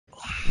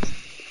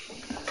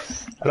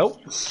Hello?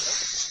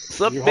 What's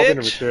up, You hop in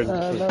a bitch?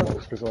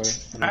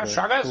 resurgence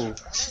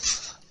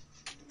Shaggers?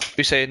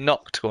 You say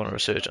knock to go on a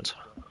resurgence.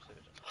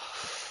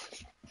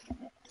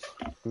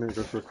 I'm gonna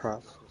go for a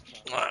crap.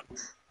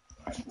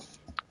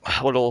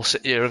 We'll all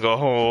sit here and go,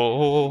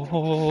 oh,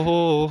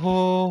 oh,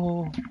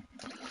 oh, oh.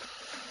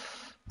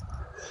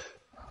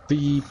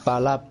 Beep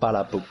bala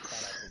bala boop.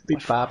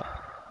 Beep bap.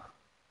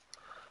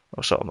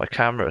 I'll start with my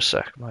camera a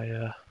sec.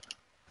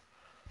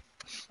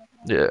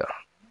 Yeah.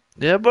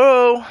 Yeah,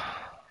 bro.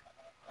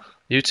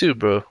 You too,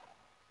 bro.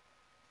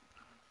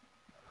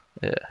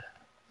 Yeah.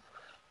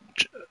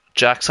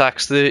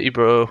 Jaxhax30,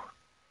 bro.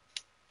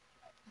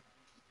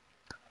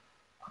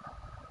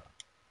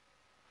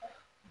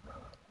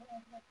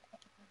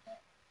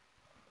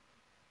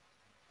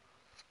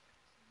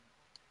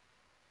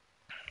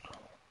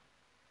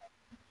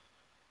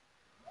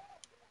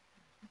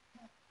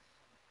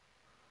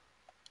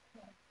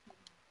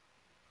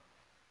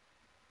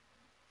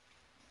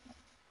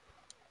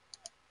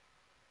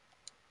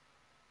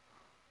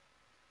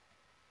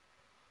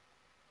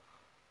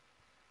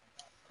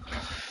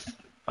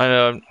 I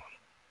know,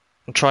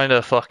 I'm trying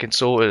to fucking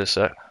sort it a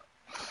sec.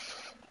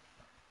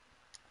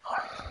 I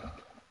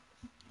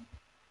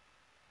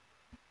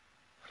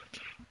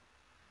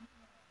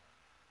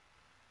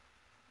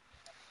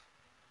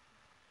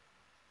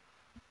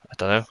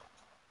don't know.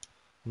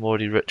 I'm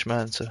already a rich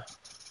man, so.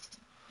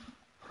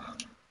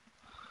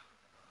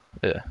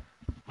 Yeah.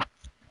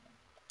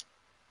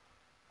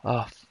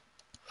 Ah.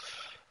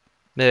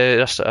 Yeah, it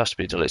has to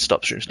be delayed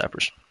stop stream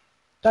snappers.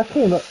 That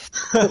came up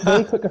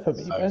way quicker for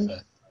me,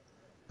 Ben.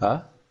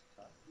 Huh?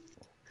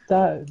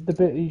 The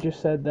bit you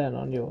just said then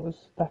on yours,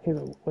 that came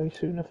up way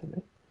sooner for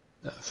me.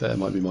 Fair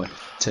might be my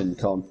tin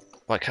con.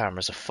 My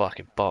camera's a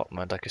fucking bot,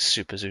 man. Like it's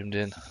super zoomed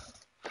in.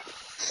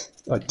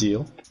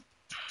 Ideal.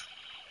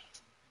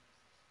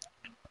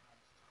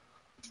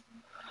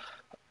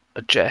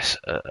 Adjust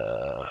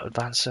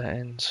advanced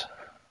settings.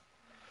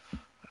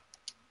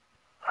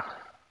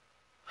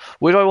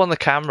 Where do I want the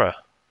camera?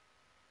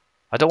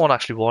 I don't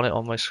actually want it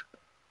on my.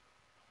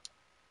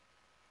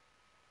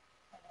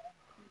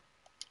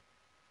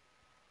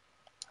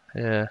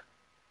 Yeah.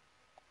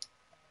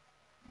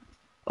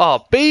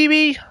 Oh,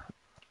 baby!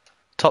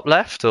 Top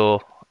left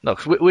or no?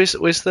 Where's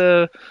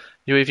the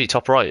UAV?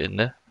 Top right, isn't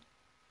it?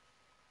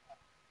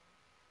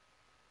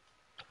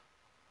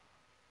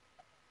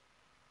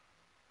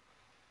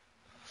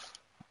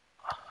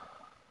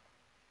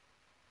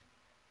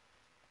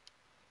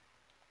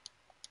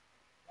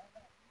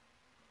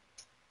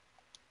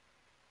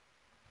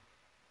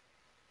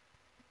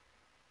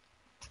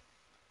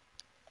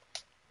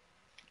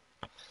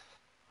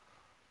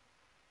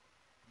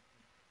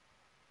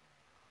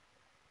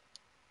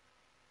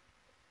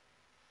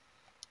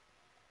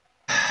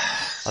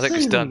 I think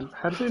it's done.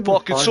 How do they even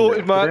Fucking find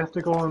sorted, it? man. Do they have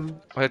to go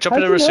on? I'm jump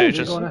in a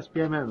resurgence. Go on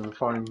SBMM and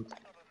find.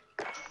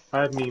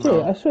 I had an Dude,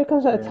 email. I swear it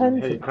comes out of 10.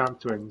 Hey, Cramp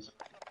Twins.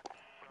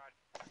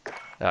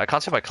 Yeah, I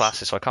can't see my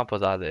classes, so I can't put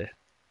that there.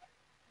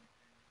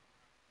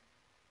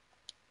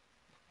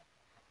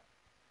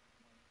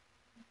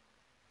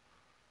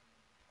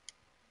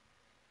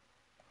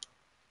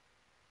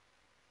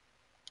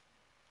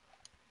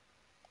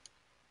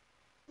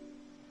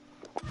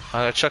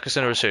 I'm gonna chuck us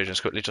in a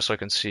resurgence quickly just so I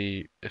can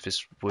see if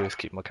it's worth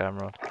keeping my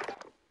camera on.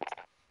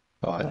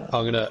 Alright,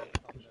 I'm gonna.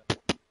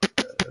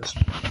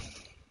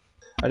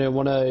 Anyone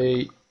want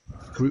a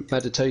group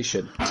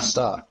meditation to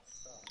start?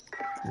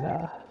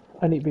 Nah,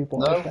 I need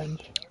people on the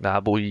bench.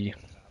 Nah, boy.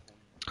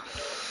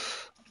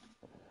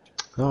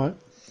 Alright.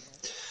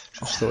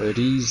 Just thought it'd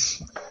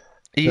ease.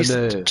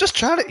 Just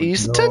trying to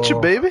ease the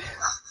tension, baby.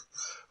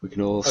 We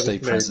can all stay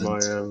present.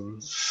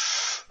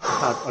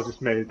 I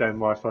just made then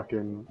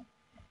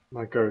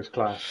my Ghost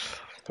class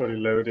fully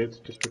loaded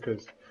just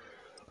because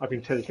I've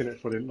been taking it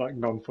fully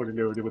non-fully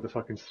loaded with a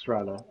fucking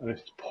Strela and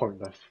it's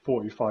pointless.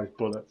 45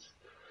 bullets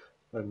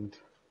and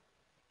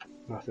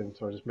nothing,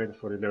 so I just made it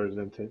fully loaded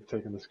and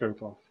taken the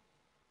scope off.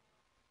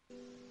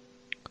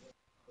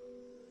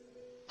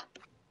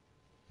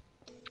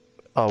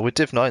 Oh, we're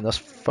Div 9, that's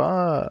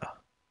far.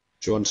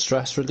 Do you want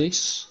stress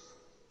release?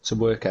 It's a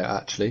workout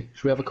actually.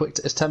 Should we have a quick?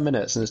 It's 10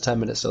 minutes and it's 10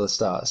 minutes till the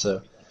start,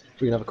 so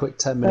we can have a quick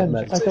 10-minute Ben,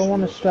 meditation. I don't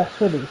want to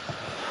stress release.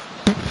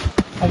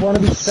 I want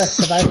to be stressed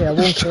about it, I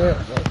won't care.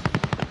 Right?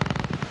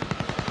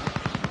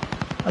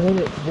 I mean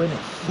it's winning.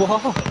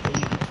 What?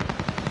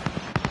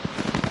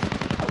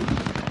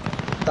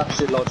 That's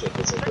your logic,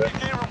 is it?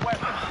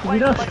 You're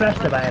not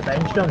stressed about it,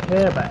 Ben, you don't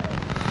care about it.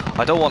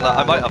 I don't want that.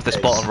 I might have this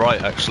bottom right,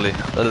 actually.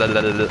 Just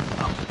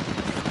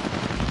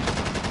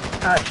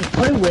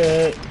put it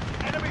where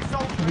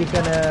you're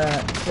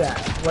gonna,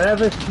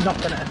 whatever's not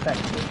gonna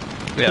affect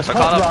you. Yes, I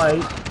top can't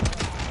right,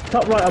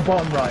 top right or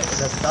bottom right,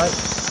 that's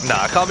right.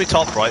 Nah, I can't be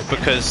top right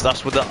because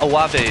that's where the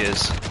Awave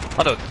is.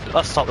 Oh no,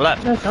 that's top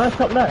left. No, it's not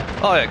top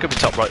left. Oh yeah, it could be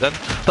top right then.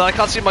 But I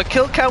can't see my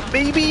kill count,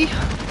 baby!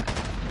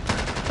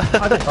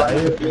 I don't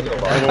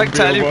know. I can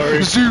tell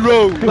you,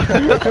 0!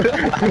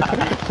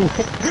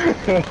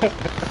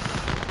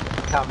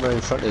 Camera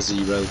in front of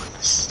 0.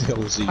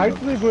 Still 0. How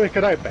do they work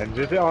it out, Ben?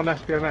 Is it on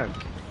SBMM?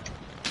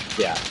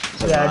 Yeah.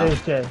 So Yeah, it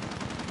is, Jay.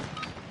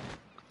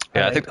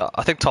 Yeah,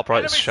 I think top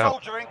right is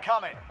shout.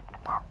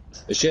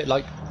 Is shit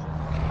like?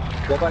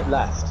 What about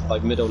left?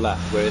 Like middle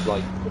left, where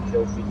like the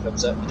kill feed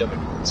comes up. You don't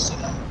really see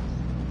that.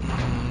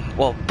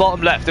 Well,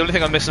 bottom left. The only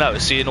thing I'm missing out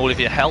is seeing all of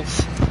your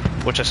health,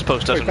 which I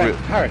suppose doesn't. Wait,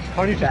 Harris,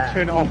 how do you just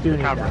turn it off the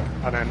camera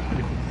and then?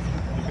 You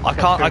can I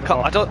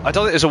can't. I don't think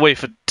there's a way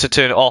to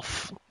turn it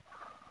off.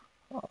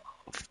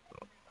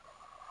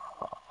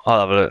 I'll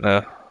have a look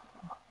now.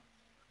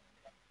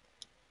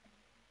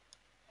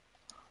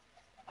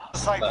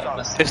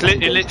 It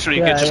literally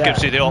just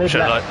gives you the option,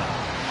 like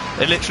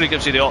it literally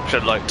gives you the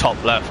option, like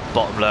top left,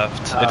 bottom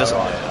left. It doesn't.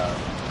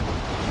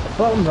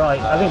 Bottom right.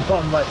 I think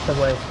bottom right's the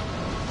way.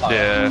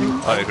 Yeah,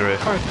 I agree.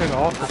 Try and turn it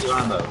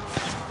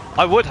off.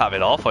 I would have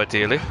it off,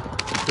 ideally.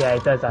 Yeah,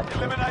 it does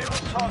actually.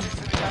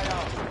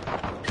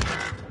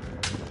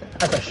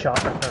 That's a shot.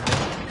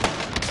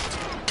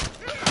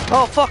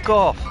 Oh, fuck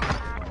off!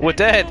 We're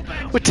dead.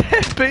 We're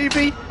dead,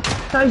 baby.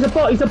 No, he's a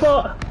bot. He's a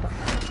bot.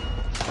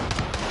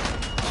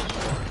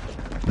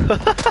 I've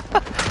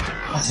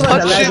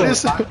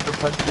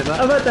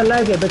had to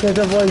leg it because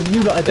otherwise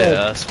you got a dead.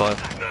 Yeah, that's fine.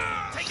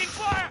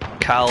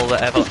 Cal,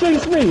 the ever. He's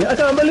chased me. I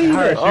can't believe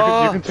Harris, it.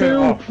 you can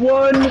turn it 2,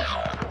 off. 1.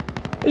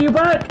 Are you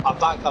back? I'm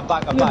back.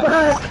 You're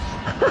back.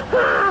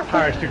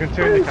 Harris, you can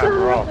turn the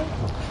camera off.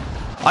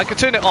 I can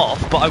turn it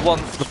off, but I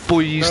want the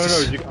boys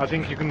to I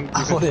think you can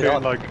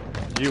turn like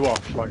you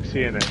off, like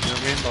seeing it. You know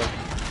what I mean? Like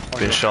on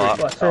be your shot.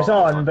 screen. So it's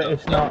on, but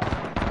it's not.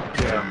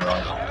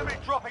 Yeah. Enemy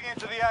dropping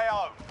into the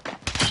AO.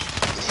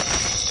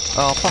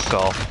 Oh, fuck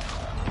off.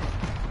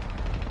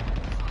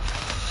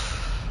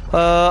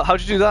 How'd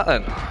you do that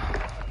then?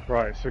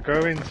 Right. So go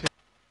into.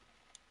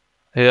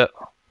 Yeah.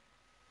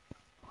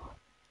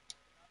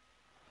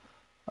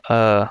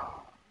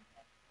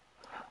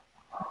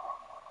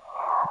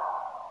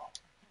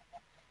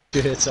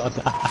 Shit on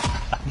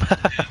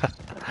that.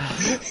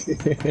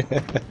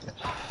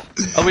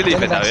 Are we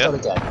leaving now, yeah?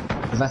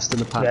 The vest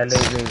and the Yeah,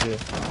 pants.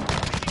 leave.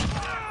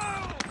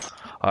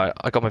 Alright,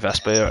 I got my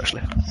Vespa here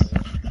actually.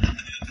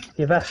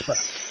 Your Vespa.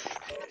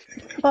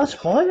 That's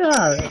fine,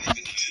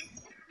 Alex.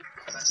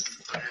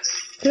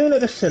 Doing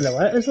like a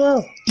silhouette as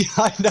well. Yeah,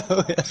 I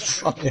know. It's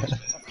funny.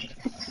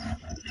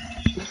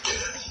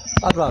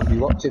 I'd rather be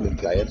watching them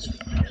play it.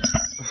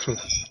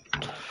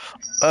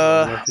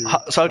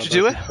 So how'd you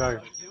do it?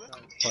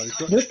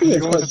 Your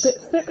beard's quite a bit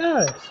thick,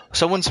 Alex.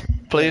 Someone's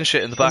playing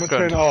shit in the Turn it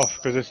background. off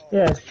because it's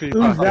Yeah,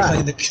 feedback.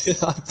 who's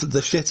that?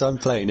 The shit I'm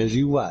playing as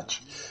you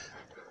watch.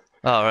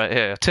 Alright,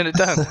 yeah, turn it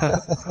down.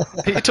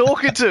 You're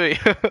talking to me!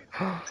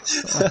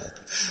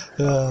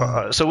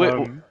 Alright, so wait,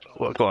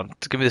 well, go on,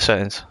 give me the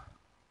settings.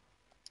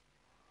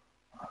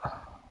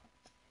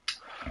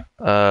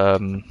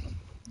 Don't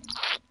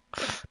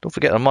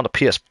forget I'm on a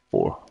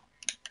PS4.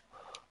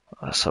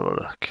 Let's have a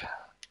look.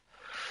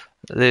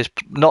 There's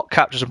not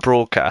captures and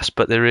broadcast,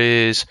 but there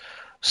is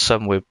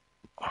some with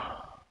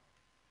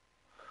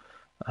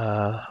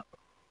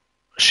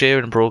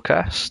sharing and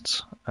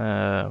broadcasts.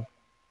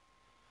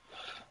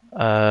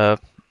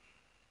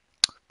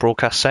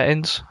 Broadcast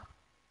settings.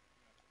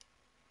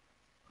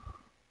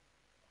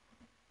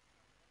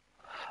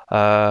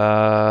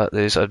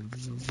 There's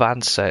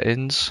advanced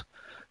settings,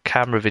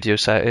 camera video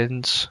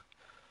settings.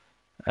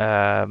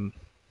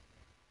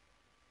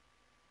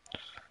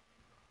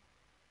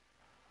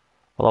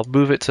 Well, I'll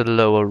move it to the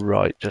lower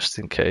right just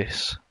in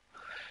case.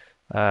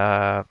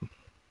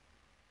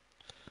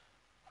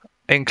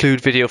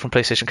 Include video from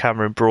PlayStation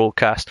camera and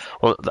broadcast.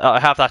 Well, I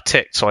have that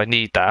ticked, so I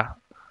need that.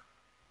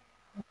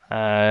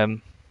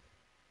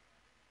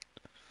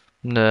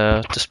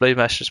 No, display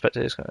message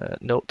spectators.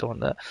 Nope, don't want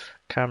that.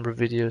 Camera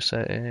video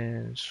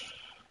settings.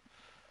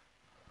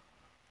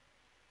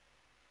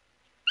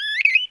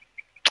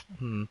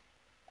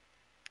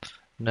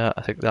 No,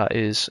 I think that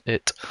is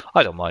it.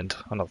 I don't mind.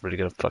 I'm not really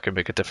gonna fucking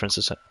make a difference,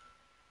 is it?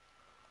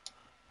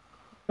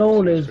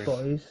 All is,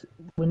 boys,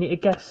 we need to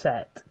get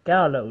set, get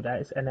our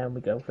loadouts, and then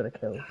we go for the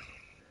kills.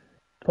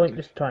 Point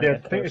just trying to Yeah,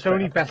 get I think kills it's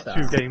only straight off best the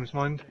 2 start. games,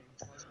 mind.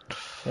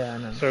 Yeah, I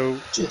know. So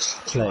Just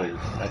play.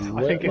 And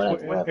I think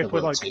if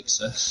we're like,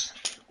 takes us.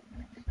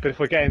 but if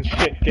we're getting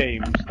shit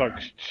games, like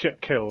shit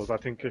kills, I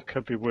think it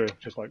could be worth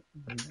just like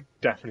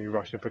definitely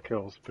rushing for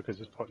kills because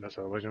it's pointless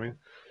otherwise. I mean,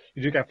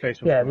 you do get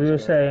placement. Yeah, we were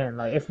saying,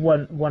 like, if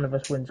one of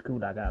us wins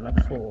Gulag out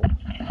like 4,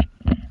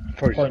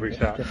 probably just pointless,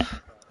 reset.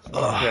 just-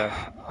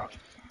 Yeah.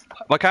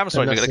 My camera's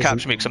not even Unless gonna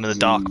capture me because I'm in the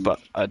dark, but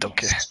I don't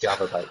care.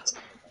 Java bait.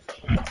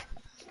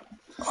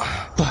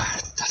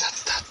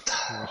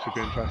 That should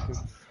be interesting.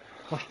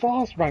 My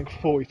file's ranked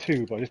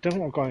 42, but I just don't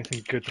think I've got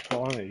anything good to put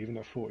on it, even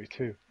at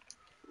 42.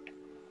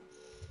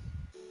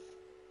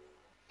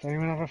 Does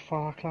anyone have a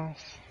file class?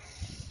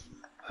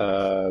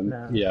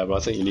 No. Yeah, but I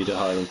think you need it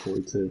higher than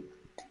 42.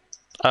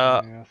 Yeah,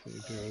 I think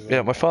you do as well.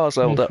 Yeah, my file's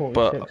leveled need up,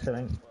 but 46, I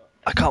think.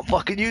 I can't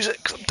fucking use it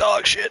because I'm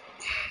dog shit.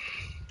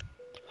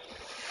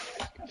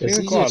 I've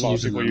seen quite a lot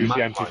of people use the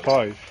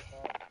MP5.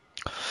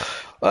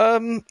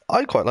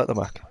 I quite like the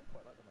Mac.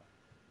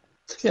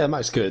 Yeah,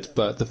 Mac's good,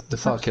 but the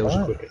file kills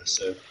are quicker,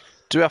 so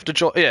Do we have to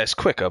join? Yeah, it's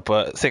quicker,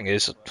 but the thing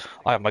is,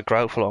 I have my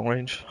grout for long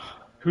range.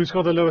 Who's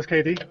got the lowest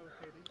KD?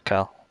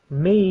 Cal.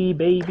 Me,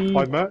 baby.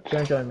 By much?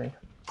 Don't join me.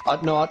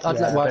 I'd let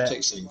Yeah, Wag but-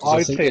 take some. 'Cause I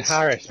I'd think say it's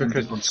Harris been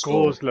because on the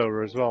score's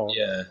lower as well.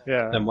 Yeah.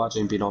 Yeah. And Wag's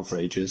been on for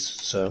ages,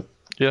 so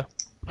Yeah.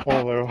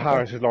 Although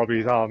Harris's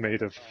lobbies are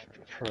made of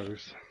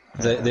pros.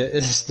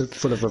 it's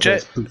full of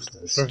reverse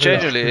boosters.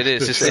 Genuinely, it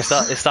is.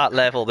 It's that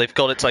level. They've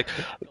got it to, like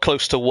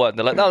close to 1.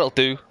 They're like, that'll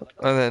do,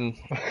 and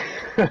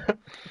then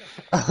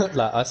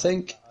Like, I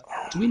think.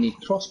 Do we need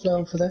crossplay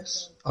on for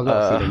this? I've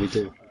got a feeling we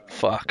do.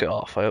 fuck it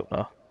off. I hope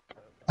not.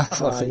 I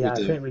think Yeah, we I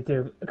do. think we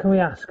do. Can we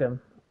ask him?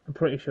 I'm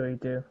pretty sure you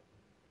do.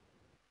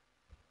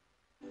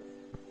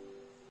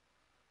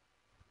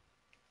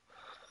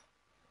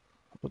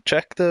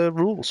 Check the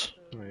rules.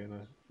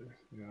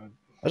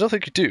 I don't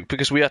think you do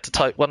because we had to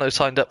type when I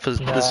signed up for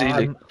the Z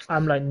League.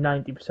 I'm like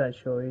 90%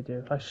 sure you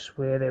do. I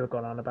swear they were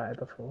going on about it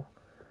before.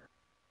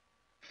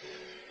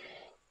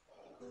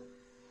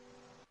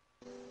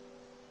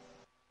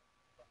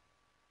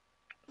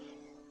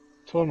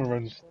 Tournament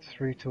runs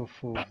 3 till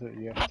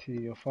 4:30 EST.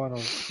 Your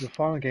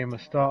final game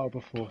must start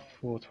before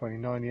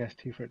 4:29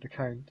 EST for it to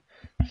count.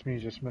 This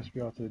means you just must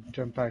be able to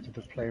jump out of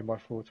the plane by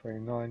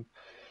 4:29.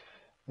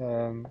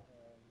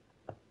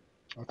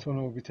 Our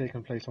tournament will be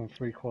taking place on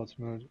 3 quads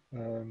mode.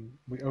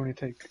 We only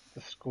take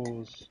the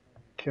scores,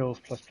 kills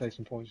plus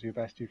placement points of your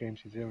best 2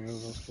 games you do in your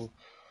overall score.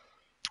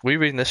 Were you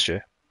reading this,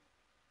 Jay?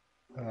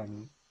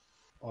 On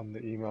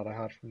the email I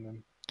had from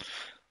them.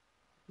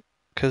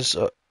 Because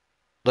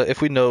like,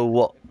 if we know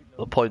what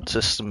the point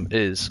system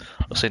is,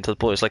 I was saying to the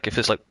boys, like if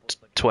there's like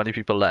 20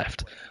 people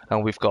left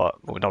and we're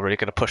not really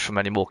going to push for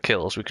many more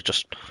kills, we could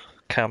just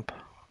camp.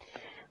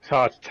 It's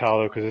hard to tell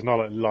though because it's not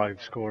like live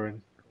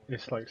scoring.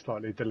 It's like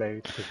slightly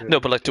delayed. No,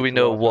 but like, do we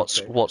know what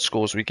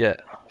scores we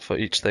get for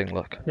each thing?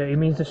 Like, Yeah, he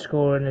means the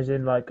scoring is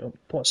in like.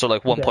 so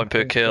like 1 point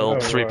per kill, Oh,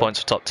 3 right. points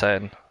for top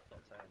 10.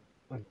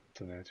 I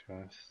don't know, to be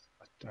honest.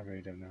 I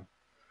really don't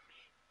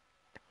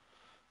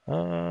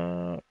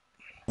know.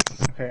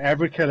 Okay,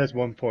 every kill is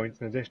 1 point,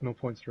 and additional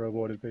points are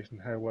awarded based on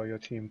how well your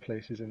team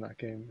places in that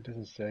game. It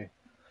doesn't say.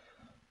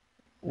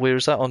 Where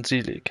is that on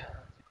Z League?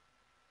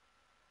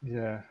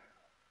 Yeah.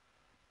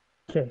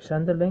 Okay,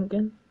 send a link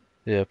in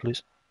Yeah,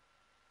 please.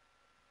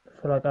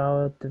 for like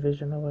our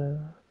division or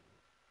whatever.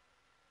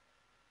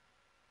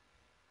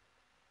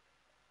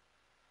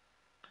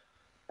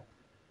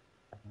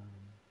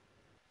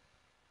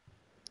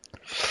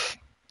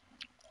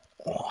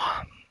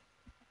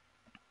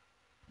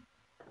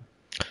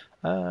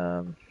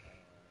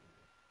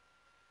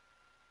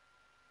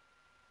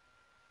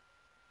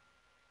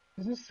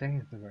 Does it say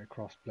anything about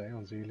crossplay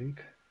on Z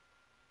League?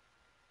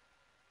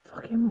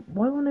 Fucking,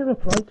 why won't they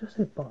reply to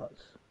say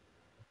bots?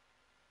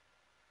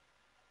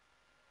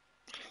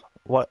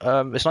 What? It's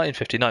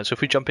 1959. So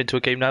if we jump into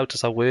a game now,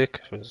 does that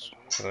work?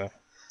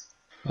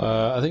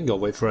 I think you'll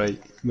wait for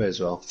 8. May as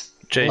well.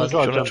 Jay, I've do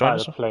you got to want to jump join out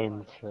us? of the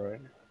plane for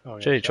it. Oh,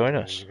 yeah, Jay, it's join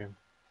that us. again.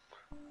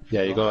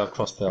 Yeah, you gotta have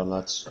crossplay on,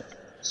 lads.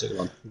 Stick it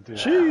on. Do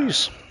that.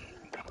 Jeez.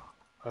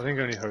 I think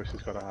only host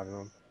has got to have it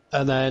on.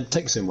 And then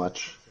take some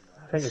wedge.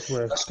 I think it's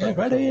worth. Get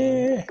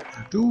ready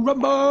to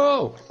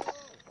rumble!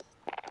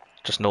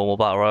 Just normal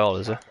battle royale,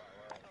 is it?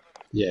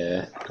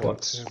 Yeah.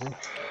 What?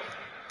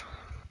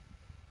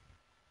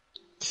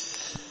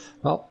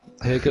 Well,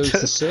 here goes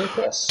the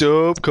circus.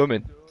 Dub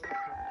coming.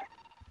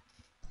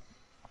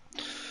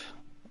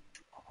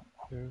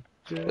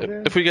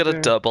 If we get a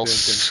double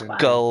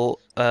skull,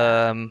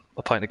 a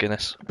pint of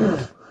Guinness.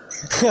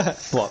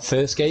 What,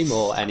 first game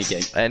or any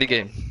game? Any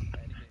game.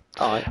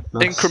 Alright.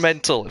 Nice.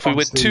 Incremental. If we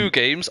win Obviously- 2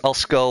 games, I'll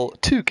skull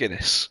 2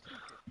 Guinness.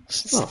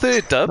 Oh,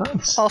 Third dub,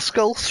 nice. I'll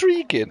skull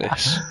 3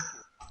 Guinness.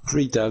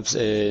 3 dubs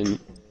in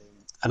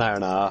an hour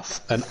and a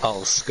half, and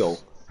I'll skull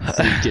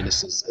 3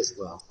 Guinnesses as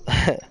well.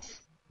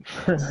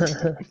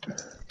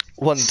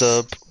 1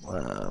 dub.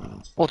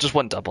 Well, just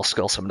 1 dub, I'll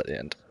skull someone at the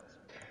end.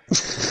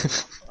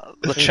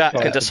 The chat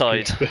can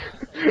decide.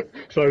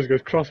 So I was going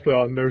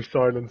crossplay on, no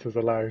silences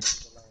allowed.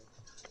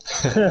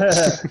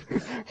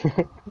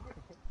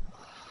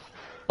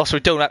 Oh, so we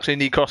don't actually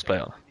need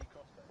crossplay on?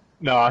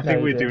 No, I think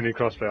No, we you do don't. need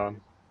crossplay on.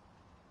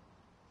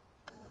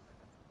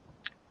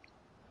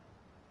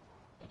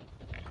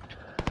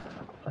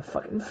 A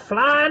fucking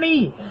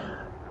Flanny!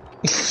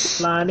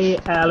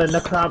 Flanny, L and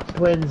the Cramp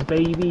Twins,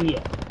 baby.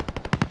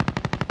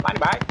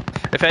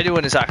 If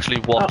anyone is actually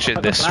watching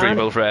Oh, this the stream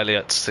plan. over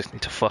Elliot's, they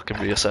need to fucking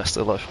reassess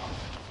their life.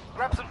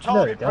 Grab some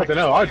No, they target. don't. I don't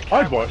know,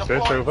 I'd watch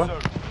this over.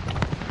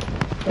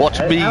 Watch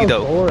Yeah, me how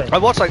though. boring. I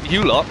watch like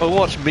you lot, I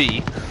watch me.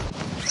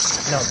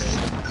 Not me.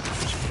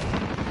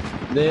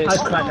 This,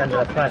 I'd crack under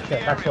the pressure,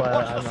 that's why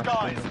I'm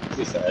not doing it. to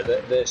be fair,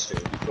 their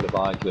stream is full of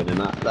arguing, and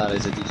that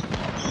is a decent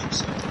watch.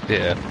 So.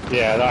 Yeah.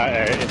 Yeah,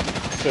 that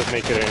it does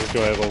make it an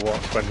enjoyable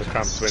watch when the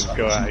Cramp Twins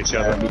go at each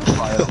other.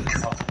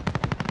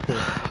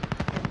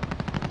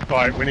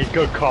 Right, we need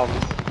good comms.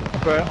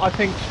 But I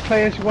think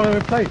players who want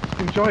to play,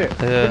 enjoy it.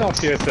 Yeah. We're not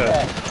here to...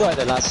 Right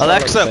then, lads.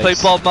 Alexa, play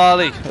Face. Bob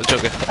Marley. I'm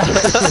joking.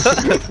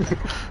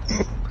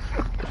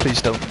 Please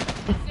don't.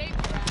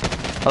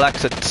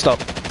 Alexa, stop.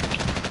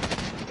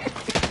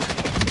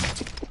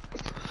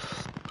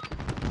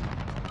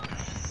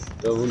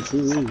 Don't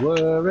you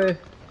worry.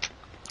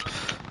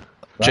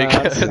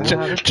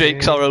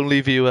 Jake's our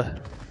only viewer.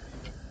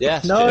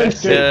 Yes,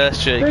 Nice. Jake.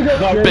 Yes, Jake. Big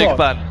up, Jake. Big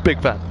fan,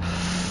 big fan.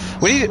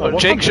 We need What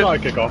Jake time should. do I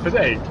kick off? Is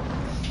it 8?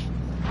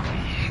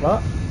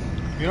 What?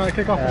 You know I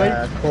kick off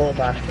at 8?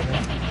 Quarterback, isn't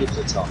it? Give it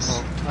a toss.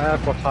 I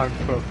have got time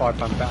to put a £5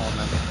 bet on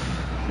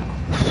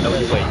then. No,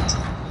 you wait.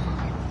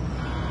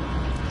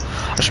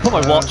 I should put my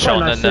watch Quite a on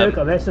nice and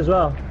circle, this as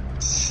well.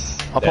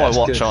 I'll put Yeah, my it's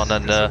watch good. on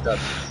and.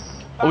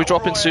 Are we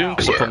dropping soon?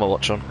 Because I'll put my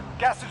watch on.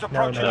 Gas is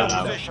approaching No.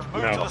 your position.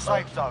 Move to the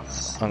safe zone.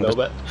 I'm No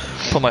gonna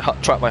bet. put my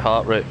track my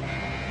heart rate.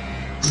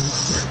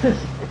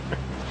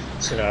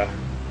 Yeah.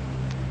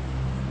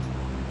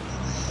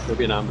 There'll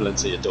be an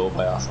ambulance at your door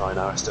by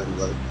 9:30, don't you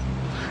worry.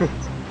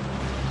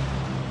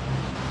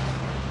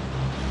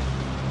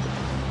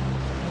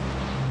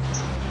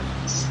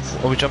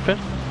 Are we jumping?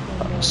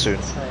 Soon.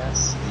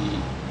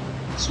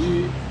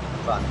 Two,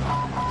 fun.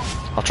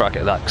 I'll track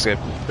it that because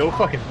No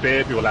fucking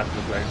baby will enter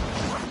the plane.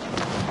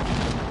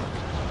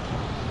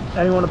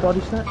 Anyone a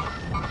body snatch?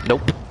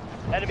 nope.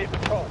 Enemy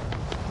patrol.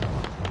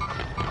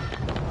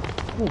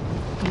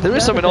 There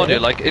is something on here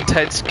like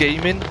intense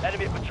gaming.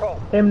 Enemy patrol.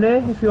 Him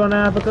there, if you want to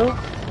have a go.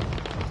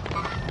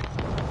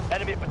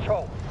 Enemy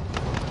patrol.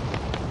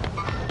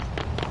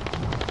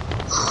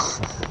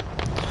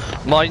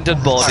 Mind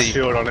and body.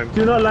 Sure on him.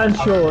 Do not land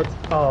short.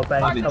 Oh,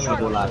 Ben, I'm in come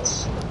trouble, on.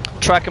 lads.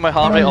 Tracking my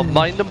heart rate on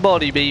mind and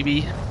body,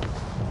 baby.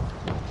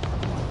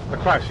 I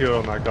crashed here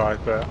on that guy,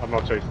 but I'm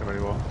not chasing him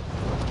anymore.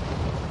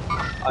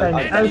 Ben,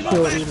 I'm how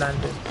short you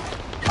landed?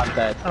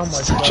 dead. Oh my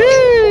god.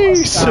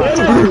 Jeez!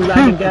 You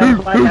landing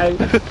again, flat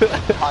out.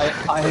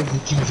 I have the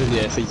keys in the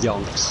air for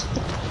yonks.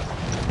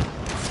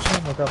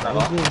 Oh my god,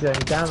 man, you didn't do any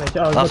damage.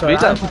 Oh my That's god, me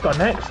Alex then. has got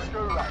next.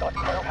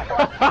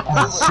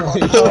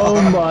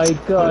 Oh my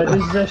god,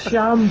 this is a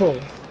shamble.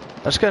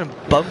 I'm just getting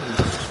bummed.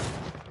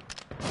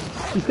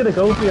 He's gonna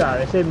go for you,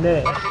 Alex. Him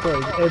there.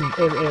 Boys, him.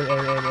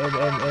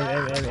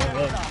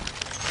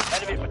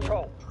 Enemy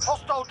patrol.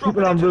 Hostile People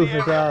dropping on into roof the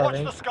as area. well, I Watch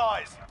think. the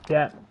skies.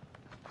 Yeah.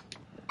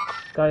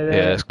 Guy there.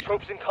 Yeah, it's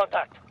Troops in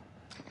contact.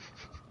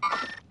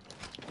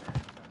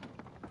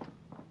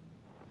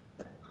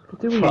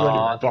 Do we Oh,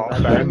 really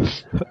Bot Ben.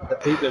 The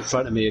people in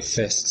front of me have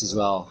fists as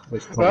well,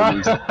 which probably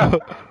means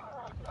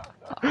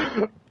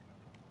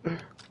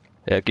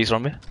yeah, geese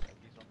on me.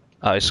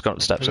 Oh, he's just gone up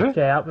the steps. Is it?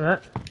 Okay, up with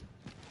that.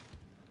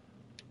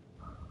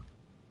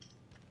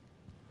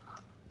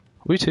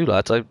 We too,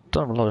 lads. I've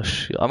done a lot of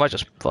shit. I might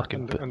just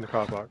fucking. In the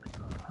car park.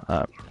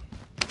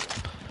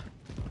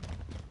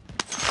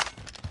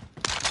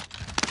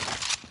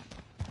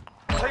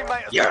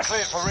 Teammate has been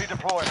cleared for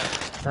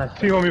redeployment. Nice.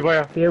 See you on me,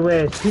 boy. Be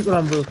aware, there's people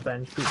on roof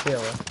bench. Be aware.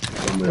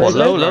 What?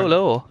 Low, low,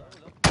 low.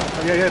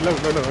 Oh, yeah, no,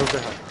 over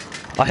there.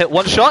 I hit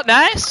one shot.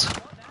 Nice.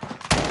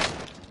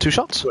 2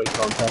 shots. great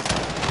contact.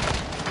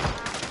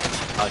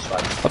 Nice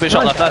one. I've been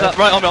shot Nice, left.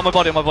 Right on me, on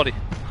my body.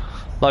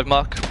 Live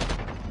mark.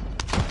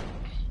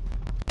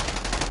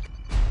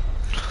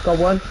 Got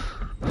one.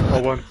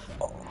 Oh, one.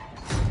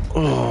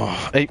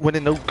 Oh, 8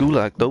 winning, no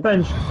gulag though.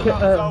 Bench.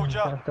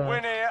 Soldier,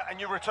 win here and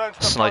you return to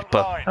the Sniper.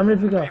 front line. How many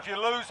have you got? If you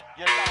lose,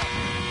 you're done.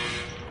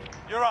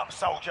 You're up,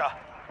 soldier.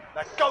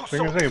 Now go think sort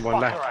there's this only one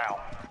fucker left. out.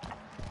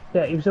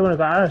 Yeah, he was the one who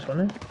got Harris,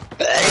 wasn't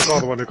I'm not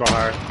the one who got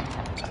hired.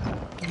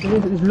 he?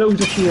 There's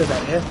loads of shields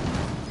out here.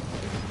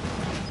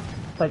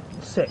 Like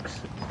 6.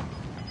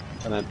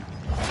 And then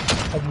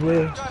Of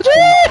real.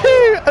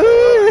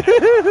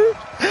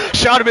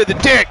 Shot him in the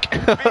dick.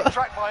 Being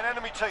tracked by an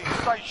enemy team.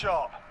 Stay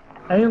sharp.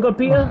 Anyone got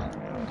Peter?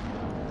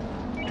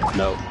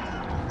 no.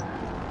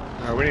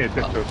 No, we need a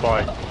dip to a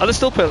buy. Are there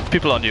still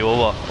people on you or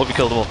what? Or have you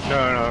killed them all?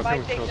 No,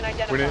 I think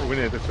we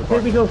need a dip to a Maybe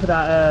buy. we go for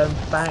that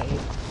bounty.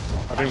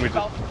 I think we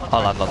just,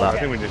 I'll land on I that.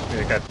 think we just need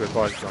to get to a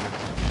buy, to be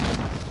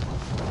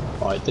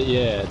honest. Right,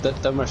 yeah,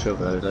 don't rush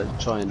over there.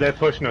 Try and. They're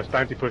pushing us,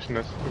 bounty pushing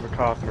us, with a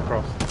car from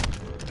across.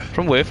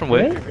 From where? From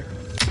where? Really?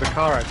 The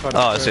car outside. Oh,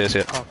 I the see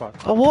it. car park.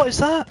 Oh, what is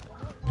that?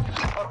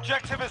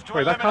 Objective is to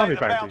Wait, that can't eliminate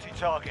be the bounty. bounty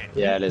target.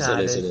 Yeah, it is. Nah,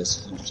 It is. it It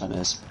is. 100%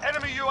 is.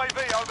 Enemy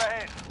UAV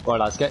overhead. Right,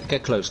 lads,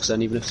 get close, because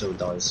then even if someone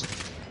dies,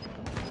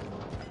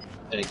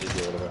 then it gives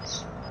you all of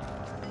us.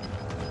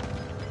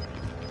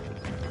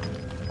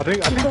 I think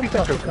we can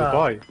go for the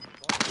buy.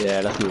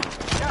 Yeah, let's move.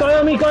 Guy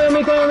on me!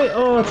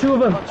 Oh, 2 of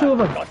them.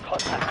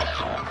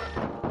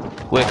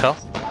 Where, Carl?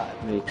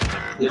 Me.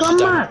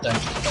 Come on!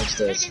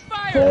 Downstairs.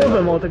 4 of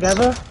them all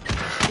together.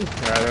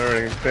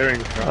 Yeah, they're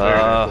in.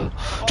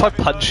 Try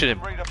punching him.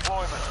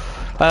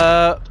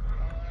 Redeployment.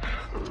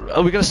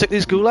 Are we gonna stick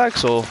these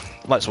gulags or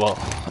might as well?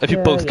 If you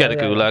Yeah, both get a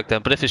yeah. gulag,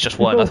 then. But if it's just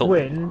We one, I both thought.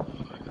 win.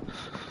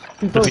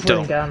 We we both win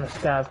don't? down the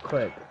scav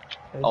quick.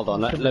 Hold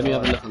on, let me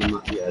have a look on the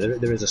map. Yeah,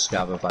 there is a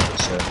scab about it,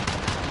 so.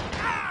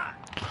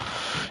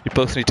 You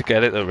both need to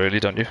get it though, really,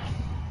 don't you?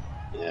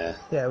 Yeah.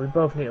 Yeah, we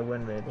both need to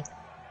win, really.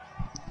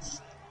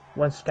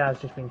 One scav's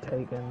just been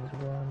taken,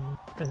 there's one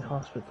in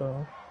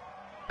hospital.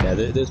 Yeah,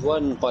 there's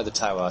one by the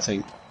tower, I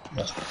think.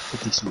 That's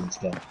pretty smooth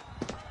there.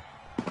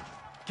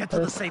 Get to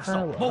the safe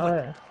zone. Oh, Move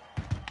it. yeah.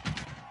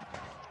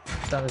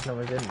 That was no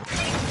one in.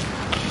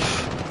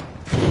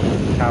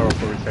 Carol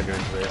probably sent you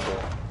into the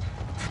airport.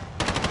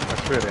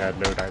 swear they had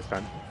loadouts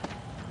then.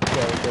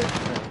 Yeah, we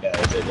did. Yeah,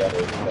 they did, yeah,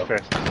 there we go.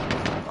 Fist.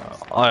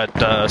 I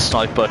had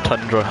sniper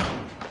Tundra.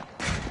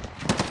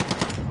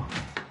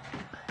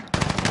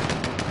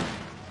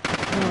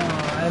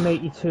 Oh,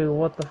 M82,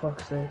 what the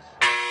fuck's this?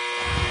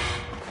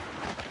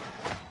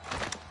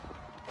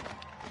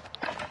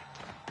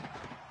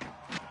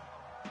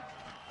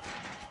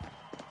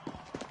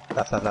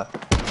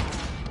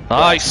 Left.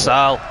 Nice,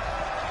 Sal.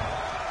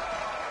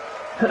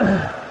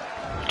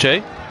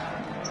 Jay?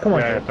 Come on,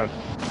 Yeah, Jay. done.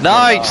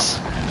 Nice!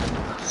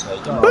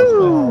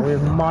 Oh, we're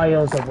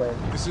miles away.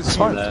 This is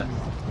fine. here.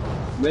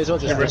 May as well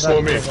just... Yeah,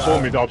 saw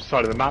me the opposite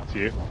side of the map to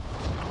you.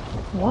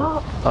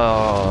 What?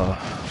 Oh.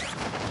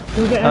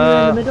 Can we get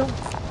anywhere in the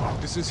middle?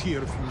 This is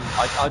here.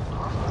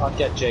 I'd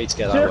get Jay to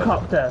get that one.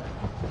 Helicopter.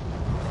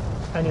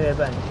 Anyway,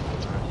 Ben.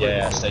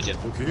 Yeah, stage in.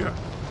 Look here.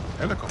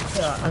 Helicopter.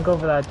 Yeah, I'm going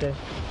for that, Jay.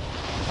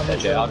 Yeah,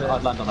 Jay,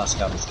 I'd land on that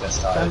scout and get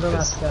started. Stand on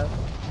that scout.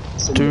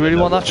 Do we really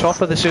want that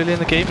chopper this early in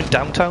the game in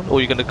downtown? Or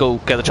are you going to go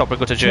get the chopper and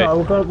go to Jay? No,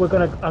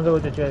 I'm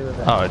going to Jay with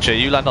it. Alright, Jay,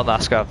 you land on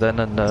that scav then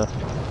and...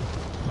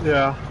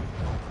 Yeah.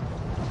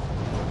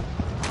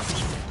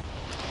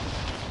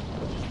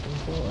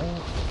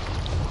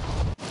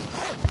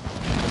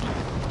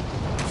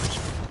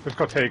 Just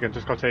got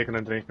taken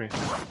underneath me.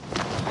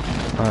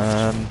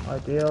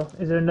 Ideal.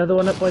 Is there another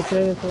one up by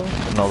Jay as well?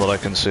 Not that I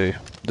can see.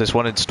 There's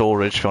one in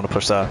storage if you want to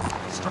push that.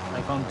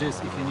 I found this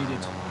if you need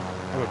it.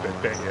 I'm a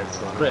bit bit here, to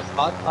be honest. Griff,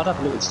 I'd have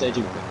a look at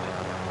staging quickly.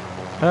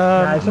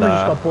 Nah, somebody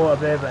just got bought up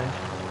there, Ben.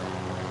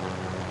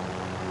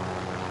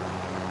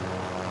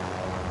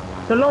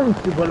 It's a long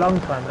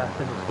time left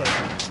in this game.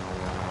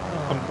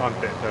 I'm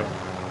bit though.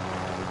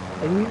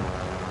 Are you?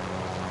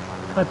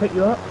 Can I pick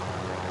you up?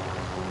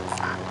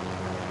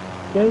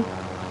 Jay?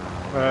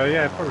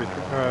 Yeah, probably.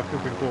 If we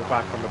can go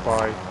back on the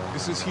buy.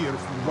 This is here.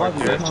 Might be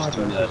Yeah, worth just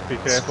doing just be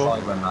careful. supply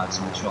run lads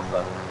in the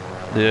chopper.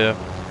 Yeah.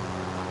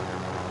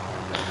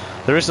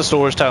 There is the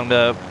storage down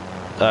there.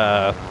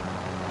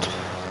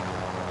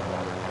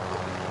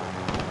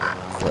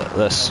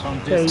 This. I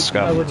found Jay, this.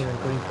 Scout. I wouldn't even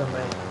green from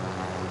there.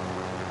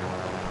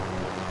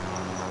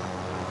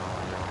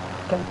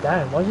 God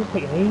damn, why is it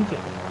taking ages?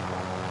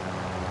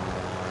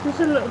 Just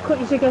a little quick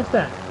as it gets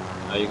down.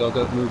 No, you gotta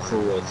go move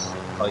forwards.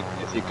 Like,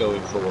 if you're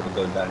going forward and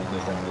going down, it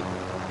goes down with you.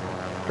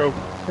 Go.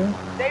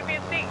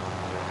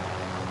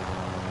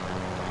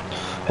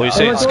 What are you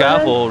saying,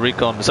 scav or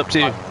recon? It's up to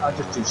you. I'd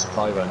just do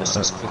supply run, it's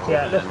just quick.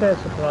 Yeah, let's get a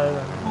supply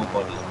run. More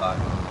bodies back.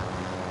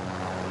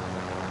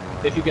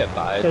 If you get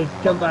battered, Okay,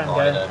 jump out and go.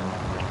 then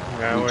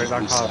Yeah, we wait, just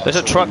that reset. can't. There's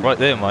a truck right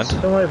there, mind.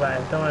 Don't worry about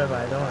it, don't worry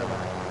about it, don't worry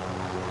about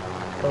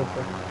it. Go for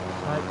it.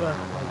 Sniper,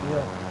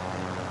 ideal.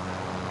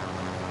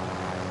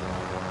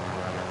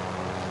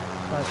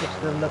 Sniper's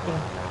still looking.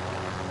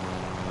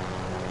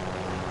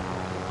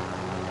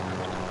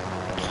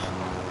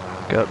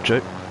 Get up,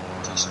 Jake.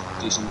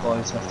 Decent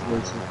buys have to go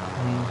to.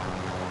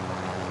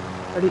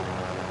 Ready?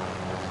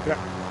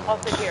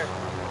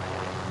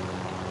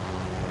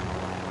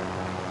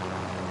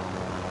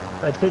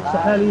 Right, ditch the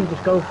heli,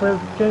 just go for it,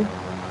 Jay.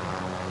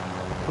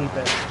 Keep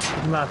it.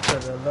 You might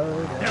have to load,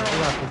 you might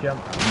have to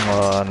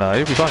jump. No,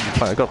 you'll be fine.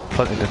 I've got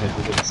plenty in here.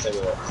 We're gonna stay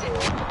with it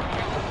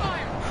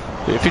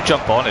for... If you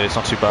jump on it, it's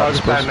not too bad, I I'll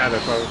just stand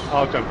suppose. there, bro.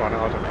 I'll jump on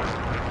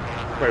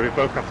it. Wait, we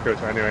both have to go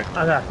to it anyway. I'm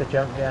gonna have to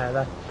jump, yeah,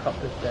 that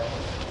copter's dead.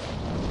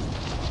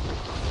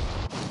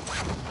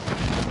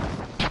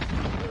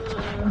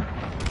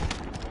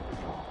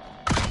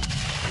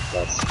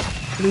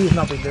 Please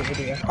not be good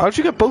video. How'd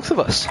you get both of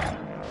us?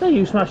 No,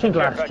 you smashing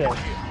glass, Jay.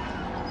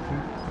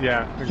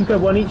 Yeah. You go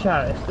one each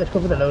out. Let's go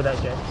for the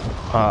loadout, Jay.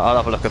 I'll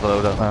have a look at the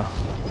loadout now.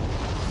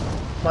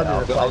 Might be I'll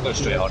the go fight.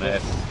 straight on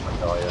it.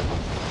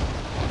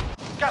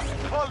 Gas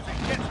is closing.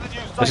 Get to the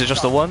new safe Is it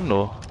just the zone. one,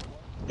 or?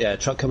 Yeah,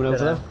 truck coming over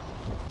there.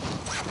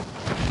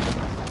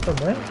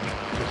 Somewhere.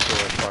 Just go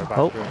far back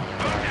Oh. to it.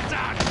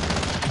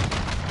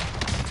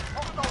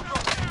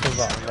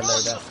 Forgotten the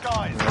loadout.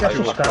 Skies. Just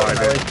will scrap try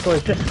them, it.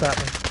 boys. Just scrap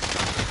them.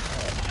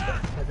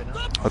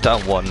 I'm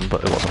down one,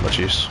 but it wasn't much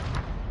use.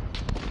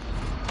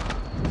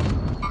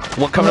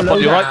 One coming On up the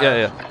on your right? loadout. Yeah,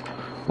 yeah.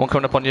 One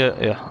coming up on your...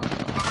 yeah.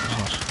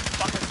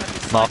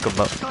 Mark them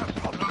up.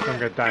 Don't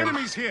get down.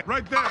 Enemies here.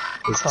 Right there.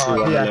 There's two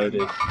Oh, yeah.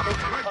 unloaded.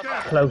 Right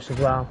there. Close as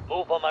well.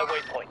 Move on my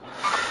waypoint.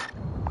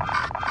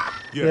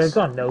 Yeah, Yes. he's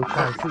got no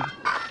chance.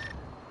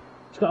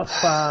 He's got a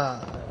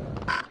far.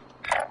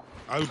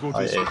 I'll go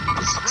Right, this way.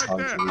 it's time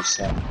Right to there.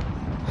 reset.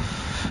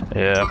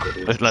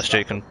 Yeah. Unless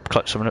Jake can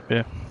clutch something up,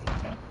 yeah.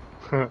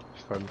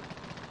 It's fun.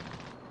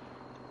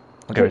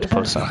 I'll get ready to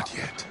pull this out. Not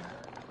yet.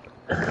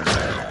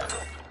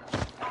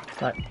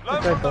 Right, Learn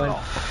let's go from the for it.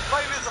 loss.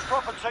 Failure's a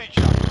proper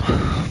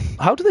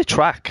teacher. How do they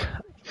track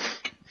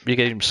your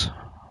games?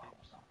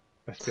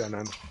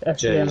 SPNN.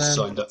 Jay FDMM.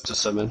 signed up to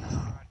summon.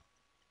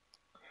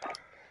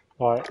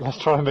 Right, let's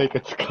try and make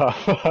it scar.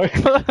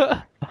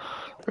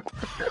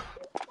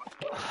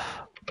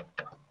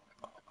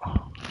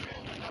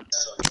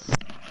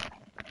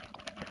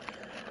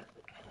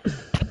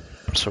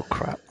 So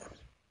crap.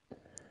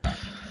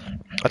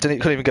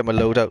 Couldn't even get my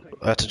load out.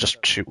 I had to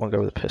just shoot one guy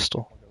with a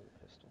pistol.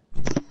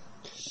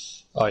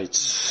 I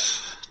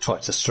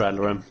tried to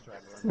straddle him.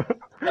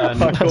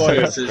 And I thought I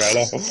had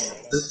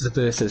the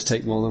Berthas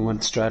take more than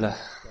one straddler.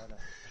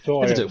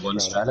 Thought If I I had did one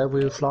Strela. straddler,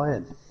 we were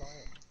flying.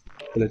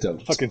 But I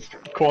don't. Fucking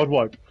quad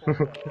wipe.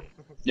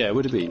 Yeah, it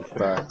would have been,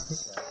 but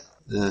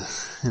you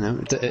know,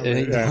 it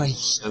ain't the Yeah. way.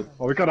 So.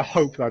 Well, we gotta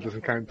hope that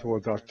doesn't count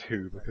towards our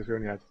 2 because we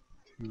only had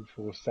 2,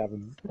 4,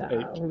 7, 8.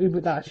 Nah,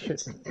 that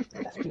shouldn't.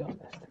 Let's be honest.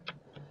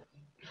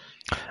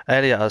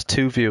 Elliot has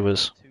 2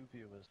 viewers.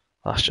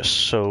 That's just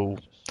so.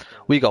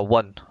 We got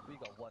 1.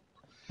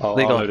 I'll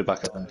They got- load it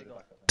back up then.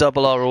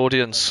 Double our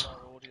audience.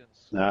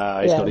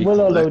 Nah, he's Yeah, got we'll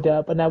equal all there. load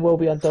up, and then we'll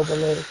be on double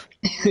load.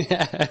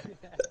 Yeah.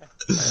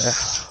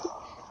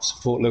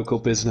 Support local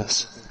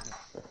business.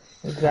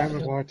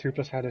 Exactly. Why 2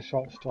 plus header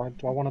shots? Do I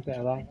want a bit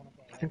of that?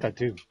 I think I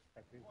do.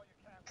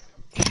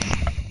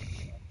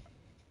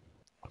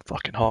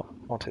 Fucking hot.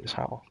 I'll take this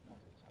hat off.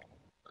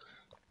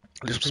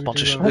 Lose my do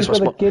sponsorship. that? Lose I've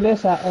my, got a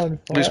Guinness hat on.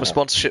 lose my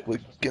sponsorship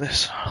with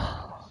Guinness.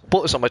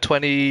 Bought this on my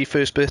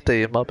 21st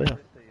birthday in Marbella.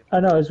 I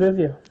know, I was with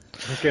you.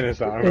 Guinness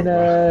that, I In,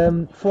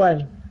 remember.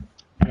 Fuen.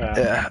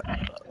 Yeah.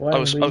 When I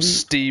was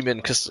steaming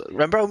because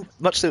remember how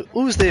much who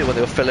was there when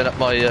they were filling up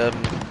my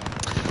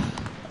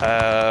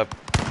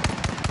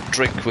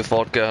drink with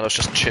vodka and I was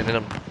just chinning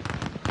them.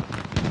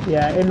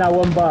 Yeah, in that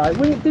one bar.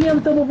 Wait, did you have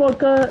a double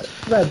vodka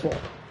Red Bull?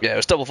 Yeah, it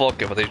was double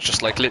vodka, but they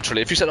just like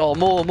literally, if you said, "Oh,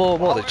 more,"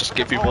 they just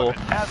give you more.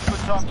 Now's a good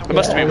time to It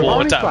must have been Yeah.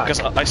 watered down How many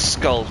because I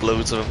sculled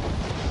loads of them.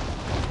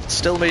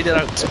 Still made it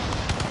out.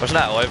 Whereas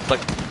now I have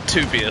like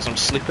 2 beers, I'm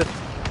sleeping.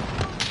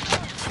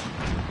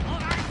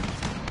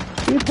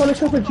 Did you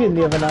polish up a gin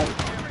the other night?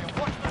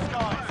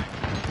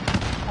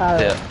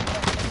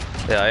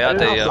 Yeah, I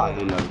had a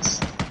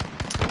Loads.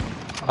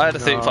 I had a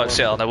 35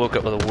 CL and I woke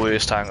up with the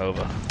worst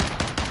hangover.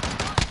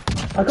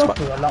 I got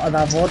through a lot of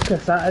that vodka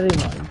Saturday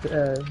night.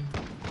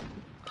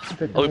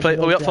 Are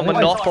we up for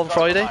Monop on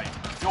Friday?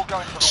 You're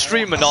going for the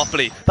Stream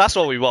Monopoly. That's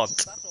what we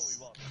want.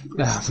 I'm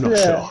not Yeah.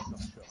 sure.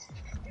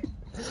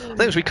 The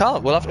thing is, we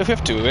can't. If we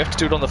have to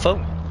do it on the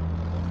phone.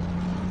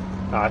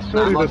 Surely Nah,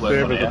 the might work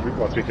servers on it, will be,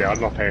 well, to be fair, I'm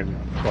not paying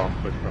 12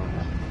 quid for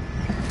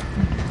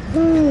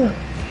them.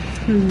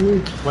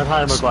 When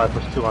Harry Maguire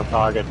puts 2 on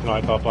target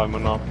tonight, I'll buy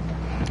Monop.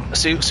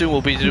 Soon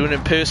we'll be doing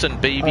in person, I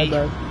baby.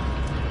 know.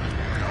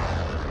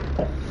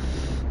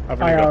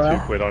 I've only got IRL.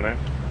 2 quid on it.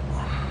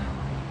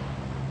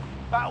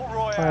 Battle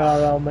Royale.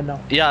 IRL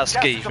Monopoly. Yaz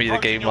Gas gave is me the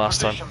approaching game your last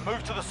time. position.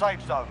 Move to the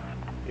safe zone.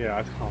 Yeah,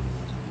 I can't.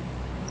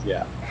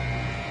 Yeah.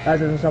 That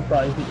doesn't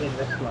surprise me in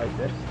this like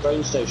this.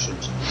 Train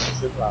stations.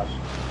 Super loud.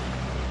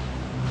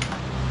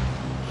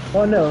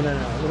 Oh no, we're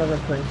not going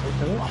to train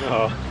station.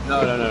 Oh,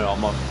 No,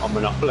 I'm on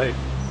Monopoly.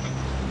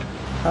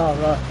 Oh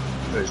right.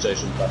 Train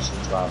station best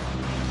as well.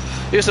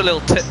 Here's a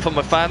little tip for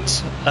my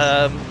fans.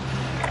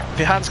 If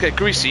your hands get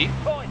greasy,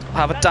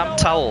 have a damp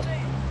towel.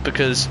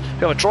 Because if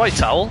you have a dry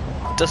towel,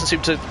 it doesn't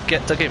seem to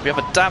get dug in. If you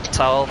have a damp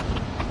towel,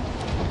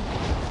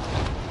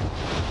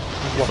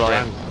 what fine.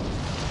 brand?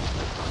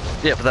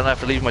 Yeah, but then I have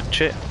to leave my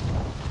chair.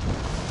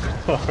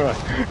 Alright.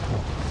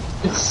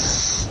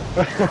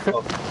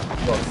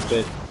 What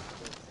bit?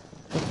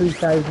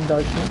 3,000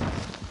 IQ.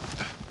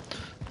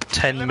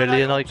 10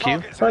 million IQ.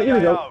 Targets Right, here we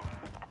in the go. AO.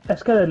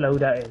 Let's get a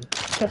loadout in.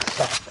 Get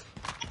stopped.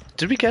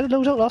 Did we get a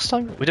loadout last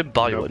time? We didn't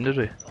buy No. one, did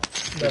we?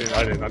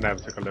 I didn't. I never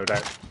took a load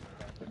out.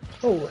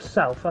 Oh,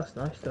 south. That's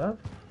nice to have.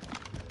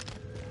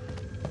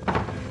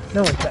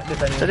 No one checked if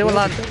anyone. Did anyone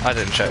land? did. I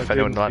didn't check if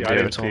anyone landed I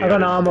here didn't at see all. I got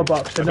an armor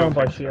box, so I no one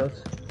don't buys think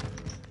shields.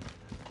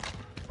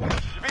 You're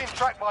being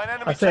tracked by an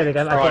enemy I'll say it team.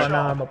 again. I Stay got an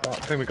sharp. armor I box.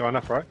 think we got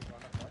enough, right?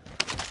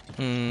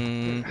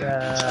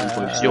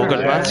 You're good,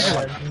 Vance?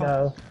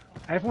 No.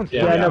 Everyone's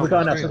Yeah, no, out we got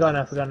on the enough. We screen. got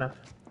enough. We got enough.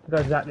 We got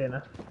exactly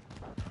enough.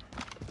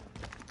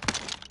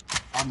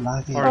 I'm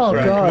lagging. Alright, Oh,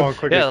 Sven, God. come on,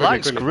 quickly, Yeah, the quickly,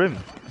 lag's quickly. grim.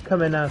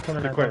 Come in now. Come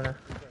in now. Come quick. in now.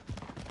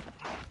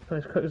 Come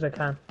as quick as I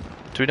can.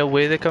 Do we know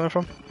where they're coming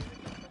from?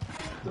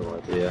 No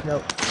idea.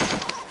 No.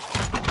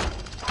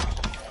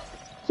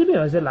 To be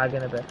honest, it's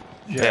lagging a bit.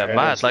 Yeah,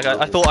 mad. Like,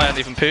 I thought I hadn't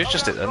even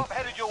purchased it then. Drop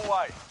headed your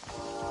way.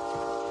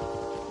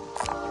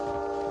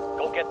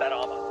 Go get that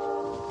armor.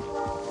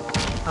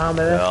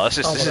 Armor this. No, this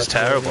is Oh, this well, is that's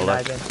terrible. really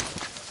Like, lagging.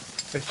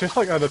 It's just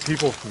like other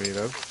people for me,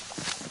 though.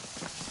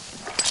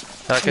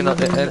 in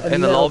the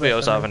little lobby bit I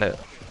was for me. having it.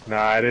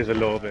 Nah, it is a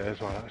little bit as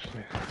well,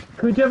 actually.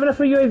 Can we do have enough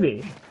for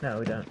UAV? No,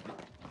 we don't.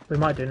 We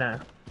might do now.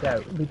 Yeah,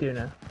 we do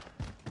now.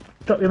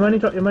 Drop your money,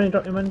 drop your money,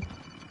 drop your money.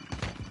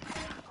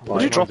 What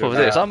did you drop over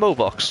there? Is that a Mo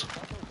box?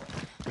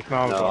 It's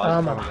now No,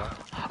 Armor.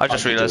 I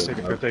just realised. Take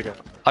it, go take it.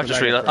 I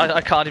just realised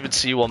I can't even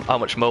see how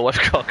much Mo I've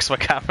got because my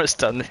camera's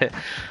done there.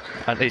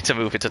 I need to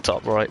move it to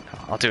top right.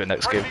 I'll do it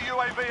next game. Friendly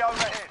UAV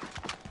overhead.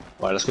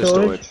 Right, let's go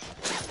Storage.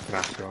 storage.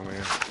 Nah, go on,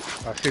 man.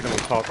 I see them on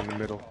top in the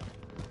middle.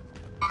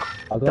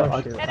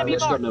 Don't shoot. I've just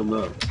got no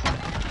mo.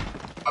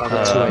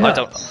 I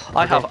don't.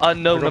 I have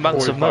unknown got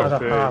amounts of 45. Mo. I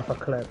got Yeah. half a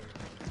clip.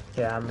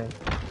 Yeah, I mean.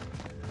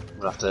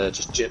 We'll have to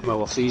just jit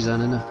mo off these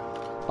then, innit?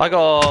 I've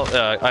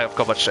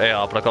got much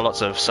AR, but I've got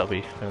lots of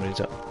subby. Who needs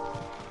it?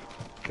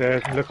 They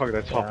look like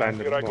the top Yeah. end,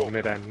 well,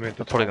 mid end, mid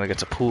to Probably top. gonna get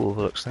to pool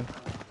looks then.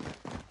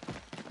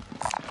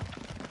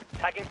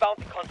 Tagging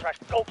bounty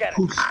contract. Go get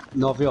it.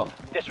 Novio.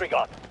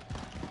 Disregard.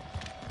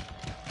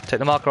 Take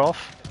the marker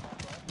off.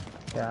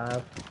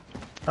 Yeah.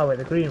 Oh wait,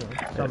 the green one.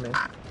 It's on me.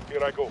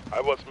 Here I go.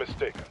 I was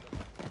mistaken.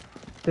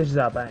 This is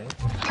our bang.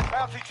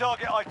 Bounty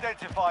target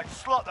identified.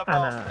 Slot the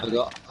And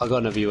bastard. I got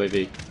another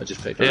UAV. I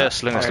just picked it Yeah, up.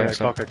 sling it, sling it,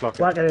 sling it. Clock it.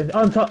 whack it in.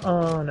 On top.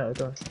 Oh no,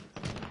 don't.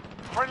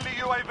 Friendly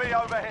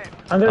UAV overhead.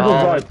 I'm gonna go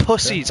Oh, right.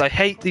 pussies! I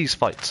hate these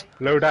fights.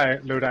 Load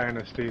out in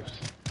a Steve's.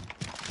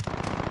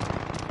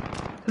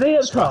 Three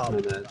up top.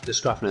 They're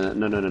scrapping it.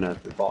 No.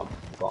 The bottom.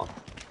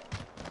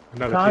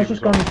 Another Car's team just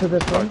as well. gone to the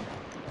front.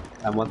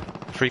 And one.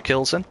 3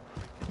 kills in.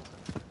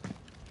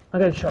 I'm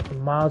getting shot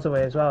from miles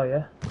away as well,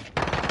 yeah?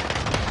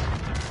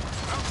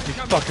 He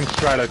fucking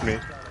straddled me.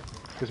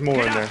 There's more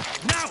in there.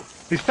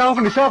 He's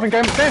selfing,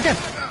 game. Stay again!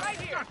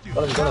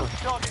 Got him.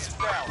 Target is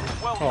down.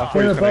 Well Oh, I done. thought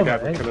he was They're gonna above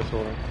get it, and kill us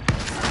all.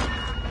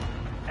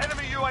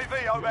 Enemy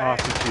UAV Ah,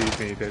 overhead.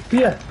 he me, he did.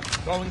 Here!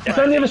 It's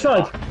on the other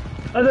side!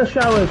 Other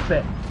showers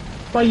bit.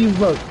 By you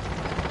rope.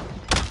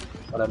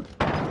 Got him.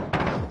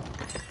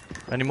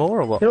 Any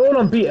more or what? They're all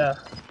on beta.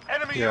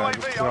 Enemy Yeah,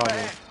 UAV they're on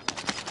overhead.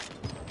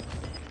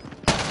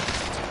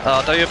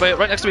 Oh, don't you about it?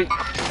 Right next to me.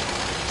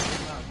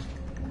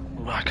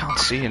 Oh, I can't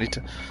see. I need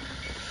to.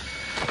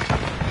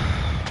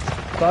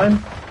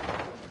 Fine.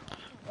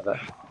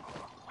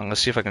 I'm gonna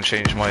see if I can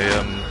change my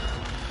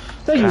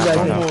So you Ah, guys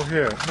One no. in. more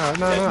here. No,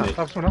 Definitely.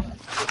 that's one else.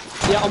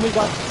 Yeah, on me,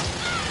 guys.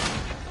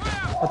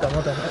 Hold on.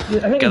 I think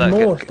Get there's that,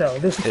 more get- still.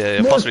 This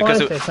yeah, more possibly, 'cause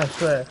fire it- station, I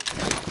swear.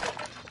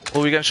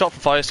 well, we're getting shot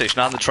from fire station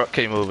and the truck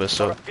came over,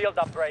 so Field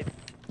upgrade.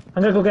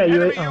 I'm gonna go get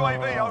you. Enemy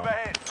UAV Oh,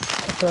 overhead.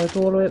 so I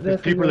go all the way up there There's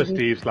for people are UAV.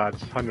 Steve's,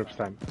 lads.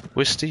 100%.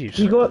 where's Steve's?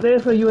 You go up there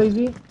for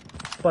UAV?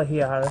 By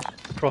here, Harris.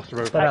 Across the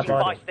road. By that Taking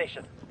body. buy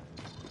station.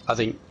 I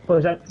think What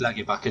was that? let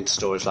get back into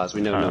storage, lads.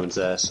 We know no one's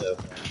there, so.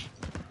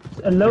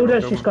 A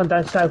loader's just gone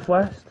down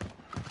southwest.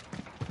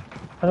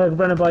 I'm gonna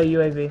run by a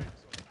UAV.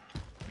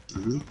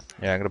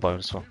 Yeah, I'm gonna buy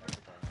this one.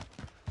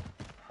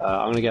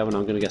 I'm gonna get one.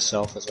 I'm gonna get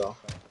self as well.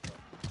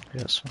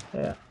 Yes.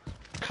 Yeah.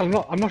 I'm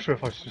not sure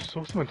if I just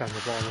saw someone down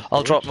the bottom.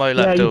 I'll drop my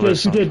Yeah, you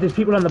leftovers. did. You did. There's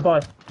people on the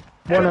buy.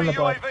 One on Enemy the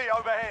buy. UAV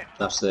overhead.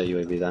 That's the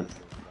UAV then.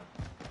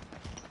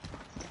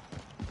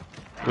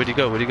 Where'd he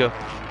go? Where'd he go?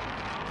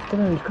 Don't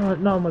know. He's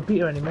not on my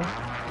beater anymore.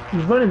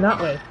 He's running that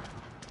way.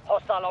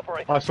 Hostile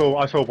operator. I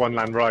saw one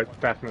land right,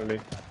 definitely.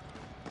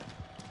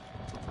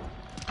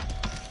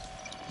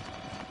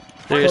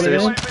 There he is. There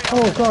he is.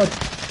 Oh god.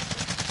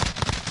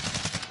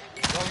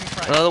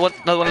 Another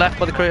one left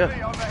by the crater.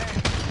 UAV overhead.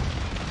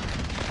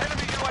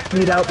 Enemy UAV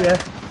Need help,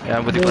 yeah. Yeah,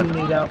 I'm with you, Really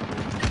Glenn. need help.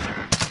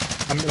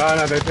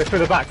 No, they're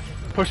further back.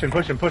 Pushing.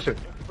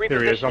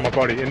 Here he is on my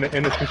body in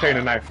this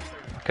container now.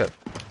 Okay.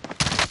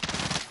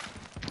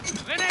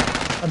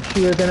 I'm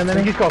shielding a I think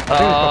minute. he's got.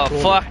 Oh,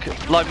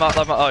 fuck. Light mark.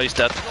 Oh, he's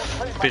dead.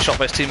 Been shot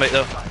by his teammate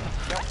though.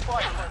 They'll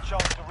fight for a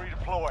chance to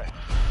redeploy.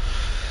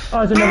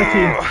 Oh, there's another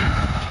team.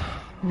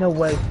 No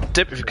way.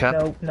 Dip if you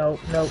can. No!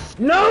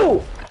 Listen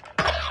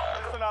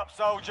up,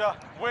 soldier.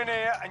 Win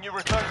here and you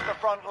return to the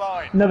front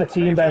line. Another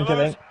team, If you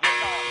Benjamin. lose,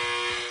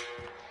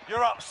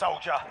 you're up,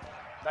 soldier.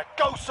 Now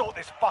go sort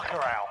this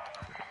fucker out.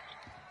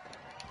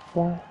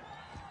 What?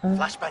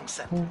 Flashbang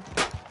sent.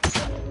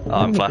 Oh,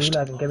 I'm flashed.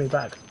 Gulag and get me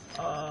back.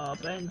 Oh,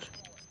 bench.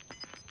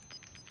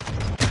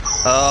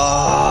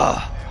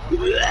 Ah.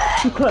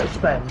 You clutch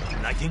spend.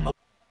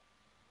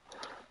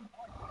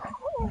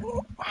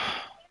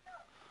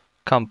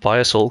 Can't buy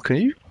us all, can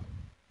you?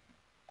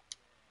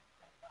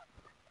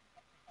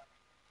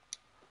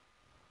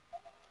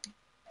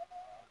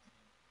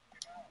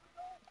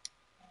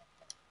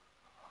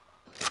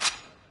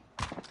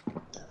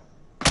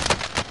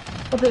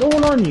 Are they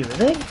all on you, are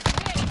they?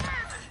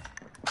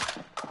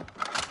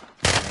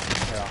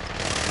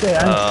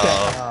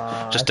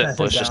 Yeah, I'm Just dip,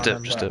 boys. Just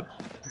dip. Just dip.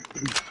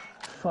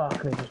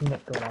 Fuck, they just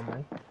nicked all on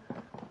me.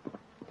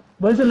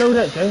 Where's the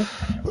loadout, Jay?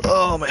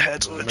 Oh, my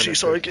head's itchy.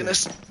 Sorry,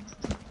 Guinness.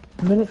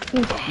 Minute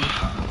 50.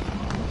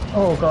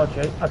 Oh god,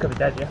 Jay. I could be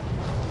dead, yeah.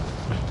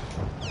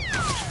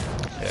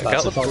 Yeah, That's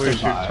get a them. Where you fucking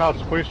shoot? fire.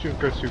 Charles, where you shoot?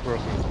 Go super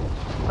awesome.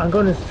 I'm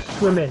going to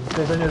swim in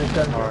because I know there's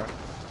guns. Alright.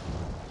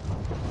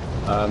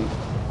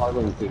 I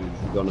wouldn't do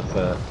gonna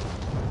for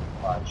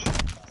badge.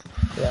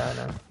 Yeah, I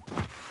know.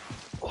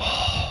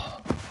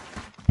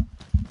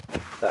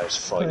 That is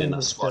frightening. That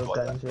There's squad still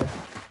like guns, that.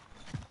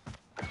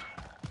 yeah.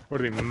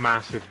 Would have been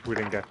massive if we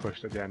didn't get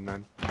pushed at the end,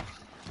 man.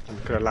 We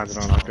could have landed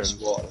on our guns.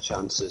 What are the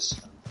chances?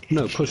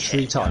 No, push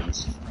 3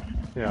 times.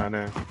 Yeah, I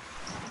know.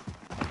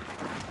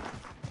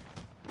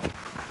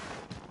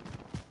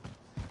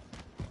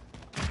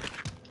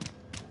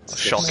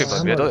 Shocking,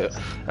 Yeah, baby.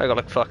 I'm I got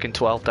like fucking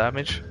 12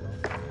 damage.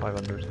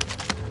 500.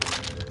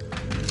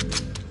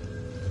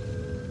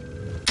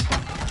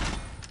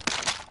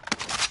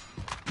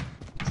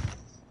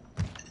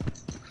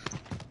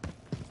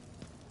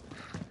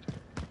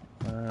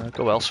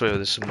 Go elsewhere,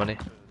 there's some money.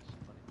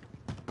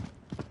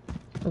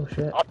 Oh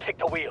shit. I'll take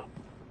the wheel.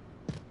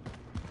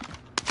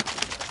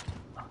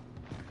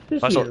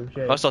 Just Let's you,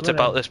 Jay. not tip Run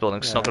out in. this building,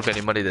 'cause there's not going to be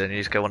any money there, and you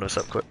just get one of us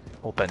up quick.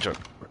 Or bench up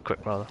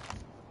quick, rather.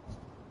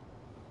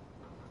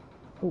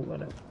 Oh, I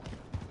know.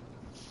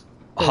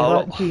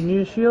 How? Do you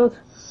need a shield?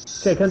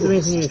 Okay, come to me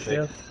if you need a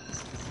shield.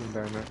 I'm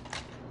down there.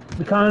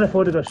 We can't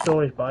afford to go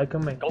storage buy,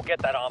 can we? Go get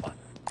that armor.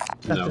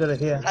 That's a good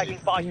idea. Tagging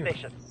 5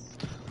 stations.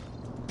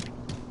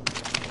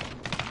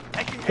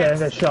 Taking Okay, I'm hits.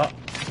 gonna shot.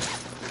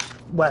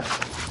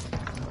 West.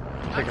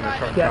 Taking a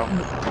truck Yeah, out.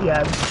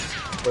 yeah.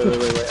 Wait.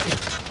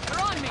 They're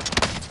on me.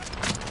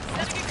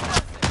 Setting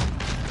explosive.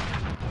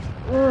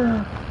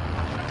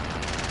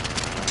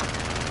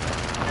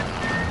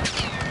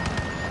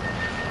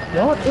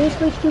 What?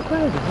 Airspace too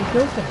crowded. He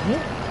goes in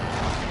here.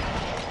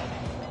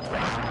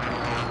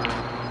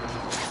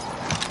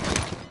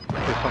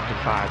 There's something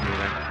bad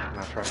moving in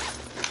that truck.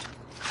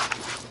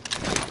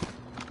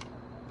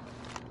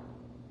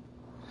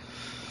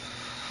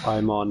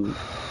 I'm on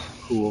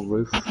pool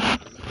roof.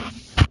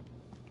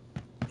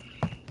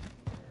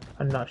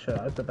 I'm not sure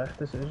that was the best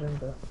decision,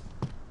 but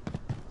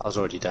I was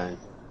already down,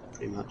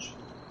 pretty much.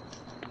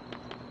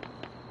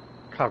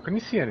 Carl, can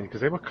you see any?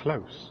 Because they were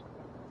close.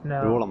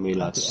 no. They're all on me,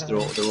 lads. They're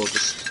all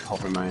just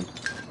hovering around.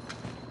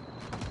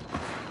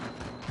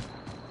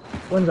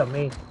 One's on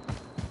me.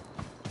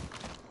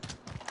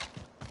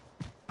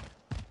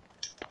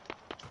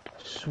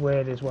 I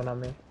swear there's one on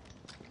me.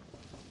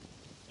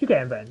 You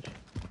getting bench?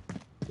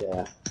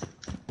 Yeah.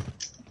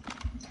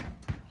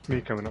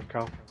 Me coming up,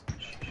 Carl.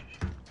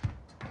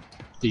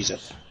 These are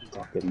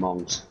fucking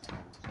mongs.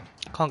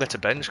 Can't get to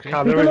bench, can you?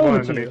 Carl, We there is can one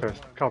over to underneath you. us.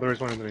 Carl, there is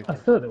one underneath. I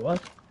thought there was.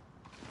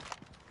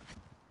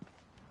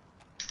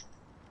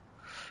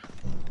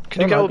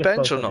 Can you get Well, on I bench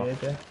guess or both not?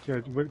 of you, yeah.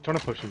 Yeah, we're trying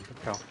to push him,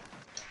 Carl.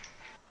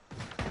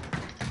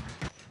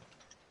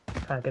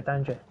 Can't get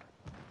down, Jay.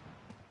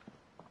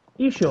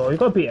 You sure? You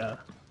got beat her?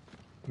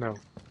 No.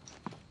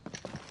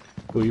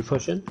 Who are you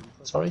pushing?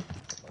 Sorry?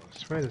 I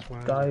swear there's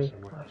one Guy.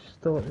 somewhere. I just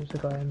thought there was a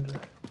guy under.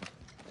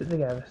 Stick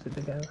together, stick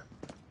together.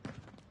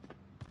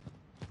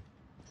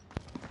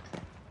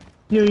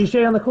 He's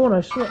Jay on the corner,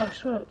 I swear.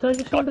 Did I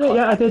just see him there?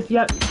 Yeah, I did,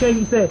 yeah,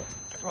 Jay's there.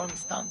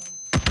 Everyone's done.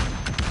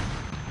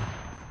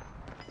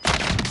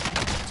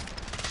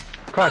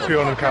 Quite a few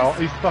on him, Carl.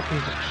 He's fucking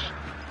just...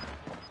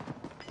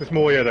 There's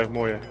more here though,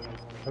 more here.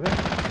 Are there?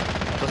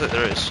 I don't think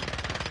there is.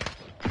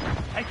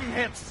 Taking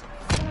hits.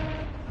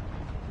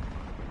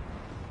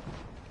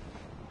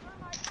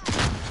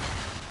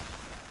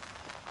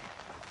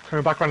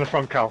 Coming back around the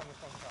front, Carl.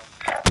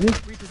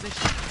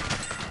 Reposition.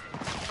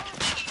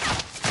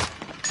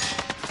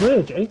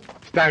 Where, Jay?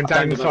 Down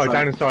found him inside, in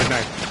down inside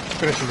now.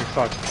 Finishing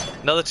inside.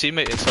 Another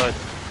teammate inside.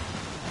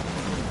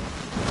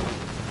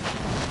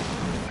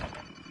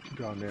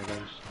 Go on near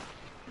those.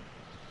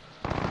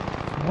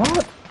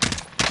 What?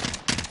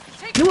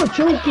 You were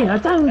joking, I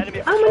downed.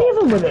 How many of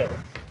them were there?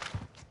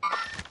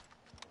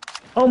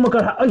 Oh my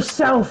god, I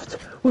selfed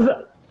with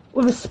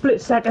a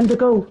split second to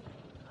go.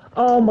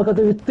 Oh my god,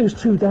 there's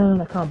two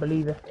down, I can't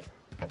believe it.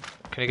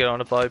 Can you get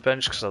on a buy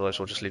bench? Because otherwise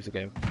we'll just leave the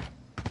game.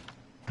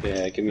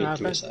 Yeah, give me a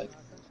sec.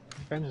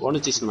 Want a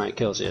decent amount of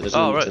kills here. There's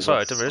Oh one right, to sorry, I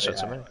left. didn't realise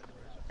so many.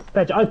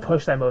 Benj, I'd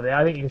push them over there,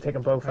 I think you can take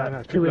them both out.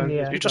 no, Two in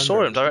the You just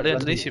saw him directly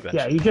underneath you, bench.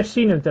 Yeah, you just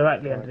seen them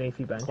directly underneath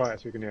you, Ben. Quiet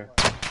so you can hear.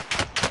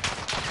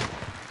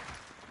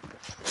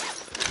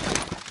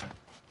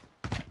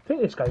 I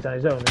think this guy's on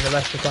his own and the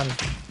rest have gone,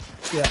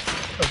 yeah,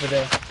 over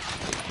there.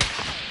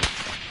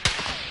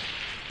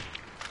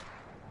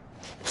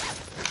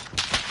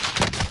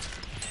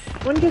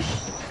 Why don't you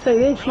just stay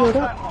there, shield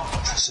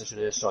up? Such an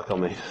airstrike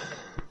on me.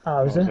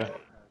 Oh, is it?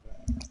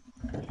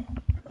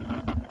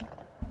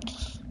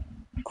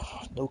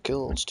 No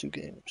kills, 2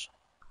 games.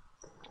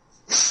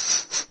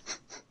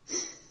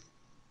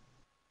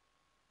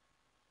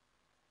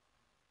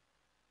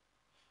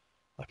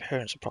 My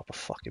parents are proper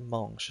fucking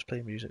monks, just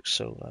play music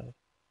so loud.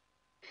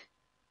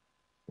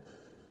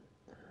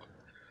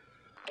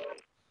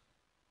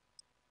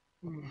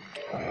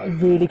 I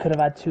really could have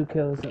had 2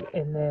 kills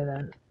in there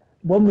then.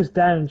 One was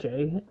down,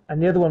 Jay,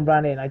 and the other one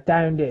ran in. I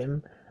downed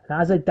him,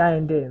 and as I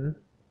downed him,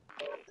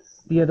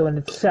 the other one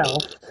had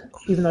selfed,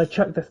 even though I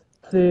chucked the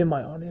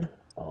thermite on him.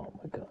 Oh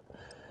my god.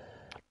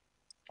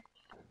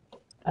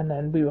 And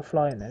then we were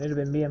flying then. It'd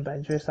have been me and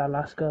Ben, just that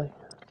last guy.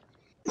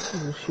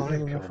 He was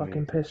shooting with a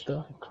fucking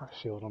pistol. Crack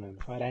shield on him.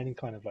 If I had any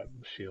kind of like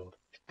shield,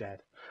 he's dead.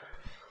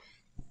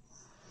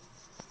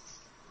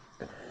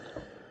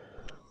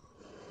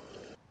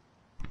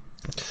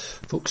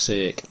 Fuck's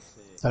sake.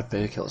 Had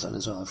bear kills then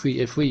as well.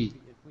 If we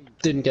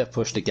didn't get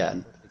pushed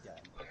again,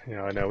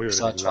 Yeah, I know, we would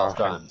so I have had been 12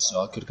 laughing. grand,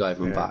 so I could go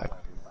everyone Yeah. back.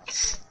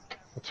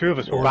 The 2 of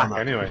us were All back on that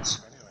anyway. point.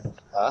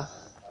 Huh?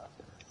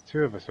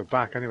 2 of us were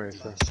back anyway,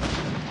 so...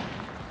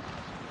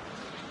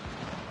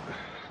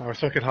 I was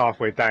fucking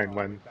halfway down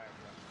when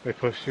they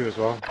pushed you as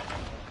well.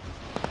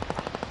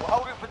 We're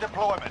holding for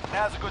deployment.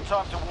 Now's a good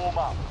time to warm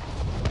up.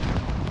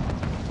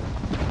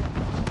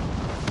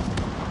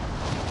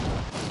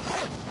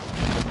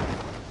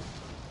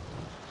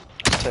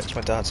 Text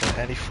my dad saying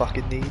any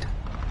fucking need.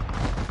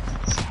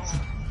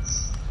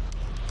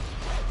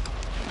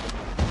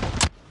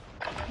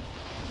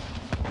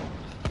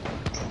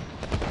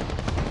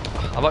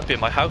 I might be at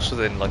my house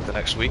within like the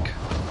next week.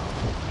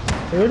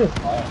 Really?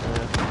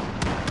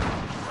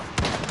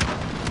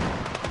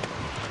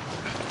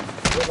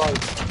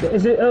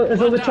 Is it?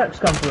 Has all the checks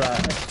come through?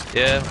 Right?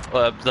 Yeah,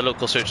 the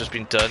local search has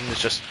been done.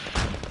 It's just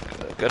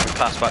going to be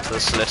passed back to the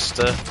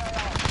solicitor,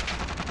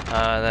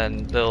 and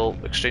then they'll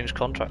exchange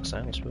contracts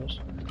then, I suppose.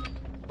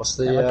 What's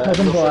the My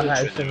cousin bought a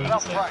house and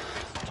Enough practice.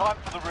 Time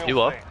for the real You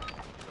what? thing.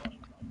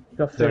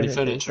 got Is there any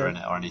furniture. furniture in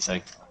it or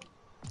anything?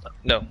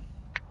 No.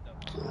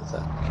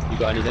 You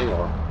got anything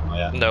or? Oh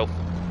yeah. No.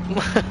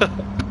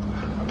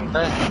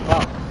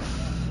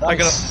 Well, I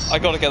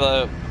gotta get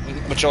the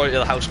majority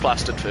of the house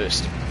plastered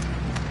first,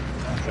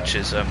 which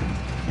is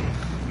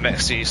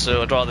messy.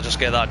 So I'd rather just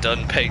get that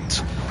done,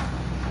 paint,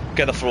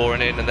 get the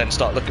flooring in, and then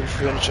start looking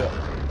for furniture.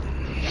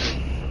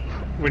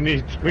 We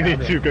need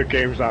 2 good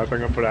games now. So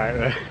I'm gonna put it out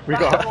there. We've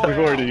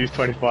already used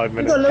 25 You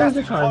minutes. got loads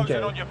of time,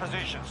 Closing Joe. on your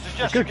position. A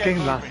Suggest you good get game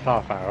moving. lasts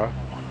half hour.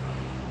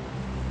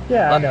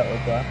 Yeah, I know,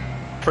 but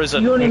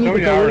Prison. you only It's need to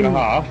only an go hour in. and a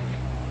half.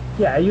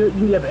 Yeah,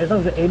 yeah, but as long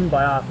as you're in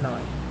by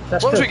 9:30.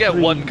 As long as we get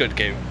one good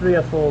game. 3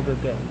 or 4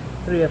 good games.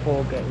 3 or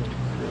 4 games.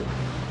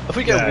 If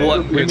we get Yeah,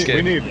 one we good need,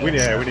 game,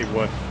 we need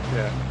one.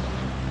 Yeah.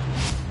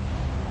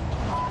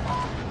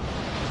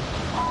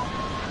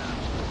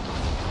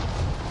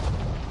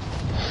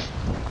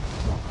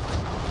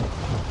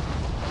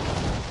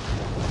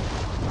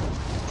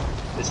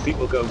 there's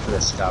people going for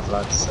this scav,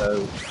 lads.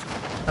 So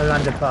I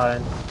landed far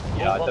in.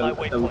 yeah,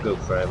 don't go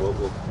for it. We'll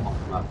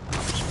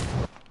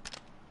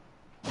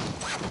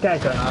Get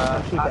it going.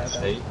 Actually, get it going.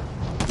 actually,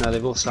 no,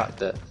 they've all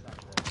sacked it.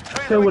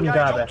 Still wouldn't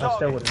grab it. I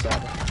still wouldn't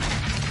grab it.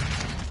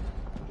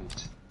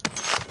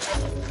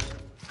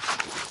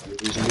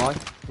 Reason why?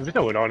 If there's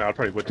no one on, I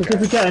probably would. Because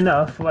if we get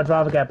enough, I'd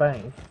rather get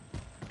banged. do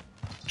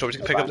you want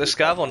me to pick up this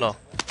scav or not?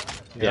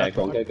 Yeah,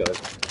 go on, get going.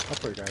 I'll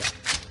probably go.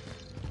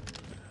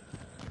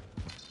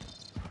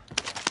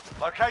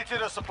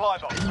 Located a supply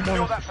box. I Secure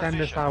want that to send this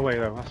position. our way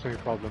though. That's the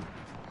only problem.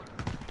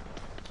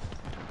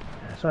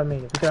 That's what I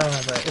mean.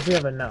 If we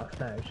have enough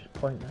now, it's just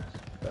pointless.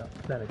 But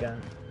then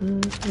again, we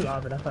don't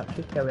have enough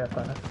actually. Yeah, we have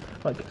got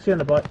enough. Like, see you on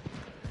the bike.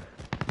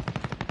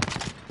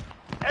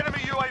 Enemy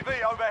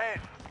UAV overhead.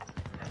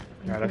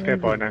 Yeah, let's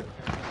get by now.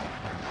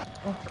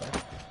 Oh,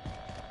 God.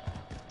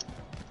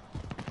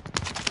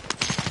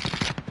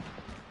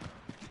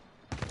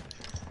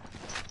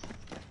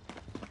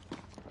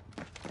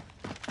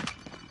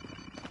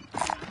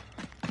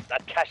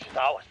 That cash is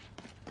ours.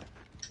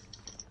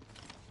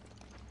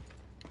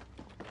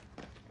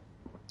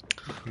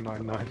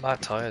 Nine. I'm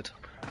mad tired.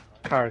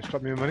 Carriage,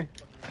 drop me your money.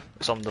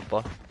 It's on the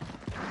bar.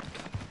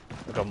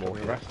 I got more The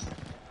here. rest.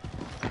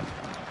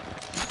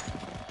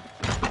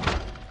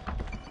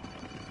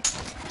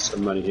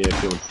 Some money here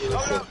if you want.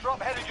 Loadout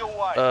drop headed your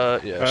way.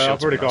 Yeah. I've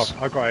shields already are nice.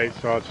 got 8,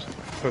 so I'll just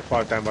put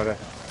 5 down by there.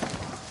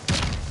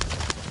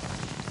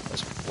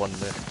 There's one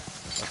there.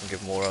 I can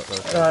give more out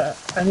though.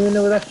 Anyone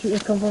know where that shooting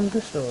come from?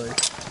 The story.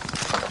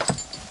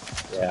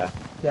 Yeah,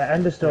 Yeah,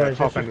 end of story. Yeah,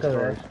 top end of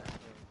stories.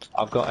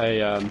 I've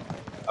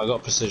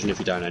got precision. If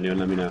you don't, anyone,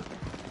 let me know.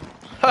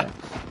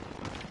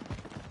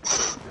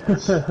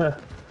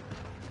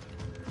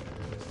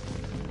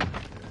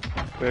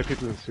 There are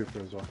people in super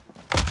as well.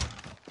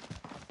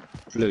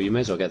 Blue, you may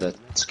as well get the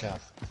scav.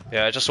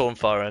 Yeah, I just saw him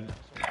far end.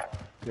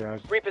 Yeah,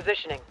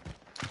 Repositioning.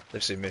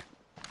 They've seen me.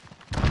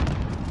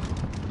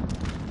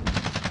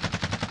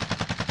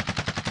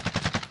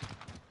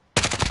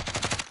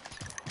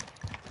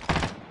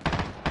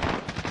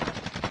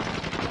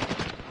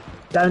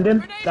 Downed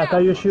him. That guy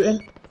you're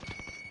shooting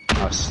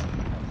Nice.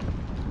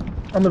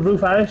 on the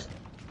roof, Harris.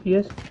 He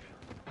is.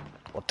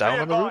 What, down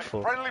on the roof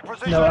or? Friendly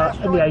precision No,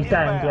 airstrike yeah, he's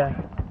downed. inbound.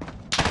 Yeah.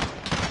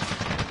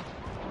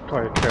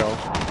 quite a kill.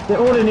 They're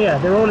all in here.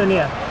 They're all in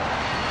here.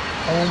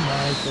 Oh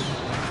my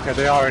goodness. Yeah,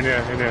 they are in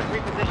here,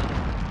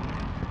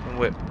 And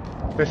whip.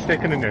 They're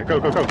sticking in here. Go.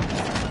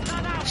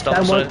 Stun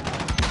Down one.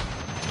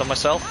 Stun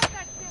myself.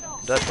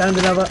 Dead. Downed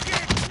another.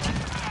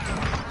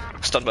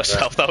 Stun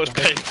myself, that was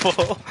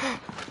painful.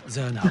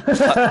 Zone out.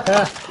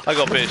 I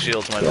got bit of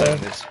shields my Yeah.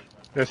 enemies.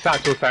 There's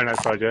satchels down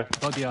outside, yeah.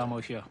 Body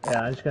armor here.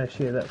 Yeah, I'm just gonna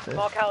shoot that first.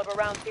 Small caliber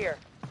rounds here.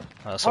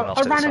 Someone else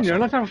I did ran in this here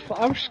and last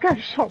I was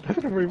scared shot. I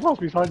don't know where he was.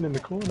 He was hiding in the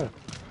corner.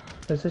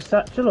 Is this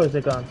satchel or is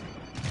it gone?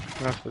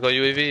 time. We got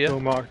UAV, yeah? Still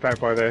marked out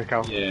by there,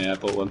 Cal. Yeah, I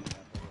bought one.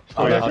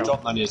 Oh, yeah, I'll Cal.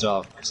 drop money as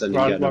well, because then you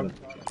Right, get another.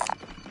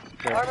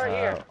 Armor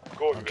here.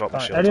 I'm dropping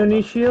Right, shields. anyone on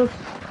need that. shields?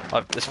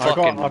 This I've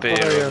fucking got beer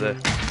over there.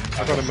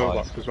 I've got a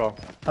mailbox as well.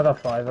 I got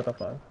 5.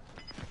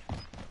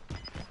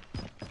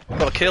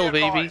 Got a kill,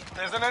 Be baby. advised,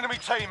 there's an enemy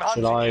team Should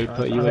hunting I you.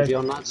 put UAV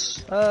on,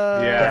 lads?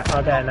 Yeah, Yeah.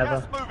 I'll get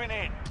another. Gas moving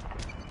in.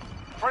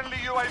 Friendly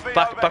UAV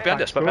Back overhead.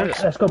 behind us, back behind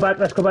us. Let's go back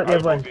the other way. Let's go back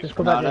the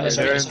No, other way.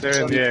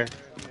 They're in the air.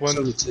 It's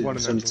only two. One of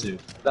It's them. only two.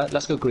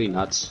 Let's go green,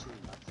 lads.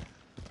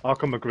 I'll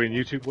come with green.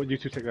 You two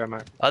take them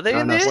out. Are they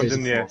in No, there? One's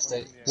in the air.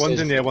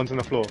 One's in the air, one's on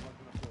the floor.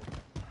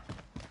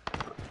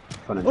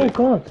 Oh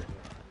god.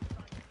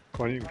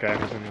 Come on, you can get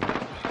him. He's in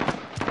there.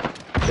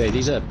 Okay,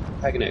 these are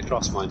pegging it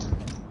across, mind.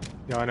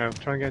 Yeah, I know.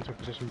 Try and get into a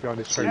position behind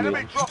this tree.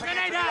 Enemy dropping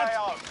into the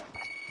AO.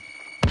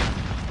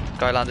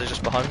 Guy landed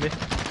just behind me.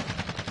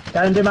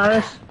 Downed him,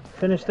 Harris.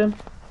 Finished him.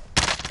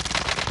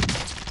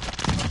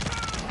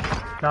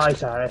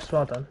 Nice, Harris.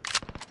 Well done.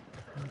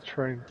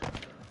 train.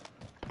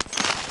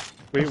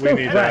 We still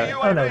need flat.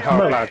 Oh no, help,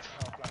 smoke. lads.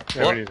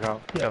 Yeah, What? we need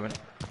help. Coming.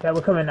 Yeah,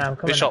 we're coming now. We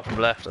Coming shot now.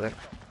 from left, I think.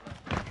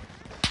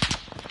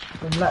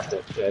 From left.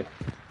 Jay.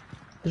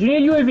 Do you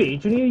need a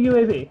UAV? Do you need a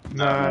UAV?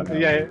 No,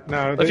 yeah,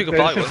 no. If you could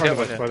they're buy just in one, front get of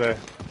one, us, yeah. but they're.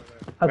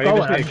 I've No, got you one.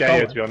 just I've need just a got gear,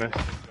 one. to be honest.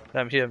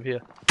 I'm here.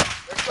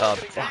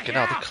 Fucking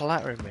hell, they're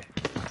clattering me.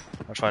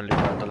 I'll try and loop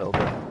around a little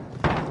bit.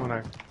 Oh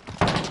no.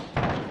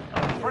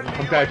 Friendly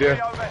I'm dead, UAV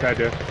yeah. overhead. Dead,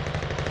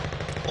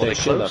 yeah. Or they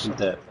Shield close. up and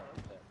dip.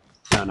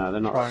 No,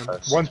 they're not Fine. that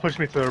close. One's pushed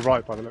me to the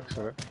right by the looks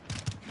of it.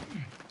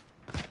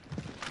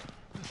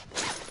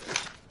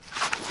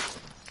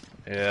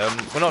 Yeah,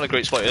 we're not in a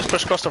great spot. Let's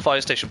push across the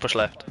fire station, push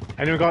left.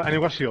 Anyone got shield?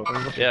 Anyone got shield?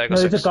 Yeah, I got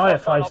No, there's a 6. guy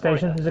at fire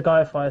station. There's a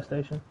guy at fire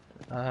station.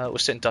 We're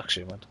sitting ducks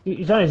here, man.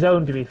 He's on his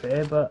own, to be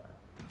fair, but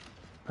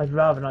I'd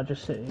rather not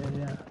just sit here.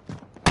 Yeah.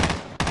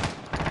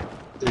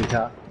 Blue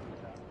cat.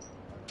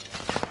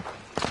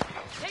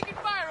 Taking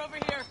fire over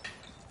here.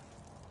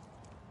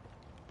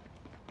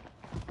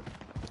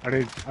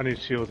 I need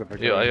shields if I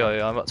can.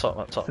 Yeah, I'm up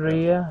top.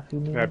 3, yeah. If you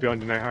need. Yeah,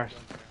 behind you now, Harsh.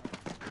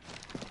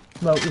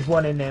 Well, there's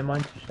one in there,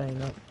 mind you saying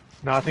that.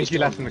 No, I think he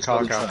left in the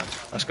car car.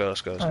 Let's go. Oh,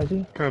 is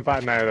he? Coming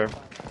back now though.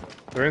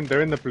 They're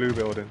in the blue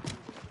building.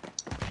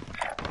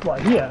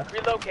 What, here?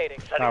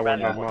 Relocating. That one,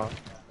 that one.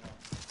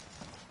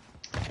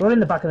 We're in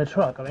the back of the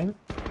truck, I think.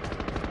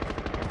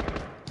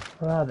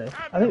 Where are they?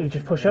 I think we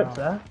just push up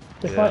there.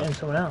 They're Yeah. fighting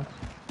someone else.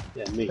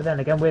 Yeah, me. But then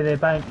again, we're their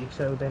bounty,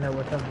 so they know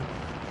we're coming.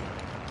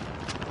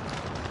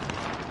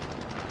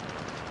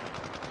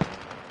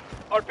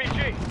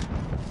 RPG.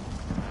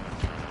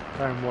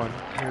 Down one.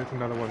 There's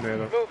another one there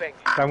though. Moving.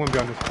 That one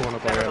behind this corner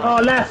by the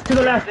Oh, left! To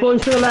the left,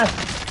 boys, to the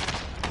left!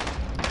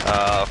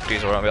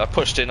 These are around me. I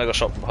pushed in, I got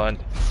shot from behind.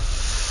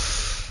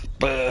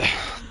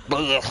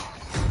 Feel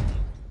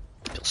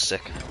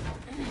sick.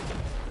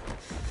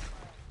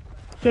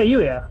 Jay, you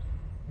here?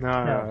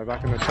 No,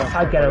 back in the truck.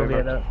 I'd get over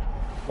here, though.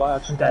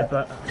 I'm dead,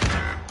 but...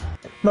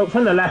 Smoke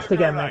from the left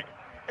again, mate.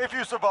 If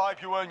you survive,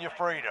 you earn your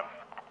freedom.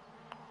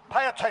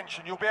 Pay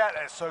attention, you'll be out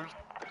there soon.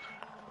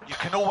 You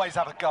can always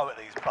have a go at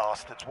these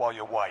bastards while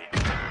you're waiting.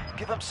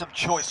 Give them some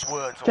choice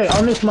words. Jay,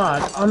 on this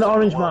mark, on the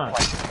orange mark.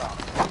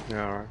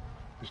 Yeah, alright.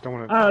 Just don't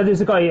want to. Oh,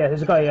 there's a guy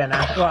here now.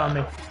 Right on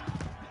me.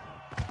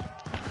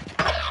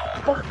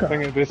 Fuck I off.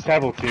 think there's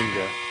several teams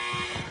there.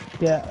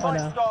 Yeah, I Fight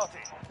know. started.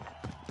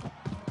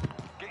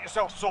 Get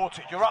yourself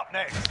sorted, you're up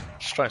next.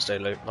 Just try and stay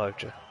live,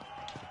 Joe.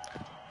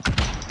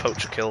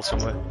 Poach a kill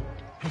somewhere.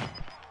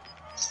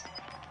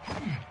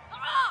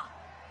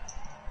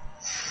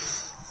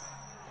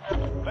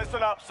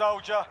 Listen up,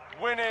 soldier.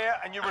 Win here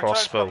and you return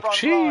Crossbow. to the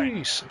front line.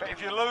 Jeez. But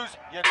if you lose,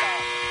 you're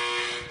done.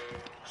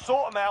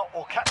 Sort them out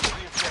or capture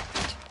the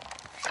objective.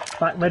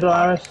 Back middle,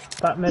 Harris.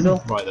 Back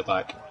middle. Right at the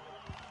back.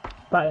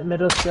 Back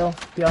middle still.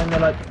 Behind the,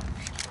 like...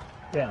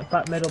 Yeah,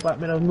 back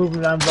middle.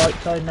 Moving around right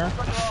side now.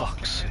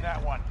 Fuck's In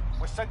that one.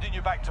 We're sending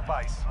you back to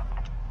base.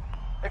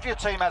 If your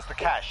team has the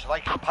cash, they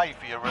can pay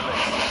for your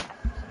release.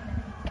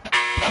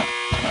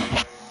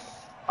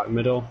 Back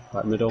middle,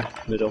 back middle,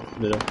 back middle.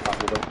 Middle.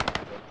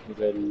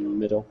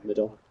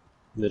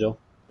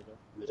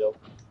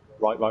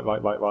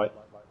 Right.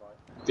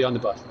 Behind the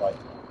bus, right.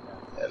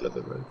 Yeah, love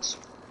the roads.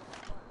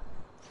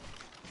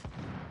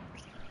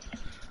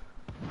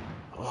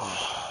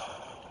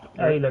 How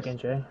are you looking,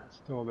 Jay?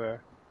 Still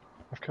there.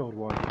 I've killed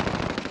one.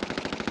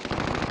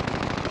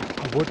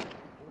 I would.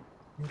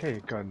 You can get your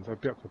guns.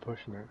 I'd be up for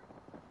pushing it.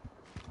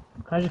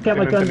 Can I just get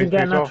my guns and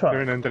get in that truck?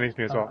 They're in underneath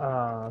me as well.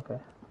 Ah, okay.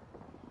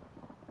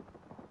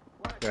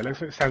 Yeah,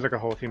 it sounds like a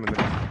whole team in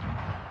there.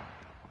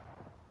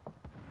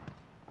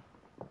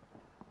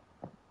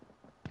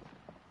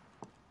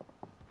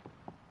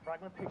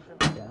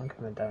 Yeah, I'm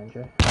coming down,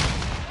 Jay.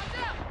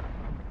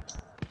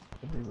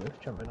 Probably worth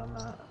jumping on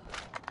that.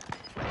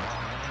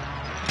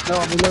 No,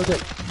 I'm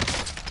reloaded.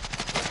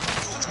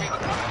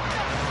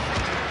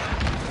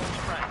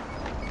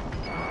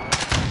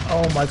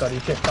 Oh my god, he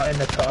just got in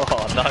the truck.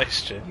 Oh,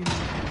 nice, Joe.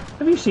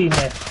 Have you seen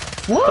this?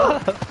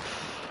 What?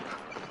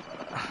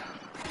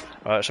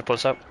 Alright, should I pull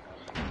this out?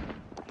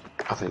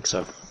 I think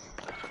so.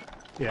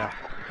 Yeah.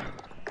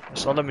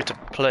 It's not letting me to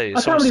play.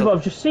 I can't believe Someone's what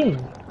I've just seen.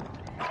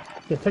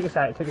 Yeah, take us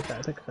out.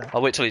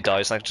 I'll wait till he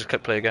dies and I can just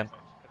click play again.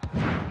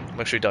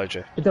 Make sure he died,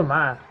 Joe. It don't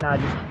matter. Nah,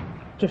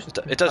 just.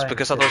 It does,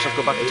 because otherwise I've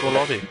got back into a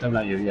lobby. Don't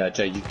let you, yeah,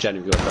 Jay, you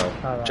genuinely got to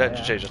go. Alright, Jay,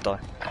 yeah. Jay, just die.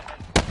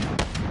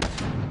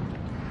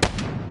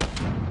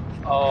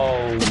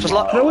 Oh, Just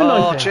like, Throw a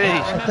oh, knife in.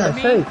 jeez. I was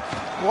gonna say.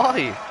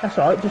 Why? That's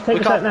alright, just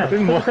take us out now.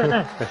 Take us out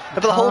now.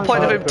 But the whole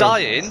point of him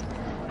dying...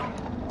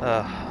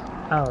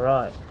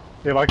 Alright.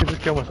 Yeah, if I could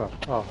just kill myself.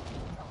 Oh.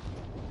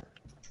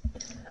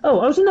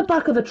 Oh, I was in the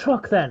back of the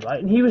truck then, right?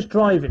 And he was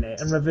driving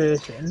it and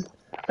reversing.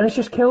 And it's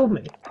just killed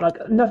me.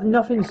 Like,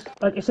 nothing's...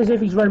 Like, it's as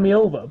if he's run me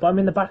over, but I'm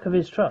in the back of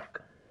his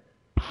truck.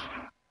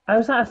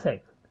 How's that a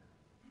thing?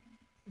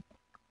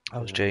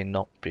 That was Jay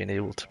not being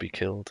able to be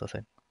killed, I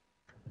think.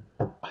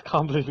 I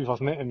can't believe he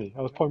wasn't hitting me.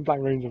 I was point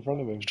blank range in front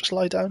of him. Just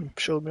lie down and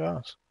show him your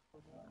ass.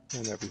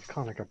 Oh, no, but you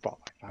can't like a bot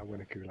like that win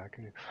a gulag,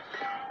 can you?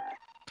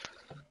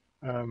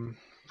 I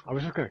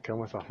was just gonna kill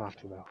myself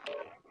after though.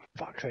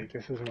 fuck's sake,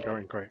 this isn't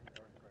going great.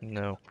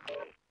 No.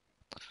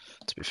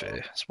 To be fair,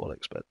 it's what I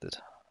expected.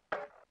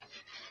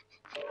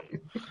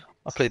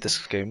 I played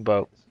this game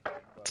about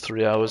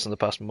 3 hours in the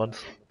past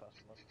month.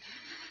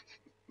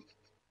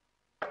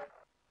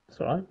 It's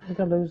alright, we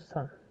got loads of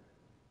time.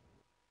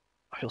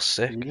 I feel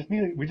sick.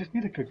 We just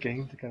need a good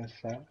game to get us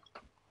set.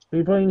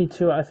 We probably need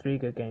 2 out of 3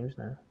 good games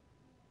now.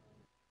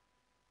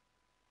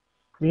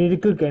 We need a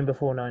good game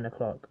before 9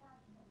 o'clock.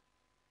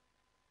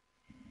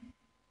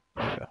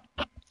 Okay.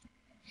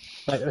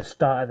 Like the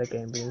start of the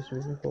game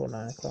before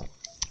 9 o'clock.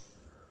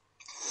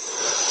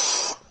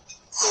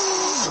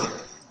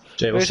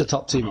 Jay, what's the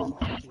top team on?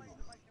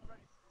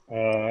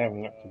 I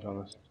haven't looked, to be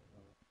honest.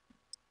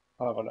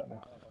 I'll have a look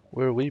now.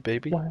 Where are we,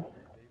 baby? Why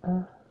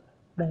are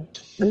they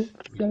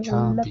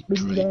can't be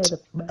great.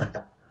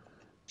 back?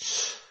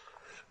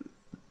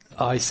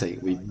 I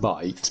think we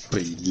might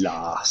be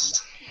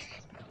last.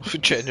 We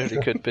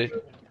genuinely could be.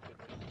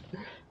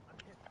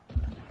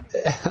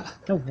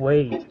 No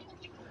way.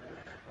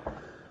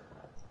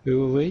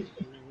 Who are we?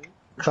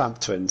 Cramp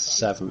Twins,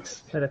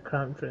 7th. They're the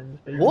Cramp Twins.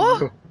 baby.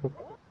 What?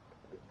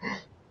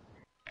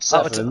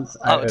 7th out of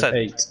out of 10.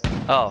 8.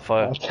 Oh,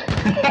 fire.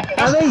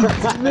 I mean,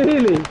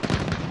 really?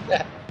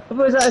 Yeah. I thought it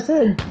was out of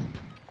 10.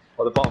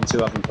 Well, the bottom 2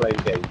 haven't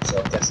played games,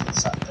 so I'm guessing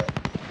it's Saturday.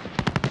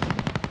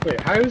 Wait,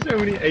 how is it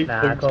only 8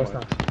 Nah, of points? course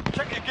man? not.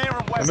 Check your gear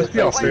and It weapons. must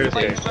be our first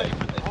Play game. safe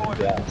and deploy.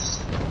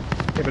 Yes.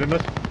 Yeah, but it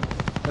must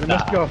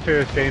be our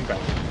first game back.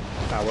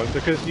 That one,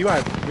 because we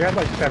had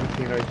like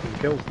 17 or 18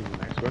 kills in the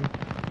next one.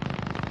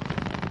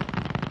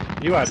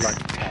 You had like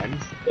 10.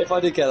 If I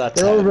did get that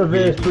They're all 10,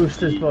 reverse we'd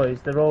boosters, be boys.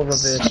 They're all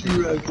reverse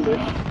boosters. struggling.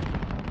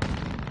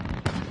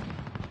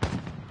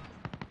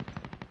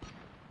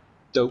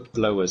 Dope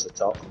blowers at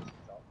top.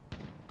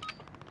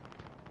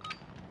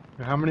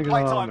 How many are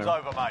on Playtime's now?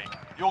 over, mate.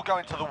 You're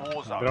going to the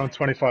war They're zone. on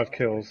 25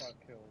 kills.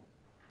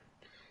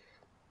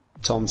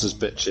 Tom's as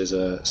bitches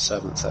are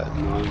 7th out of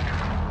 9.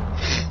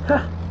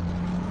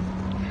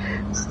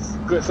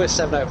 Great first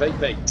 7 out of 8,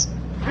 mate.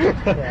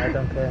 Yeah, I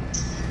don't care.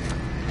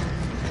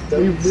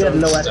 We had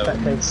low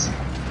expectations.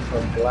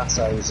 From glass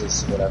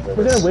houses, whatever.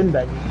 We're gonna win,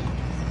 baby.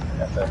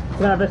 Yeah, We're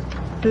gonna have a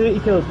 30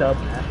 kill dub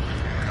now.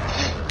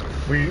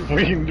 We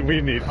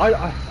need.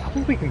 I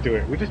think we can do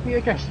it. We just need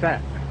to get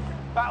set.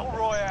 Battle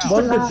Royale.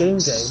 One good game,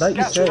 Jay. Like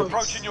you Gas are said.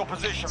 approaching your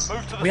position.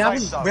 Move to the We safe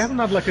zone. haven't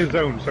had like a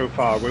zone so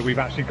far where we've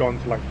actually gone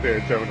to like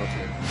third zone or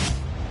something.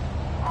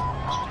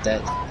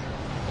 Dead.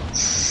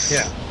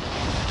 Yeah.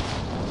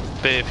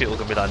 Bare people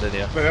gonna be landing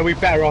here. But are we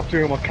better off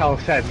doing what Cal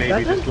said? Maybe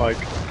Better? just like.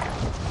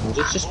 We'll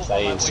just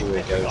play and see where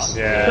it goes.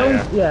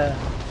 Yeah. Yeah.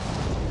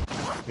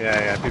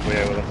 People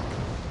here with us.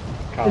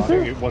 Cal, Is I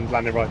there? think one's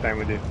landing right down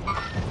with you.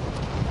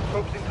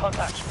 Troops in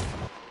contact.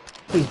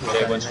 Please be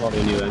Okay, one's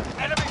following you in.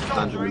 Enemy Andrew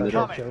soldier in the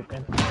You're incoming.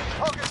 joking.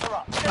 Targets are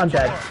up. Get I'm to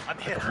dead. work. I'm I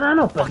hit.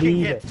 cannot Fucking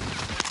believe hit. it.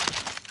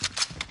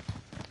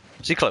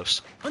 Is he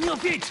close? On your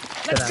feet!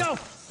 Let's Dunno. go!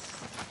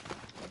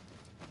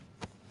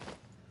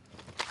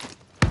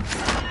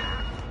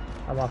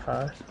 I'm off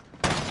ours.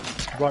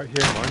 Right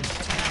here, mine.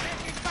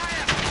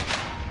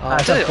 Oh, I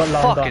I just got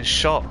long fucking gone.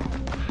 shot.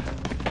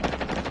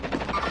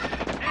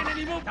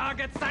 Enemy move!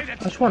 Target sighted!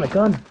 I just want a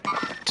gun.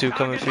 2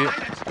 coming for you.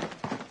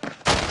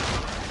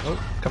 Oh,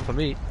 come for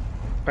me.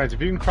 Guys,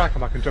 if you can crack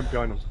them, I can jump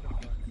behind them.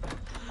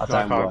 I No, I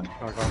down can't. one. No,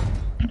 I can't.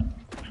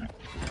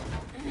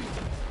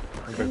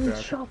 I'm good You're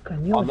there.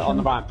 shotgun. You're On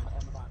the ramp.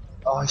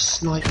 Oh, I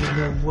sniped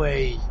him, no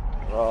way.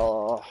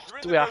 Oh, You're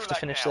in do the we have to gulag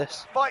finish now.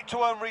 this? Fight to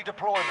earn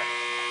redeployment.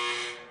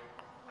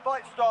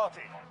 Fight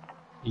started.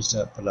 He's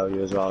up below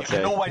you as well, You Jay.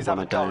 can always The have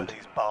one a I go at downed.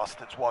 these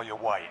bastards while you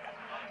wait.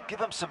 Give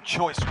them some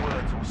choice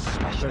words or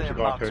smash Don't their you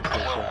go mugs with after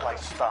a it,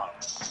 well-placed stone.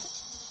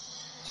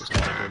 This is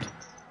not good.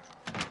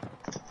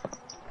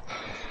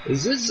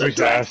 Is this a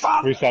dead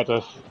bomb? Reset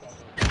us.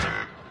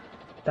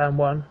 down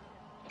one.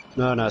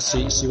 No,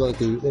 see what I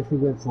do. If we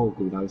win 4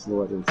 good, I was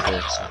what I do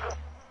 4. So.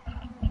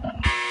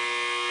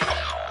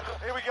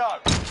 Here we go.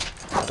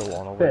 I don't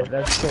want to Bit, win.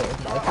 that's sort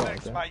of Up my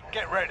next, fault. mate.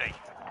 Get ready.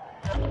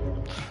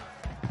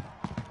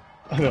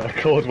 I know, I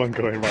called one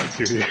going right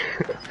to you.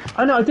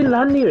 I know, I didn't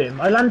land near him.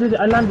 I landed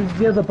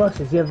the other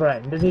buses, the other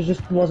end, and there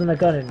just wasn't a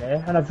gun in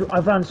there. And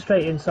I've ran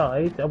straight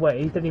inside,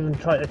 away, didn't even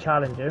try to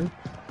challenge him.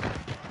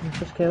 And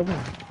just killed him.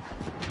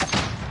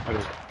 I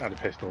just had a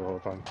pistol the whole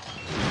time.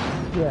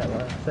 Yeah,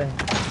 well, same.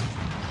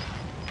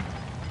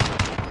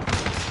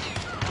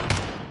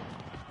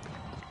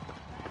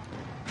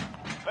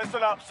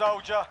 Listen up,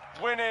 soldier.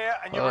 Win here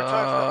and you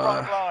return to the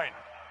front line.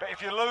 But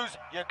if you lose,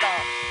 you're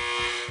done.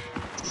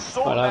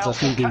 Sort Right, lads, out I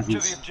think and capture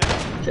he's- the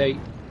objective. Jay.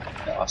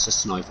 Yeah, that's a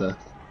sniper.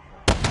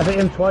 I hit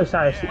him twice,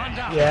 actually.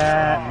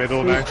 Yeah.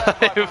 Middle now.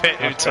 You hit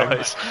him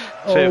twice.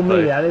 Oh, Fair me,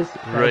 play. that is.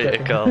 Rate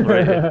it, Carl,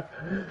 rate it.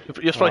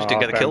 You're surprised you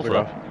didn't get a kill for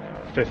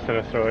that. Fist and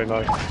a throwing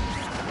knife.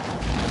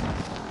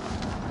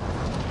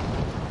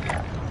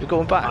 You're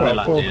going back. Well,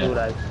 Right? Four yeah.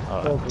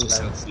 gulags. Four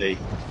Just gulags. hopefully,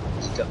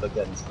 just get the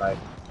guns back.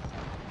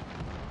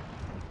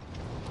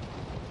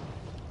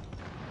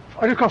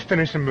 I just got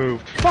finished and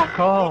moved. Fuck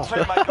Your off!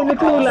 teammate got In the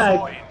gulag.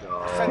 point.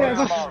 Send Yeah, I him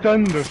got home.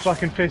 stunned with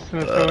fucking fist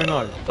and a throwing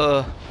knife.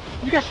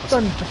 You get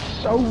stunned for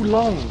so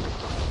long.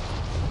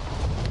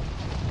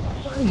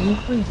 What are you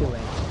three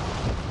doing?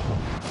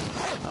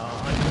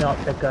 Oh,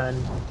 not the gun.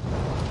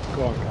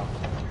 Go on, Cal.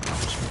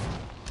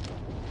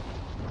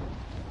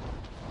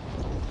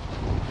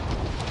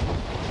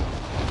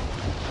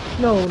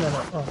 No.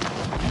 Oh.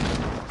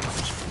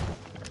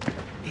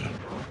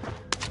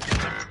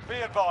 Be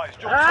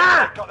advised, your team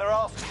have got their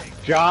arse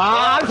kicked.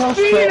 John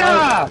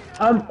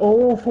I'm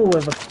awful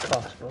with a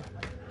crossbow.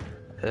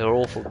 They're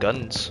awful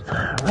guns. Fix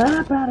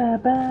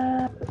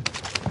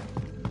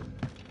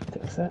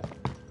that.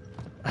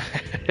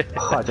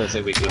 I don't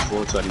think we can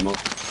afford to anymore.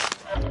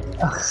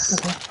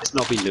 It's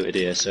not been looted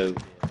here, so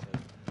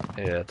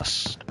Yeah,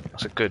 that's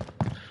a good.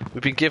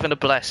 We've been given a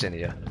blessing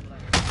here.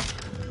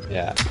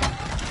 yeah.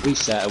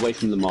 Reset away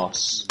from the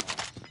moss.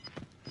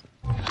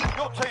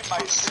 Your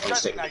teammates have been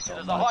designated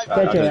as a high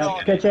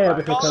Get Jay up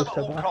if you're Guard close at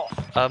to all that. costs.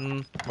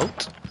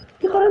 What?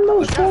 You got a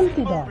most wanted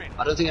then.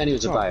 I don't think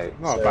anyone's about.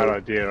 Not so, a bad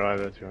idea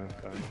either, to be honest.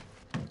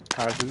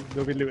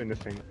 They'll be looting this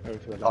thing over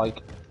to the left.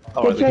 Like, alright,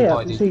 Get we Jay can up.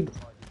 buy You the. see,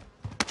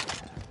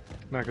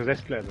 No, because they're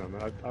split at the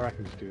moment. I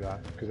reckon just do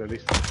that, because at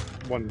least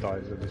one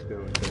dies, they'll just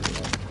do it.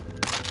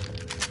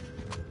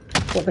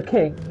 what the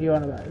king you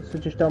on about? So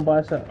just don't buy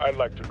us up. I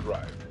like to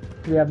drive.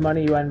 If you have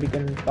money, you and we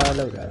can buy a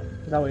loadout.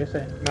 Is that what you're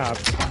saying? Nah,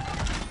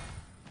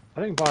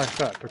 I think buy a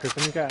set, because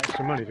then you get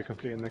extra money for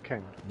completing the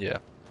king. Yeah.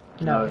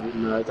 No,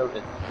 No, don't.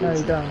 no,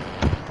 you don't.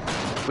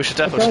 We should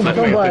definitely split.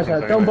 Don't buy us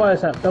difference up. Don't anyway. buy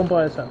us up. Don't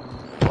buy us up.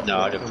 No,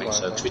 I don't think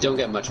so. Because we don't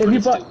get much If money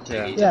you buy, to do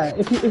it. yeah,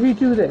 if you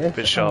do this,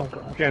 Bit sharp. oh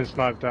God. Getting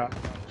sniped at.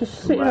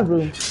 Just sit in a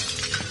room.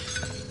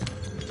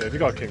 Yeah, if you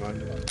got a king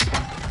on.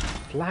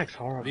 Lag's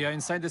horrible. We are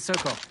inside the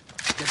circle.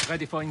 Get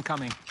ready for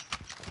incoming.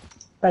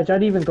 Badge,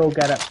 I'd even go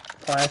get up.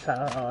 Buy us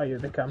out. Oh, you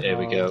become. There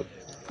we go.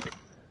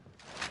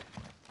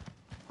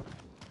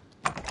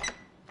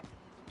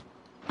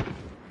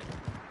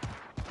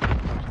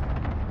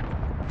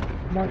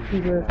 Might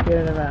be worth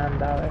getting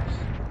around, Alex.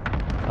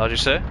 How'd you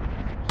say?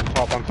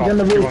 Top on top. He's on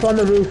the Come roof. On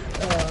the roof.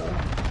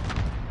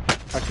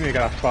 I just need to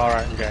get that far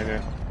out and get in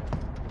here.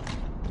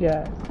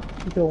 Yeah,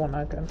 you don't want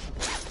that gun.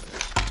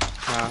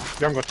 Nah,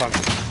 you haven't got time.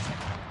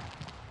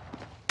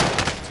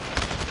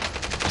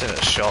 Did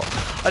a shot.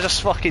 I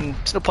just fucking.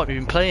 There's no point in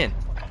even playing.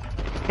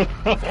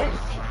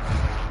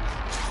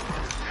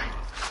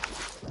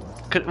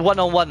 One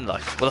on one,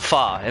 like with a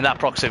far in that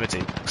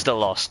proximity, still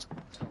lost.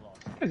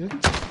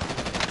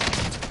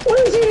 What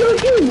is he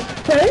looking?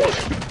 Hey?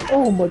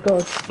 Oh my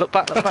God. Look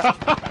back, look back.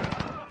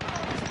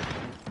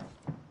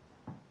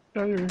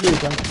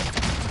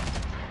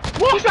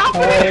 What's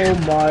happening? Oh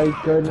my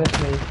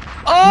goodness me.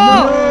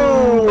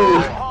 Oh!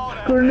 No!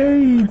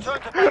 Grenades!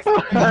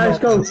 Harris,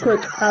 go quick.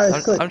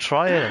 Harris, quick. I'm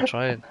trying. It's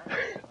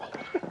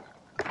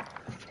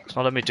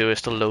not letting me do it.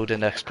 It's still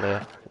loading next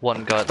player.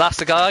 One guy. That's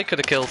the guy I could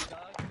have killed.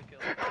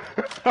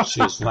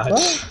 Cheers,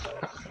 mate.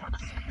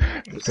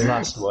 It's the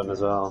last one as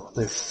well.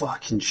 They're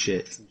fucking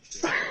shit.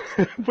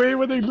 Where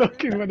were they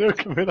looking when they were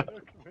coming up?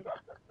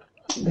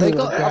 I've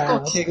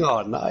got King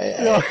on.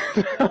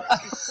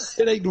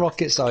 It ain't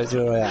rocket science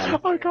where I am.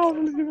 I can't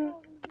believe it.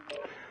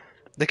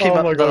 They came Oh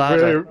up my the god,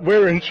 ladder.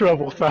 we're in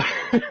trouble, Sam.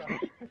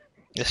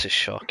 This is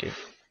shocking.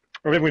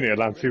 I think we need a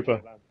land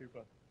super.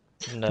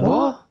 No.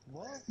 What?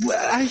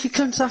 How you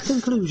come to that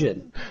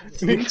conclusion?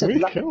 We need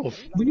 3 kills.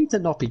 We need to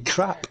not be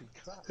crap.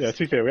 Yeah, to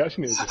be fair, we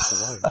actually need to just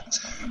survive.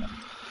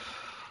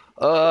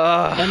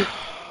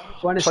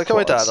 When it's Shall I get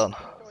my dad on?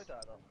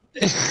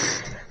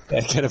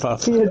 Yeah, get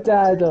about. Your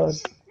dad on.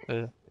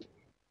 Yeah.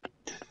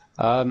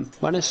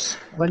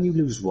 When you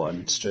lose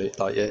one straight,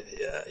 like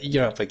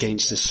you're up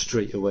against us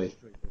straight away.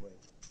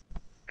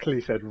 Clee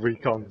said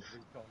recons.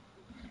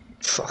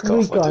 Fuck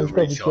off! I do Recon's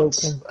probably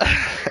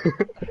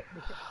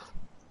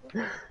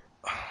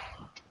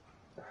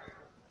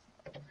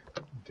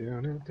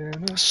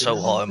recons. So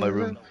hot in my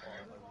room.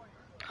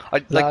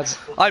 Lads,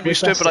 I'm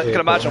used to it, but I we're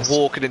can imagine best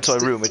walking into a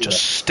room and stick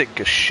just stink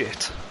of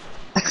shit.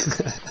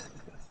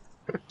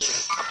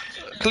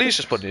 Clee's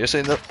just putting it,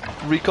 saying that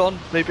recon,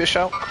 maybe a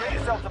shout. Get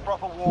yourself to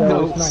proper war.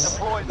 No, it's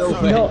Deploy No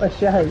soon. way. Not a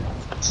shout.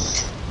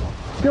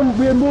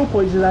 We had more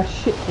points in that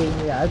shit game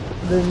we had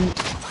than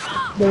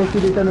if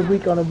we'd have done a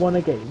recon and won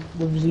a game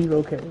with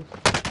 0 kills.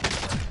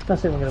 Not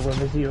saying we're going to win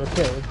with 0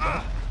 kills,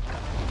 but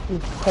we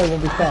probably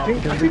won't be far.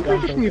 I think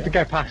we just need to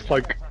get past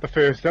like the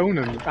first zone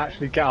and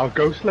actually get our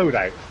ghost load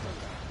out.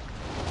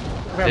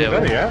 We haven't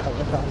done it yet.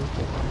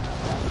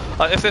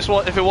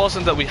 If it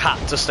wasn't that we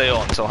had to stay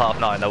on till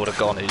 9:30, I would have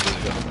gone ages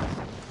ago.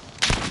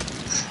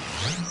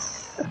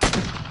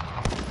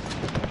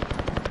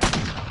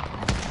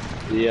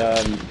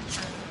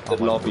 The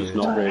lobby's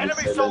not really Enemy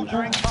filling.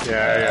 soldier incoming.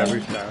 Yeah,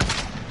 reset.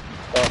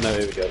 Oh no,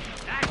 here we go.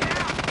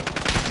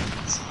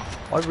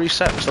 I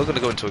reset, we're still going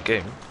to go into a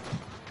game.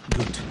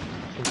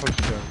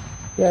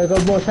 Yeah, we've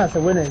got more chance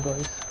of winning,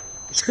 boys.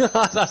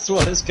 That's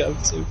what it's come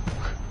to.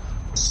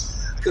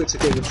 Go to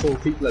game with 4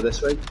 people at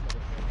this rate.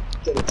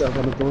 Get it done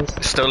on the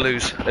board. Still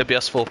lose,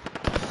 ABS full.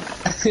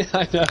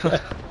 I know.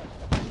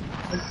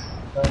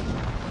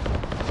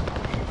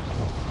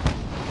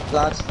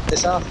 Lads,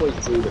 it's halfway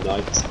through the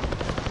night.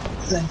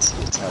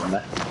 Plenty of time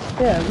there.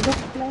 Yeah, we got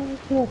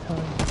plenty of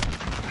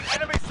time.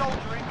 Enemy soldier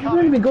We've incoming.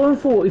 only been going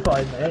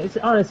 45 minutes.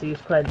 Honestly,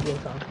 it's plenty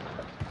of time.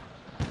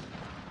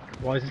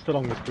 Why is it still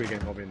on this pre-game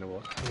hobby in the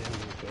what?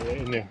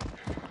 In there.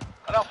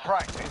 Enough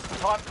practice.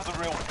 Time for the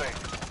real thing.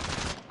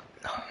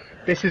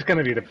 This is going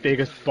to be the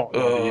biggest bot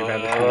lobby you've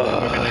ever seen.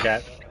 We're going to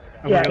get.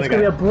 And Yeah, it's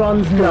gonna be a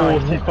bronze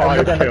 9.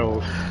 45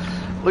 kills.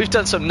 We've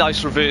done some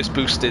nice reverse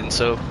boosting,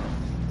 so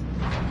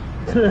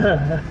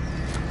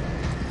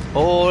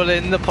all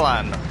in the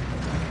plan.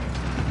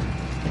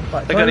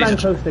 Right, They're try gonna and need land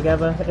to- close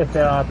together if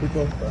there are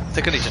people. But... I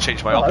think I need to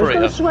change my Oh, it's got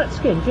operator. a sweat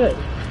skin, Jay.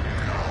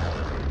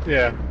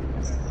 Yeah.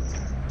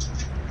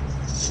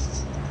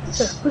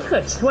 Look at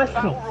that sweat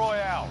skin. Battle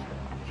Royale.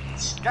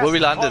 Where we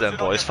Gas landed is then, closing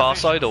on boys? your Far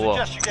position. side or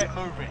what? Suggest you get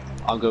moving.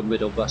 I'll go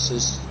middle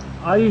buses.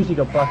 I usually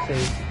go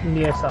buses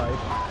near side.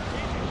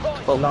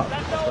 Well, A lot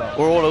as well.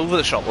 we're all over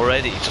the shop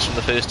already, just from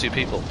the first two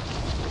people.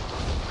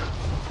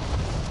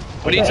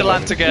 We need to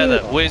land together.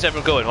 Where's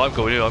everyone going? I'm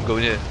going here, I'm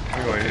going here.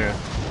 I'm going here.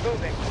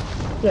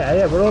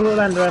 Yeah, we're all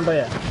land around by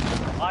here.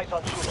 Eyes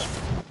on shooter.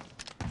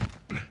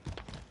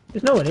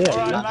 There's no one here.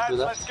 Alright, Right, lads,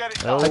 let's get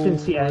it Oh, done. I didn't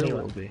see there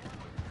anyone. will be.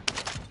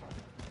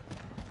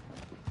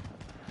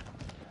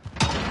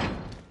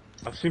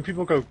 I've seen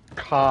people go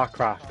car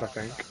craft, I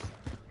think.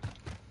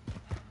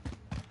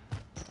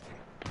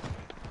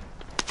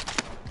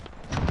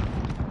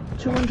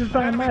 £200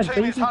 Enemy mag,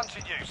 team is baby.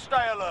 hunting you.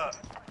 Stay alert.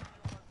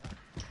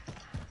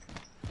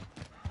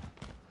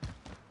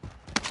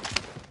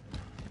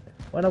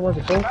 When I was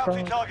a GoPro.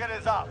 Bounty target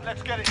is up.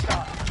 Let's get it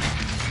done.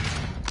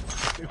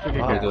 If we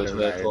can I'll get go it to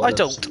right. Airport. I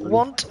don't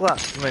want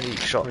that many Wait,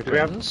 do we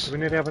have? shotguns. Do we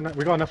nearly have enough?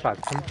 We got enough,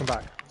 lads. Come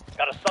back.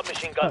 Got a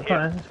submachine Oh, gun come here.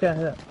 on, let's get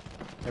it.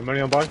 Hey,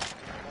 money on board.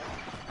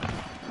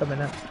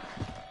 Coming up.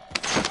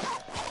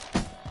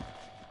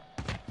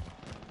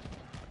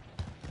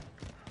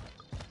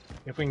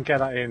 If we can get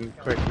that in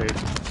quickly,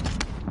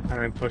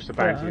 and then push the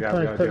Yeah, bounty, I'm that'd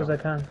trying be as quick as I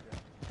ideal. can.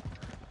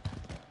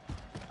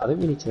 I think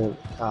we need to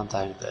calm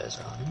down a bit as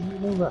well.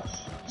 No rush.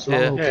 It's a Yeah.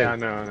 long Yeah, I game.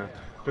 know.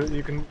 But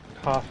you can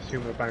half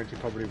assume the bounty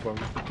probably won't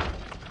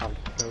have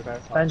no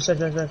doubt. Bench.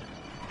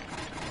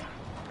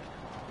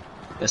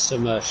 There's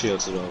some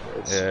shields as well. But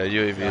it's Yeah,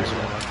 UAV as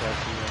well.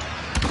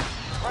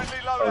 Friendly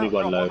loadout only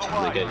one drop load on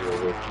and the they get way.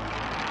 you all.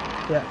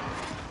 Yeah.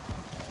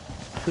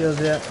 Shields,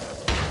 yeah.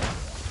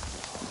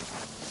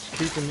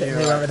 Keeping Getting the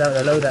me around without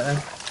the loadout then.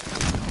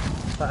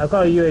 Right, I've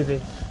got a UAV.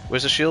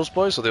 Where's the shields,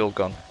 boys? Are they all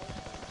gone?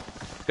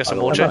 Get some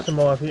I more I've got gen. some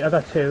more if you, I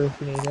got 2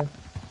 if you need them.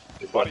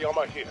 Body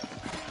armor here.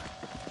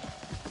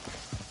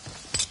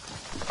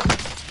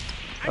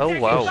 Oh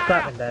wow.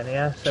 Scrapping down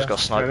here, so. Just got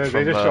sniped they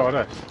from. just shot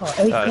us. Oh, 8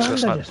 it's grand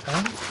got I just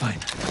found. Fine.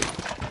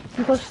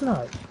 You got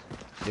sniped?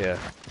 Yeah,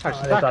 Oh,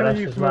 Actually, they that got can us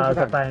use as from well, over the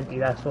them. bounty,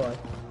 that's why.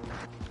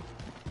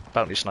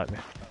 bounty sniped me.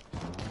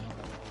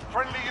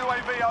 Friendly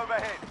UAV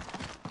overhead.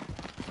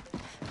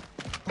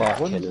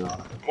 Fucking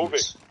hell. Move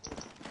it.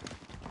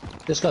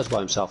 This guy's by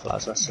himself,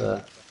 lads. That's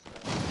You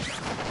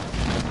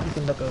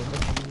can look over.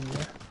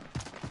 Yeah.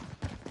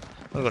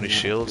 I haven't got any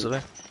shields, have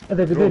they? Oh,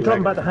 they're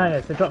dropping back the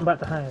hangers, they're dropping back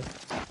the hangers.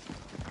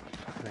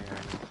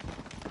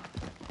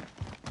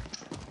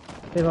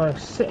 They're going to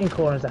sit in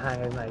corners of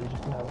hangers now, you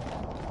just know.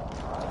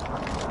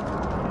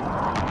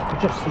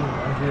 I've just seen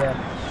one here.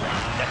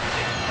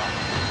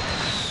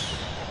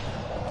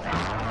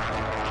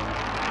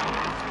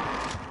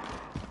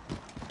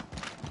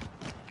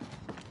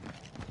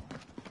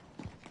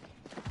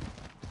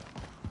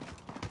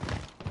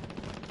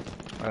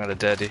 I'm gonna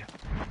daddy.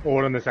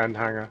 All in this end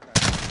hanger.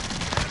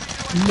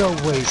 no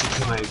ways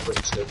he came out quick,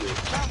 so good.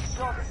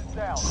 Target is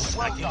down.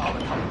 Well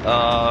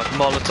done.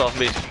 Molotov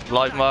me.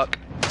 Live mark.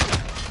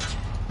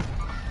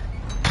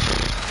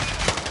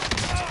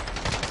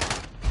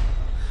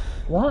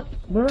 What?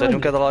 Where Did are anyone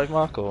you? get the live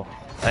mark or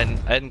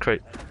end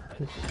crate?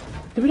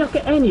 Did we not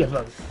get any of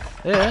them?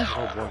 Yeah,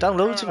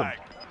 downloads of them.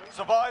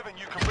 Survive and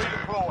you can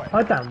redeploy.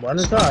 I done one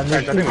as well, and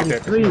Thanks, I think we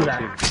there's did. 3 It's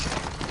left.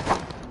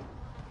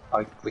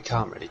 We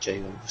can't really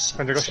jail him.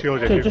 And they got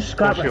shields in Okay, you. just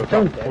scrap Full them, shield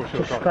don't drop, full they?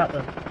 shield Just drop. scrap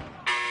them.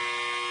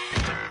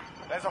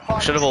 There's a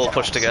fight. Should have all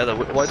pushed together.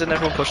 Why didn't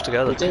everyone push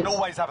together? You can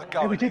always have a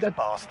go we at did these that.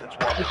 bastards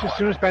while Just you're as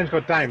soon as Ben's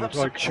got down, it was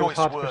like it was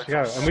hard to push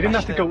together. And we didn't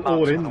have to go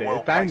all in there.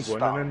 It downed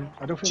one, and then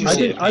I don't think I we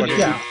did, went in.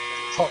 yeah.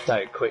 Popped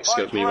out quick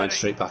scope me, went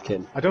straight back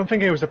in. I don't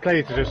think it was a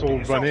play to just all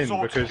run in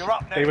because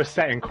they were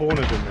setting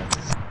corners in there.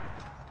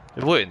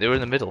 They weren't. They were in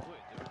the middle.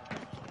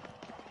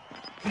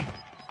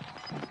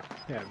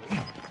 Yeah.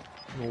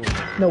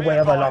 No way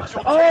have I lost.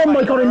 Oh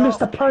my god, I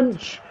missed a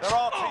punch! They're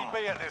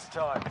RTB at this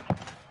time.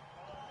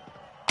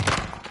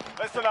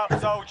 Listen up,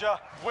 soldier.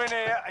 Win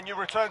here and you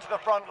return to the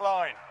front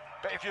line.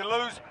 But if you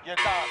lose, you're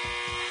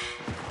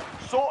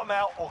done. Sort them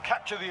out or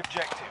capture the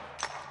objective.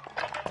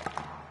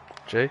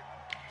 Jay?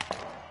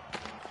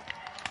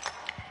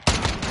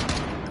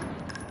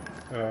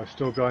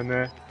 Still going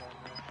there.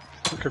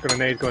 Took a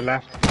grenade going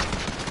left.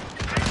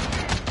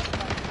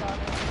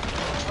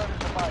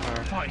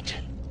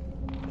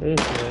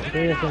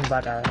 Here's him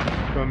back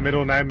out. Going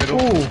middle now, middle.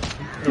 Ooh,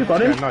 you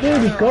got him. Yeah, nice.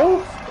 There we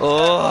go.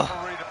 Oh,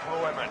 For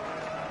redeployment.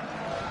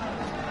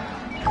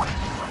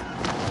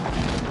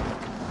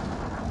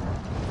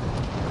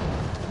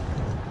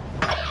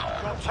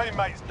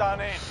 teammates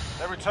done in.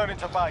 They're returning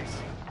to base.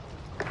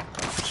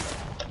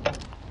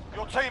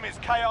 Your team is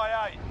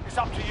KIA. It's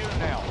up to you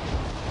now.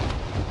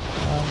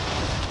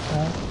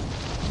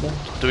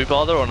 Do we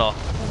bother or not?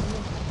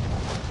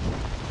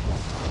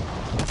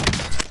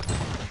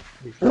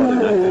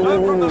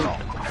 Learn from the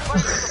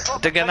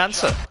lot. Didn't get an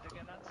answer.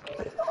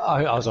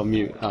 I was on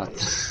mute. I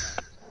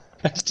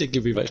just didn't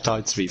give you much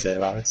time to be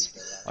fair,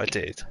 Alice. I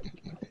did.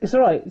 It's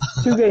alright,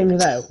 it's 2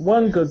 games now.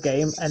 1 good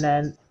game, and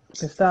then you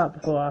can start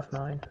before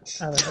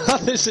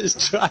 9:30. This is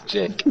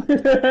tragic.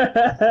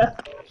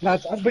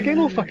 Lads, we're getting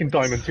all fucking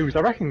Diamond 2s. I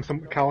reckon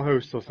some Cal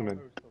hosts or something.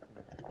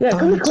 Yeah,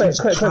 can we quick.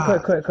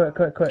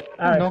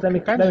 Alright, let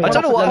me. I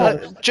don't know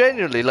what.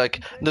 Genuinely,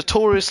 like,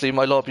 notoriously,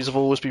 my lobbies have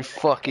always been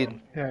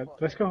fucking. Yeah,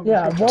 let's go.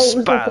 Yeah, what was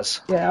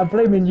spaz. Yeah, I'm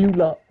blaming you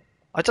lot.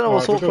 I don't know what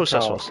the thought we'll go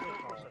process Cal. was.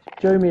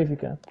 Join me if you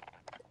can.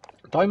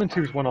 Diamond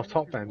 2's one off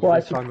top then. Well,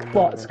 it's Simon,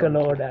 bots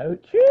galore now. Jeez!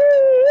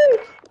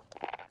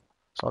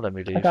 It's not let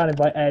me I leave. can't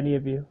invite any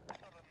of you.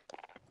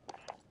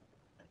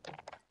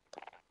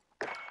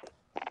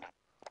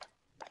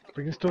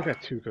 We can still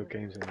get 2 good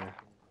games in there.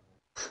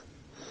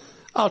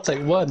 I'll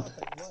take 1.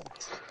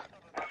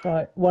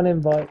 Right, 1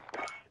 invite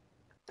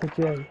to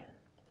Jay.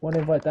 1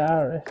 invite to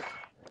Aris.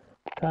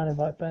 Can't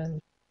invite Ben.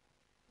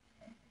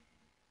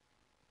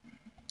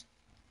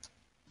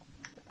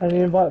 And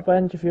you invite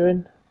Benj if you're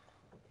in.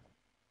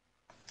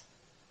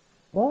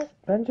 What?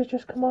 Benj has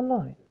just come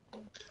online.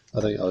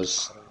 I think I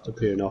was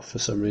appearing off for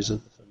some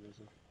reason.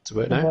 Does it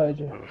work now? Invited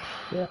you.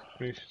 Yeah.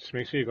 Just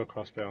make sure you got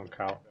crossbow on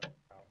Cal.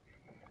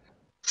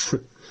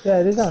 Yeah,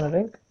 it is on, I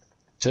think.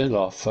 Turn it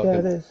off. Fuck Yeah, it.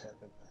 it is.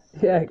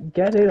 Yeah,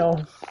 get it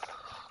on.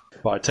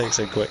 Right, take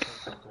it quick.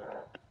 Are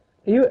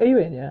you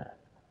in? Yeah.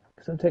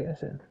 Because I'm taking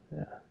this in.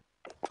 Yeah.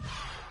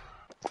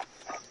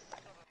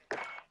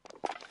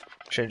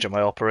 Changing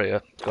my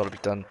operator. Gotta be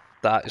done.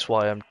 That is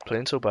why I'm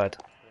playing so bad.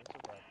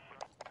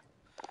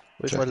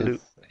 Where's my Checking.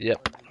 loot?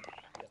 Yep.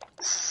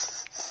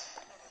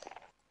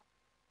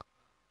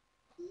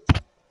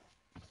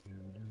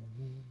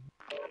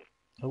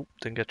 Oh,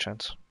 didn't get a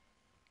chance.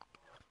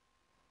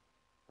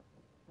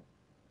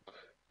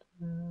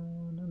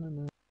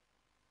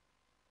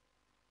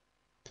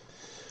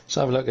 Let's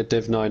have a look at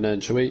Div 9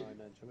 then, shall we?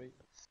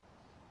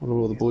 What are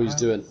all the boys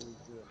doing?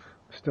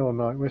 Still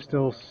not. We're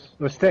 6th.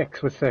 We're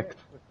 6th.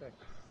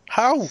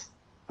 How?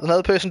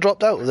 Another person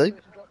dropped out, did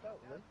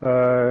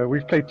they?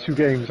 We've played 2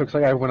 games. Looks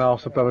like everyone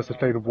else above us has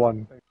played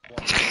 1.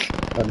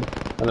 And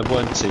then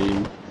one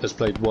team has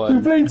played 1.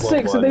 We played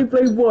 6 and they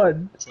played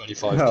 1.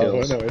 25 No,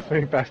 kills. no, it's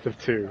only best of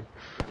 2.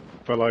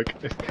 But like,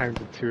 it's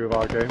counted 2 of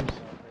our games.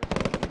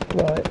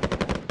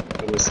 Right.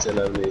 And we're still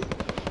only...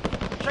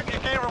 Check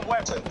your gear and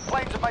weapons.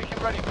 Planes are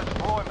making ready for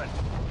deployment.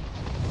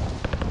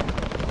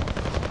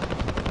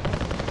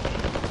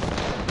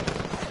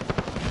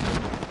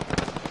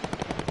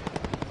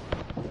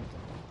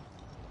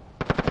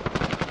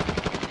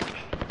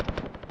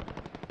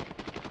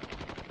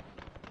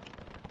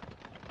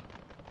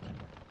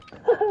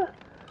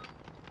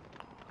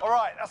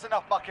 Alright, that's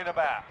enough mucking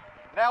about.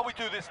 Now we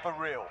do this for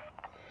real.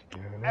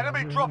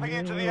 Enemy dropping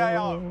into the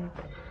AO.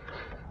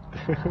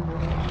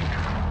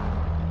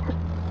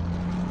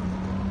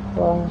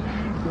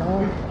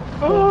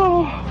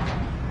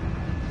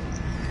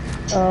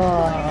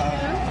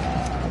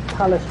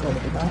 Palace gonna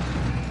be nice.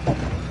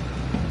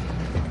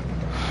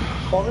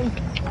 Boring?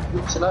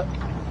 Looks like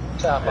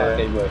that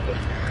game working.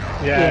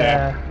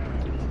 Yeah.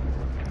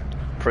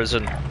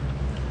 Prison.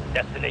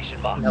 Destination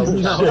mark. No,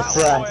 Battle right.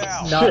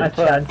 Royale. Not a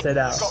chance at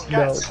that. Got No.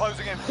 gas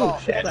closing in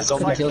fast. Head to the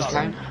Zombie safe kills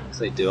zone. count?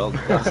 They do all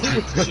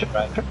the shit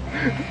right.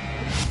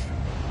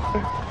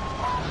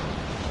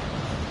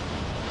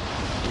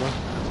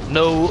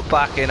 No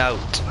backing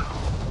out.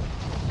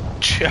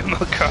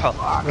 Chemical.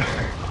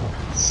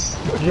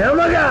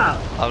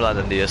 I'm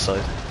landing near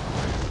side.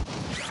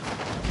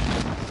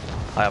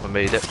 I haven't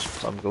made it,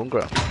 so I'm going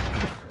ground.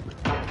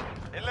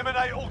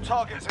 Eliminate all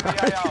targets in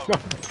the AO.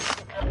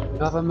 You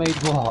haven't made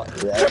what?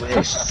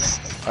 I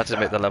had to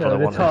make the level No, I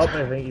the wanted. top,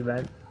 I think you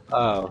meant.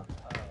 Oh.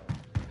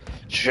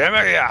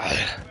 Chemical.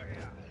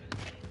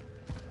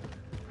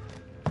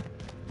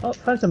 Oh,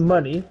 found some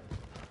money.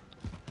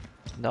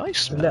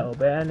 Nice, A man. little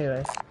bit,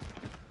 anyway.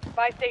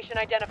 Spy station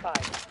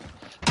identified.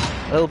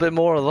 A little bit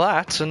more of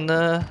that, and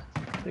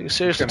you can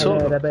seriously Gonna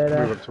talk.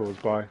 move up towards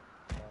by.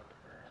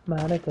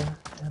 Monica.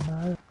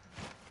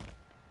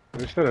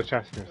 There's still a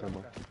chest here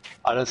somewhere.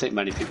 I don't think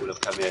many people have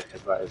come here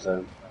because that is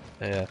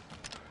Yeah.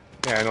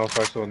 Yeah, and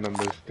also I saw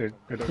numbers. They look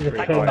There's a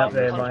pretty plane high. up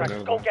there, Something man.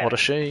 over Go there. get What a it.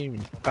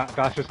 shame. That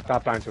bounce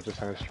will just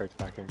send us straight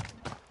back in.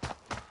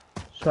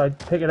 Should I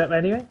pick it up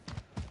anyway?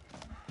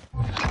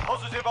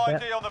 Positive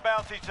ID on the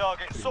bounty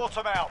target. Sort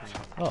them out.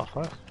 Oh,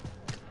 fuck.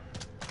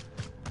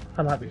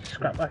 I might be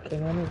scrap back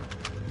in anyway.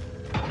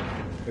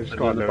 They just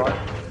got a loadout.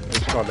 They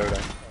just got a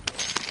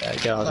loadout. Yeah,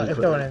 get ours Right, in it's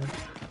quick. going in.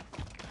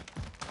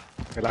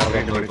 They'll have I'll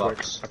really go quick.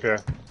 box. Up here.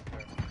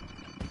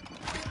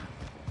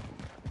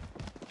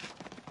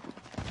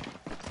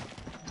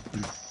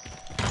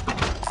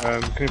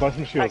 Can you buy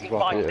some shields as Taking well?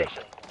 fire please?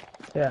 station.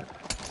 Yeah.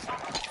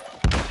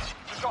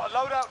 We've got a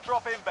loadout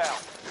drop inbound.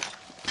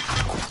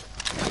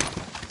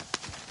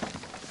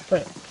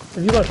 Wait,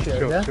 have you got shield,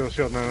 Shield, yeah?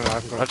 shield, no, I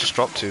haven't got I just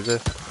dropped 2 there.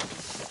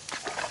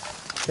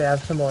 Okay, I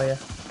have some more, yeah.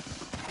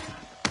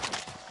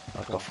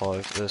 I've got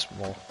 5. There's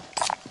more.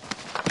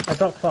 I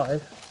dropped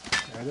 5.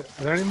 Are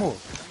there any more?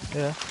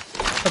 Yeah.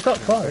 I dropped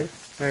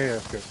 5. Yeah,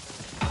 that's good.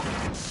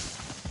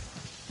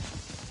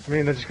 I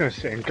mean, they're just going to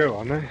sit and go,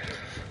 aren't they?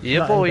 Yeah,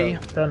 Not boy. in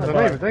go. They're on the They're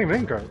buy. not even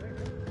in go.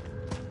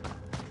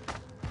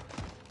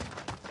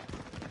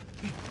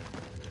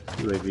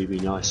 UAV be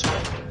nice.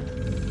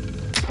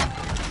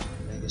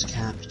 Beggars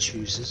can't be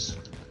choosers.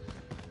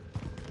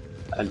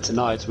 And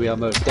tonight we are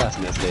most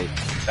definitely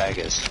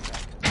beggars.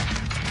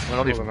 We're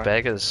not Cool, even mate.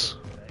 beggars.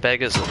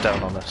 Beggars are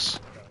down on us.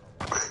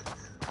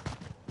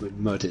 We're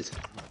mudded.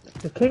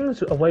 The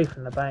king's away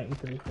from the bounty,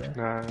 to be fair.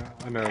 Nah,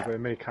 I know, but it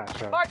may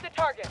catch up. Mark the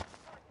target.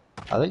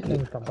 I think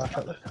King's gone back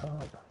up the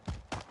top.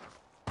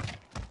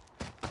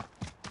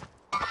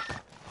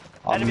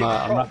 I'm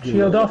not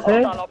Shield off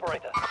here. Hostile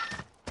operator.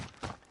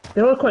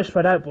 They're all quite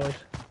spread out, boys.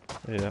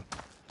 Yeah.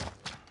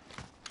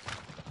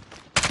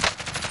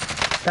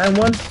 Down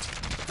one.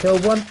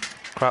 Killed one.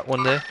 Crack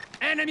one there.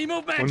 Enemy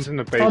movement! One's in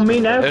the basement. On me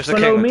now. There's the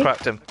Below king me. that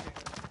cracked him.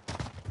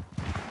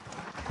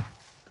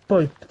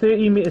 Boy,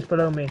 30 meters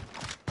below me.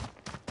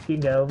 You can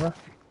get over.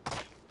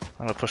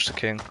 I'm gonna push the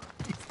king.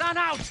 Stand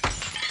out!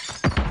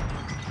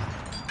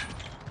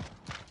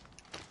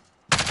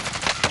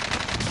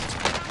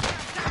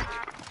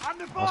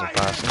 Wasn't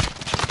passing.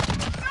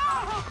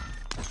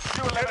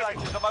 You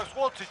eliminated the most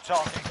wanted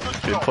target.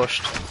 Good Being job.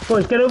 pushed.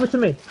 Boys, get over to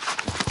me.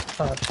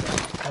 Oh,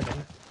 shit. I don't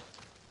know.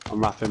 I'm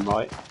wrapping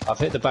right. I've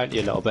hit the bounty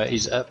a little bit.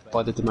 He's up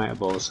by the demounter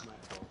balls.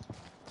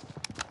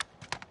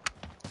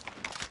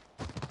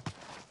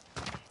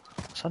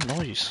 What's that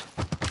noise?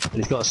 And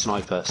he's got a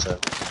sniper, so.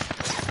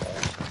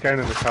 It's going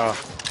in the car.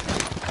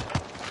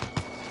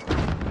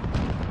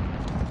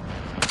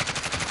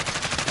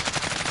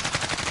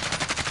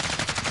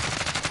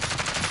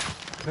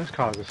 Those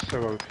cars are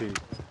so OP.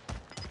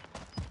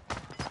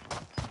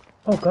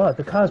 Oh god,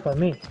 the car's by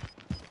me.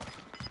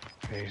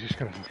 Yeah, he's just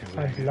gonna fucking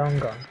That's lay. long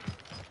gone.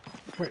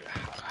 Wait,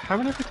 how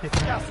many have we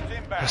taken out? Gas is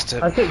inbound. That's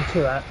it. I'll take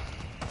 2 out.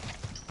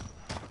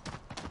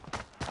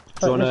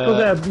 Do you Right, let's go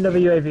wanna- get another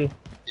UAV.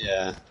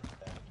 Yeah.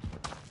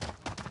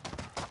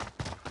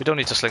 We don't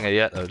need to sling it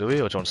yet though, do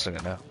we? Or do you want to sling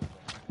it now?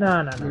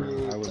 No, no,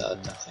 no. I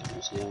wouldn't. I think it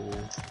was,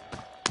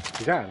 yeah.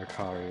 He's out in the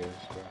car, he is.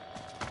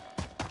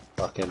 But...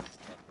 Fuck him.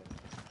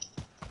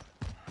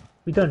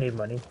 We don't need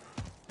money.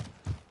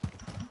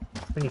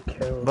 We need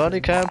kills.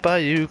 Money can't buy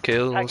you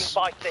Tagging kills.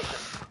 buy station.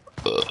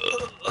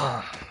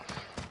 I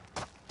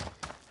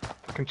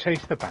can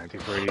chase the bounty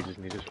for ages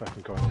and he just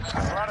fucking go in the We're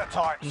car. out of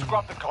time.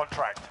 Scrub the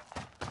contract.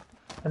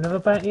 Another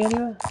bounty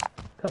anywhere?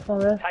 Couple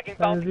there? Tagging Maybe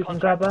bounty you can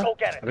grab contract. her? Go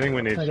get I it. think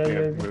we need to Okay,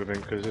 get yeah. moving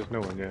because there's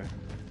no one here.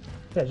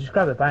 Yeah, just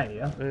grab the bounty,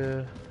 yeah?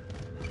 Yeah.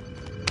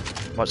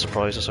 Might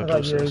surprise us, I how got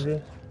close it is.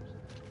 UAV.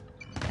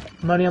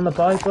 Money on the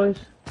buy, boys?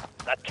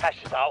 That cash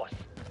is ours.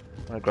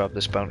 I'm gonna grab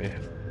this bounty.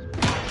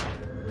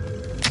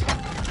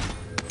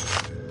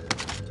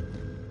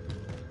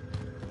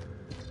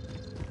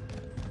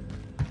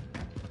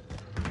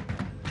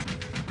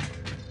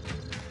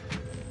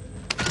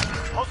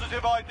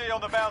 Positive ID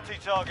on the bounty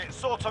target.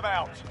 Sort them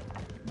out.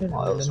 They're in the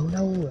Miles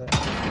middle of nowhere.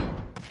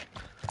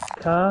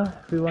 Car,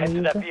 if we want Head to to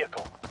use that it.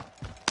 vehicle.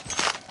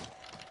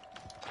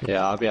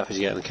 Yeah, I'll be happy to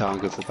get in the car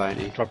and go for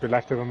bounty. Drop your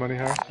leftover money,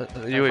 Harris.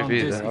 UAV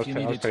this. there. I'll If you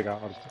take need it.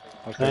 out.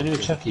 I'll Can I do a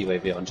take chuck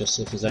UAV on just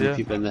if there's any Yeah.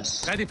 people in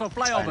this? Ready for I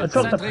flyover. dropped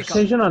the Sentry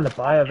precision on the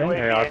buy, I think.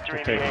 Yeah, I'll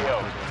Entering take the it.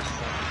 AO.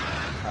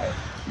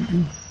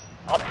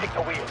 I'll take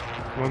the wheel.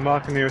 We're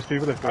marking the US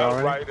people if there I'll are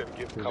any. ride and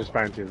give It's cover. just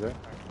bounty, is it?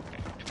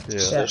 Yeah.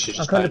 So Yeah, it should I'm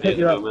just coming to bounty pick at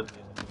you the up. moment.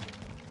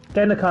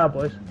 Get in the car,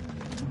 boys.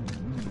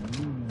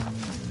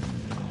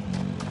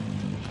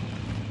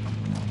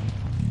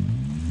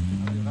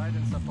 Ride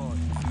and support.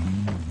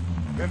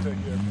 Vendor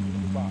here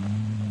in the box.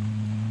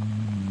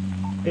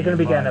 You're going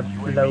to be getting a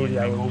load,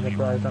 I will be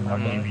surprised on that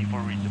one. for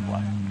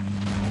resupply.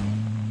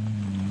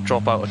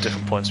 Drop out at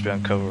different points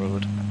behind cover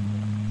road.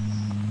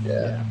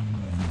 Yeah.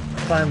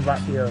 Try and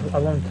wrap you. I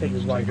won't take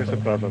you I right guess close.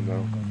 above them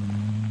though.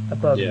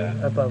 Above Yeah.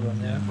 them, above them,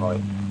 yeah.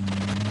 Right.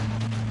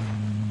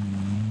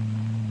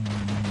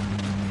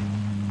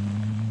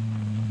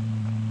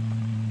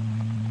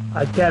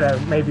 I get it,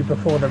 maybe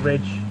before the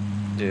ridge.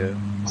 Yeah.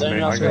 Is there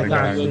anyone I else gotta we go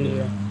I out. see can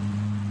you.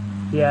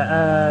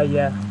 Yeah,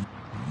 yeah.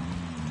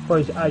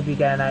 Boys, I'd be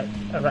getting out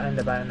around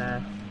about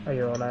now. Are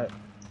you all out?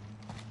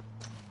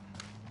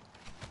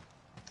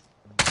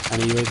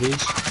 Any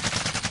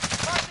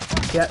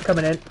UAVs? Yeah,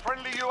 coming in.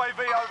 Friendly UAV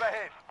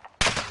overhead.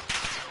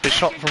 They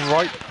shot from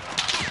right.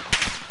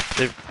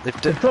 They've They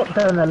dipped. dropped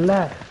down the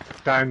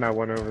left. Down that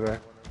one over there.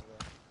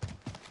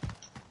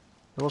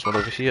 There was one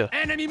over here.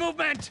 Enemy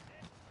movement!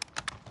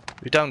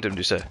 You downed him, do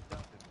you say?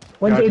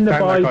 One's Yeah, in the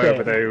down buy that guy over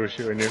bit. there who was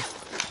shooting you.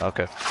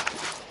 Okay.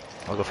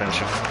 I'll go finish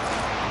him.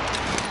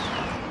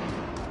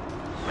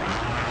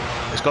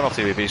 He's gone off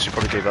the UAV, so he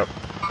probably gave up.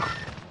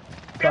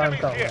 Try and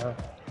go.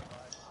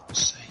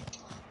 So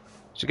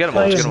you get them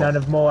all, Try get and them none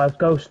all. of more. I've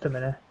ghosted them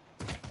in it.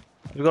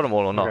 You got them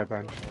all or Okay, not?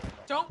 Ben.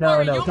 Don't No,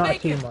 worry, no, you'll it's not a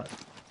make it. team one.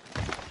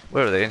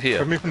 Where are they? In here?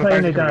 Coming from the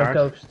Playing bounty it down coming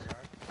out. Ghost.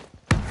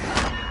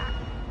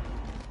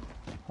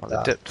 Oh,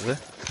 they dipped, did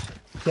they?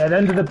 Yeah, the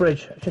end of the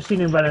bridge. I just seen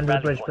him run under the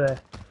bridge there.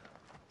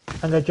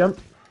 I'm gonna jump.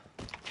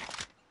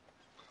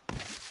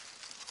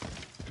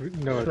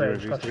 No Swear, idea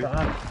he's got if he's shot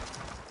at.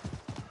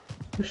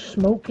 Who's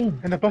smoking?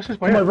 And the buses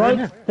To my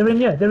right? They're in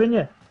here, they're in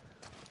here.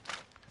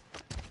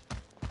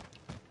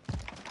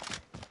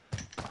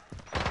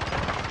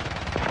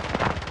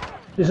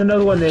 There's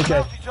another one there,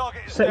 Jay.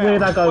 Where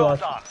that guy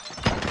was.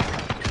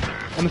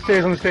 On the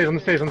stairs, on the stairs, on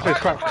the stairs, on the stairs.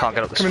 Crap. Can't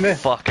get up Come in there.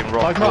 this fucking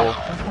rock Live wall.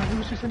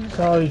 mark.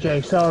 Sorry,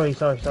 Jay. Sorry.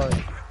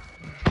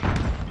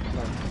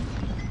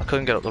 I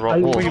couldn't get up the rock I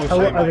wall.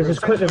 was as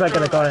quick as I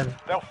could have got him.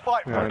 They'll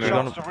fight for Yeah, a I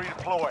chance know. to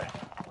redeploy.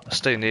 I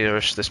stay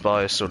nearish this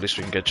bias, so at least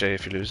we can get Jay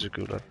if you lose the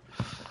gulag.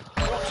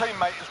 Your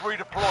teammate is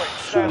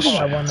redeployed. Stand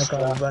I by. want the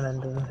guy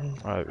running to the thing.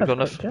 Alright, we got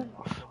enough. Jay.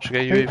 Should we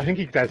I get UAV? think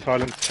he's dead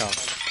silent. Cal.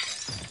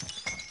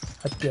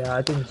 Yeah,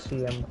 I didn't see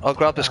him. I'll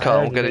grab this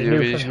car, we'll get a I knew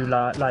from UAV. you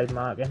live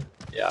marking.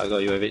 Yeah, I got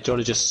UAV. Do you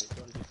want to just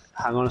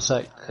hang on a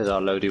sec? Because our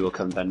loadie will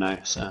come then now,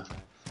 so.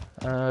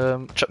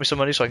 Chuck me some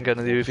money so I can get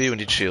into the UAV. We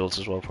need shields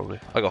as well, probably.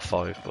 I got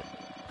 5, but.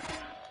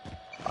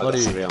 I got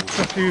 3 on.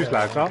 Confused,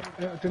 lads. That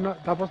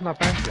wasn't that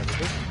bounty,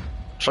 was it?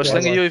 Should I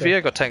sling a UAV? I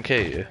got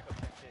 10k here.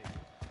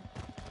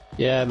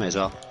 Yeah, may as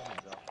well.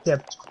 Yeah,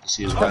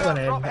 See who's put back. one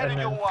in Drop and heading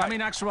your then way. Coming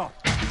Axwell.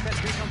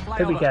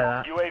 did we get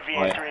that? UAV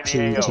Right, entering two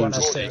the AO. teams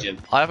are staging.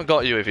 I haven't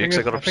got UAV because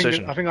I got a I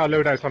precision. think our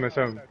loadout's on its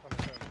own.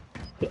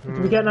 Did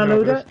we get an No,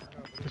 loader?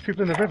 There's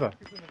people in the river.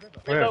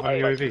 Where? On the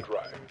UAV.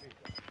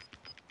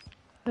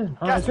 Oh,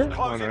 Gas is is it?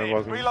 closing Oh, no, it in.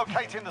 wasn't.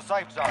 Relocating the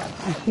safe zone.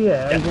 He's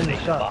here, he's in the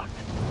Destination shot.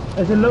 marked.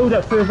 There's a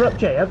loader further up,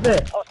 Jay, up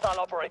there. Hostile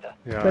operator.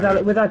 Yeah.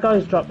 Where that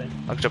guy's dropping.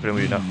 I can jump in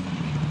with you now.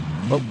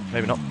 Oh,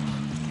 maybe not.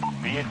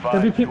 Be advised.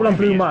 There'll be people on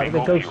blue UAV is mark, being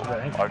they're overviewed. ghosted,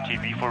 I think.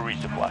 RTB for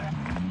resupply.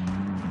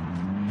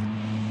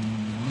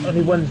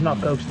 Only one's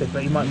not ghosted,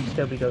 but he might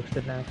still be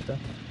ghosted now, so.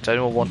 Does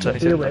anyone want Deal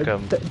anything? with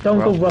Like, it. Don't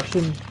go well,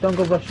 rushing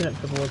up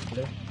towards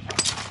blue.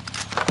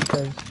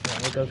 Because, yeah,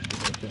 they're ghosted,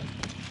 so.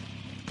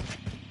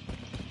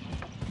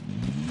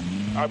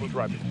 I will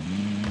drive it.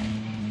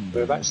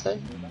 Whereabouts they?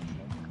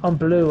 On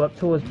blue, up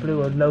towards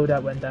blue, a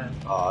loadout went down.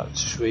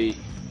 Should we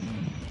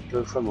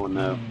go from or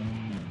no?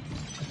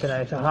 I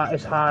don't know,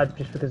 it's hard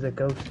just because they're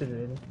ghosted,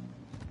 really.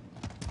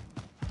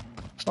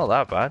 it's not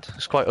that bad.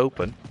 It's quite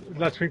open.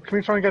 Lads, can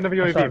we try and get another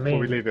That's UAV what I before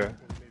we mean. leave here?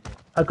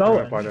 I got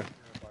Right, by one. there.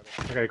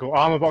 Okay, cool.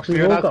 Armor box We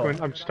here, all lads. got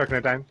one. I'm just tucking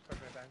it down.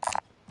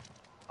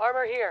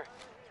 Armor here.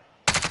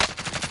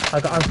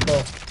 I'm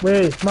full.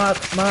 Where is Mark,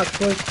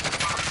 please?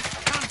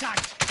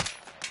 Contact.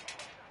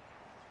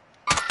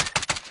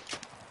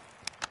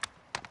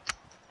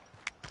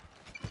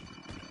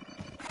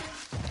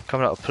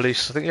 Coming out of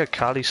police. I think you had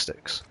Cali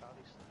sticks.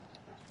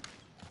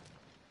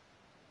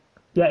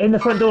 Yeah, in the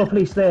front door,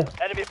 police there.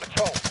 Enemy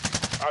patrol.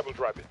 I will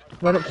drive it.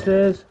 Run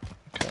upstairs.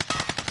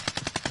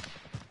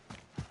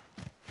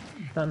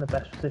 Not in the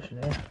best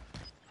position here.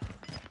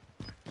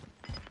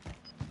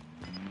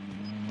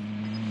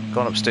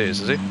 Gone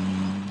upstairs, is he?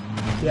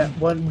 Yeah,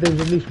 there's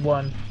at least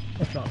one,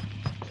 if not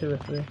 2 or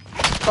 3.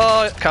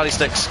 Oh, Cali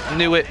sticks.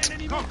 Knew it.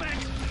 Well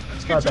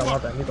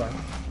done, you got it.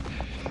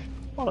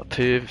 What a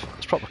perv.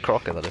 It's proper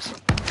crocker, that is.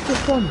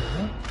 Just one,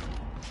 man.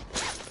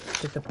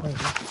 Disappointing.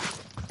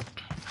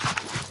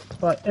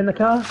 Right, in the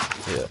car?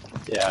 Yeah.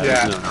 Yeah,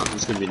 Yeah.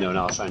 there's going to be no one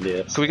else around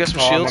here. Can we get some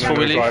Oh, I'm shields on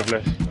before we the leave?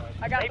 drive list.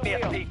 I got the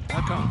wheel.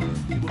 I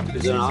can't.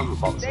 There's an armor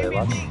box there,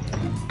 lad.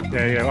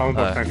 Yeah, armor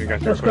box tanking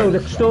guys. Let's go,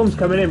 the storm's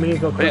coming in, we need to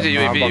go Where's quick. the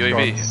UAV? box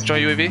UAV. gone.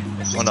 Join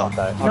UAV? Or not?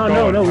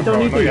 No, we don't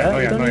need to, yeah?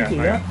 We don't need to,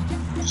 not yeah?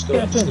 Just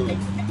Yeah, go, just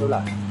yeah. go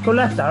left. Go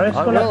left, Aris,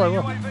 I go will, left. I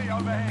will. UAV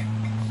overhead.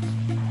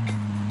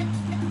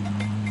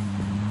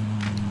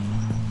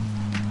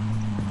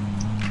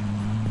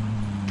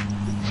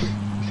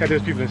 You said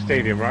there's people in the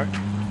stadium, right?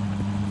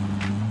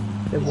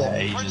 They Yeah, walk.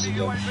 ages Friendly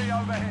ago.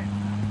 UAV overhead.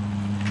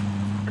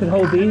 Could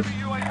hold these.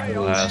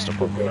 UAV That's no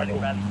problem. Running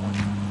rally point.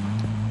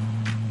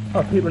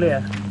 Oh, people here.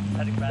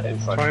 Heading rally. In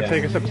front, Try and yeah.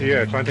 take us up to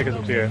here. Try and take us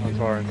up to here. I'm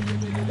sorry.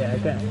 Yeah,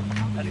 again.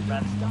 Heading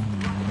rally.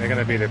 They're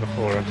gonna be there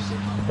before us.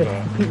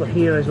 There's people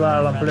here as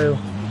well on blue.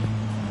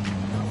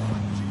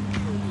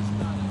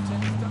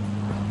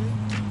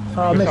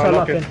 Oh, miss our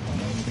lock-in. lock-in.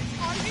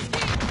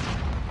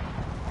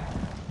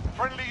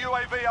 Friendly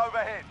UAV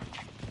overhead.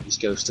 He's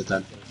ghosted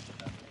then.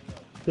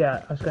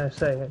 Yeah, I was going to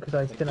say it because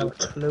I didn't have a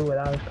clue where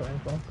that was coming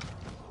from.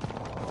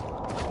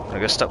 I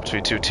get stuck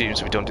between 2 teams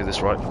if we don't do this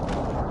right.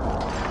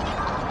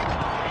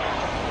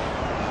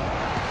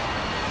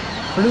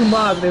 Blue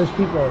mark those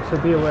people, so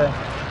be aware.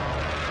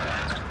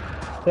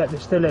 Yeah, there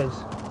still is.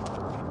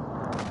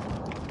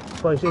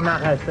 Boys, in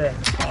that house there.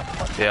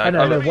 Yeah, I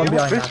know, the I, one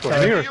behind This that, one,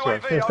 sorry. nearest to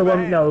us. It's the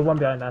one, no, the one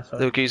behind that, there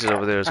sorry. were geezers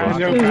over there as I'm well.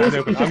 no He car, is-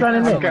 no he's car. just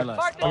running in. I'm getting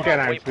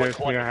out. There's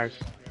near a house.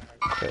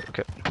 Okay,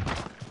 okay.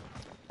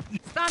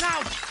 Stand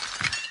out.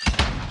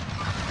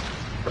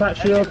 Crack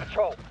shield.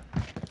 Patrol.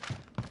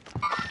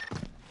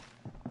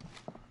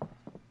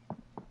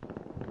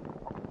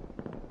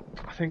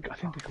 I think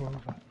they come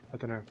over. I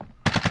don't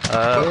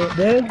know.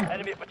 There.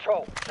 Enemy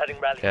patrol. Heading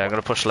rally. Yeah, I'm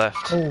gonna push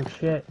left. Oh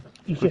shit.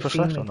 He's We just push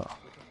left seen or me. not?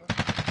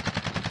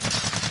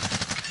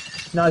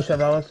 Nice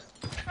one, ours.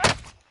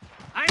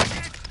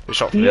 We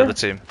shot from the Here? other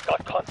team.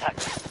 Got contact.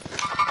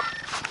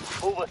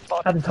 Mover I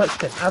spotted. haven't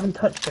touched him. I haven't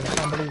touched him. I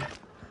can't believe it.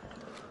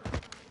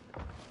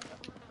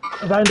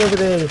 Around over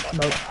there,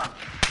 smoke.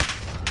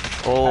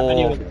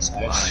 Oh,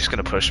 he's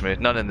gonna push me.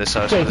 None in this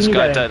house. Jay, This can you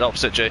guy get him? dead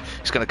opposite Jay.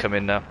 He's gonna come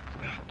in now.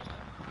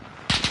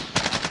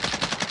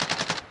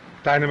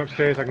 Down him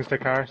upstairs, I can stay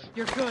cars.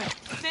 You're good.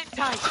 Sit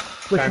tight.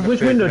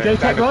 Which window, Jay?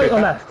 Top right or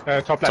left?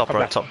 Top left, Top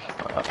right, top.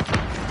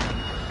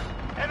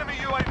 Enemy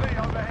UAV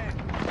overhead.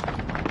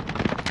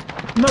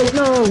 Moat,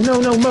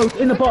 no, moat,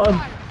 in the bottom.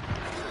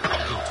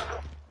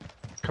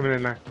 Coming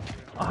in now.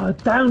 Oh,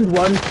 downed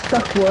one,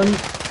 stuck one,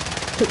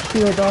 took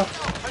shield off.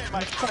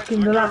 Teammates Fucking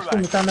the last one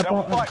was down the They'll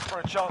bottom. fight for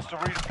a chance to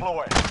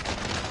redeploy.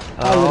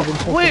 I would've been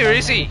fucking Where down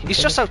is he? there. He's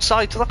just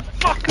outside to the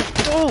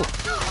fucking door.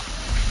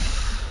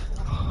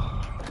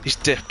 He's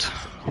dipped.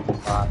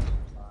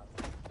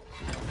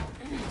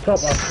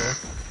 Top off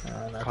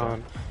there.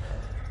 Can't.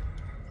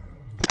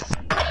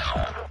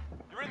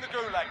 You're in the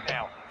gulag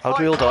now. How'd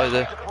we all die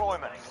there?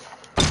 Deployment.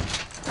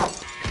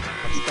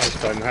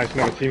 That's done. House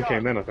another team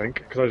came in, I think,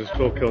 because I just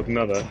full killed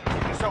another.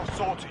 Get yourself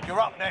sorted. You're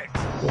up next.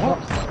 What?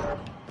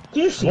 Do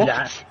you see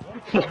that?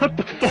 What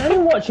the fuck? Are you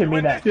watching me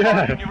there?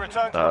 Yeah. You return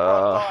to the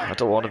front line. I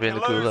don't want to be in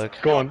the If you lose,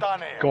 gulag. Go you're on. done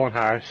here. Go on,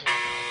 Harris.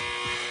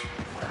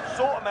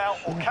 Sort them out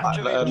or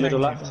capture the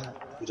Middle objective. left.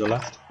 Middle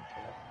left.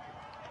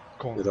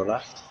 Go on. Middle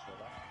left.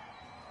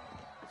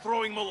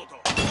 Throwing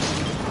Molotov.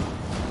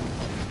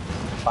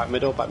 Back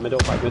middle, back middle,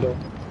 back middle.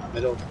 Back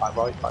middle, back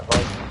right, back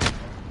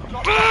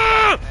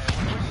right.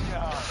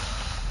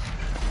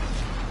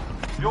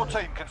 Your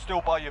team can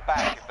still buy you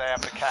back if they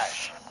have the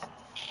cash.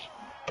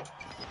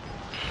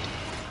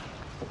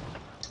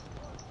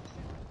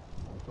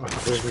 We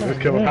just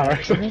killed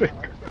Harris, I think.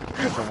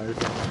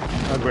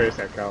 I'd wait a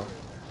sec, Cal.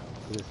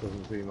 This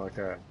doesn't seem like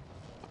a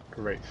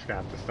great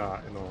scab to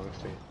start, in all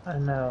honesty. I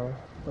know,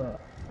 but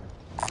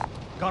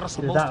Got us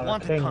a is most that a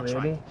wanted thing,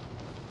 contract. really?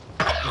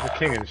 There's a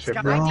king in the ship.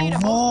 Got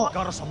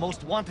We're us a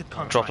most wanted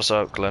contract. Drop us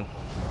out, Glenn.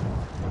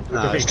 No,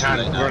 on a it's too late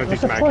decent now.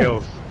 What's the amount of point?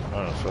 kills. I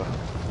don't know, fair.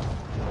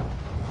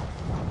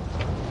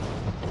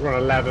 We're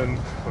on 11.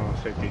 Oh,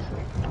 so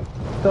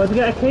decent. So to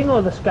get a king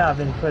or the scav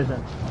in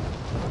prison?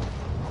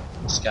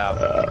 Scab.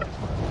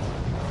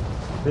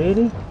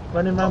 Really?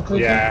 Running around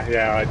prison?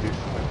 Yeah, I do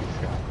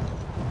scab.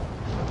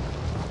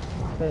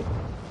 Okay.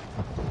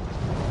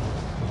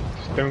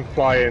 Just don't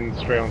fly in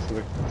straight onto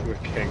the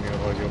king,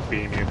 otherwise you'll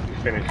beam you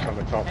finished on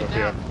the top of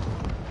here.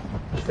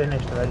 It's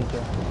finished already,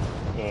 Joe.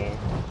 Yeah.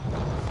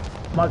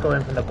 Might go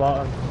in from the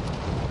bottom.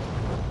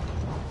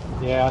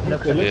 Yeah, I think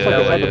Looks it looks like like it's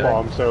it's on on the the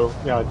bottom, so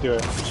yeah, I'd do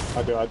it.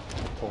 I'd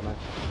pull now.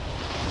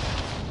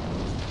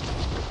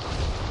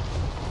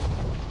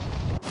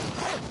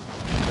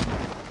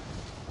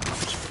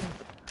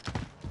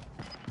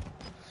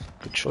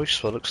 Good choice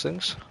for looks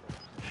things.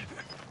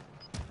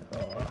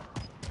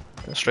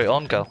 Go straight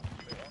on, Gal.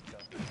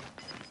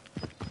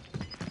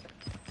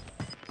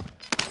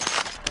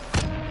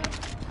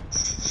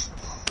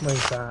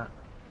 Where's that?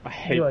 I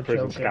hate You are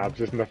prison joking. scabs,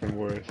 there's nothing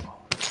worse.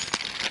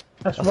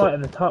 That's right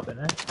at the top,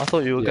 isn't it? I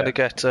thought you were Yeah. gonna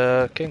get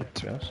King,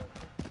 to be honest.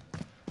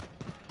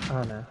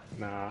 Oh no.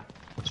 Nah.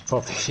 It's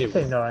probably I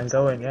think no, I'm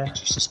going, yeah.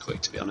 just as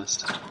quick, to be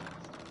honest.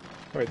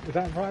 Wait, is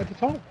that right at the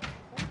top?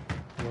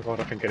 Oh my god,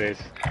 I think it is.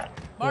 Marking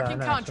Yeah, I know, that's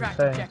what I'm contract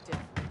saying. objective.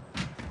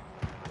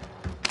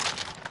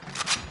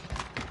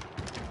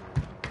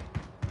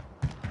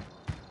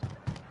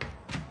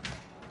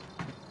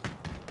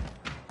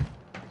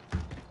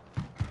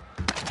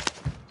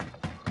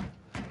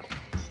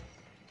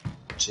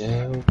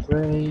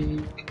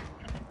 Jailbreak.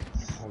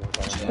 Oh my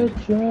god. A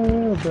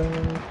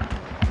jailbreak.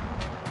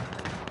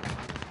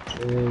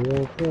 Did you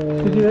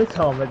Jailbreak. hear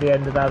Tom at the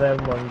end of that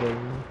M1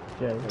 game,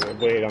 Jay? I've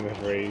waited on this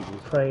for ages.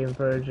 Praying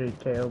for a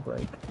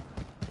jailbreak.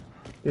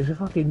 It's a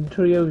fucking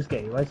trios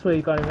game. I swear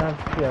you can't even have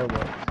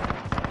jailbreaks.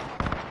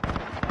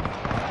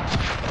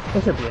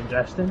 This would be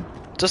interesting.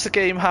 Does the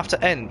game have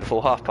to end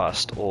before half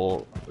past,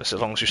 or is it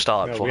as long as you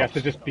start No, before we half?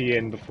 have to just be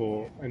in the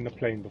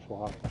plane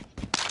before half.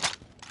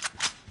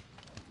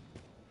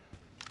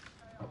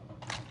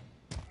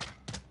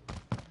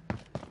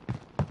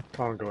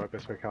 Can't go up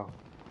this way, Cal.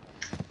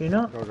 You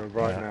know? Gotta go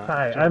right now.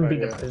 Hi, I Jump haven't out been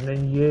to here. prison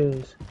in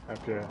years.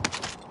 Up here.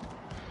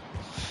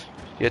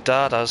 Your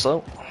dad has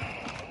though.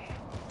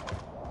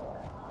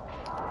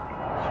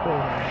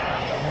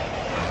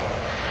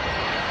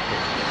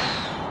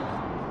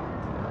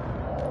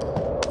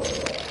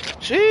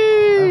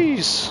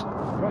 Jeez!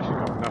 I've actually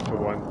got enough for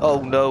one.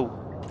 Oh no.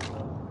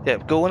 Yeah,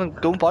 go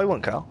and buy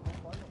one, Cal.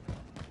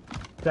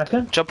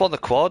 Reckon? Jump on the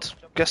quad.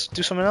 Guess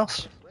do something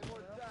else.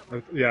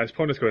 Yeah, it's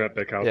pointless going up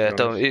there, Cal. to Yeah, be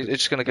don't. honest. It's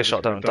just gonna get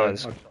shot down and Don't-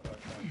 dies.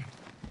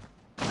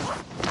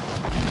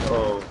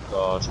 Oh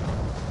god.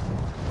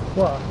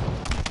 What?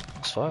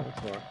 That's fine.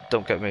 Alright.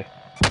 Don't get me.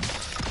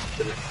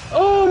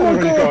 Oh my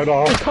Already god! gone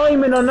off. The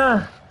timing on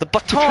that! The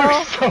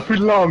baton. So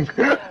long!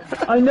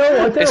 I know,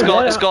 I don't It's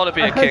got- know. it's gotta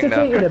be a I king now.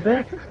 hesitated a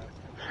bit.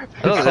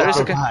 Oh, there is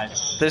a king.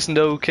 Match. There's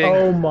no king.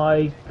 Oh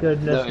my No,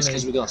 goodness it's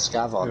because me. we got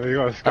scav on. You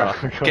got a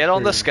scav. Get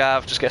on the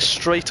scav, just get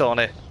straight on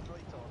it.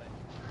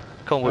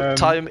 Come on,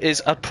 time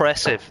is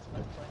oppressive.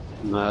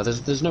 No,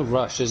 there's no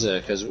rush, is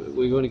there? Because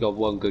we've only got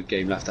one good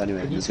game left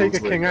anyway. Can you This take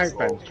a one's king winning. out,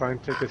 Ben? Try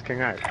and take this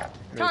king out.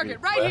 Target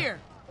right here.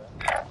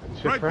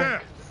 Right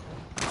there.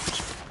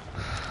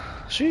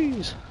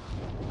 Jeez.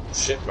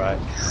 Shipwreck.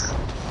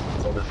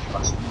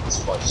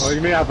 Well,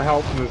 you may have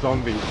help from the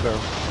zombies, so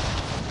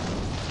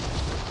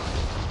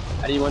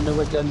Anyone know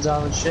where guns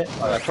are and shit?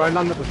 try and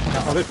land at the.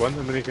 Oh, there's one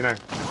underneath you now.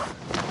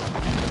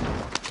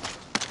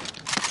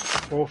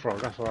 Bullfrog,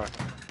 that's alright.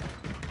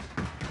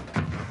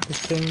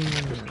 This king.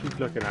 Just keep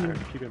looking at him.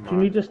 Keep in Do you mind.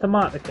 need just to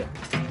mark the king?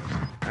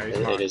 Yeah, he's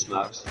It marked. is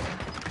marked.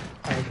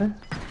 Okay.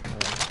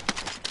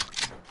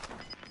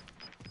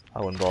 I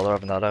wouldn't bother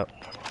having that out.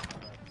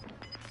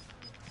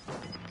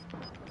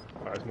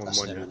 Right, there's more That's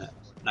than there, one isn't yet. it?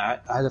 Now,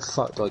 how the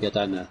fuck do I get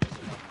down there?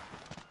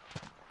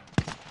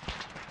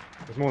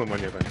 There's more than one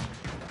yet, Ben.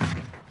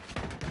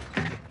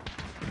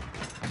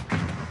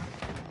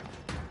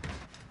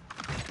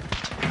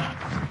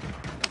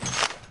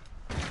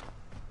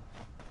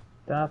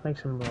 That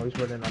makes some noise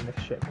running on this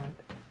shit, man.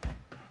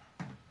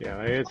 Yeah,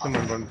 I heard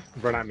someone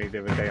run at me the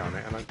other day on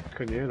it, and I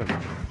couldn't hear them.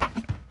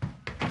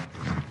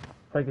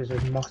 Like it's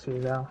just mossy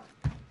as hell.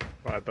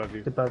 Right above you.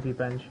 It's above you,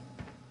 bench.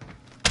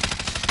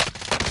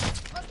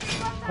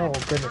 Oh,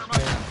 goodness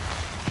me.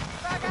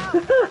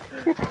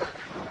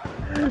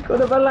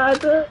 Got up a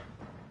ladder!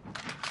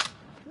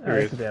 Oh, Here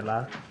he this is. will be a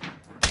laugh.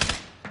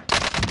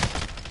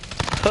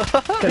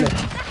 Kill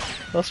him.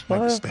 That's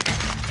fire.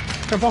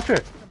 Jump off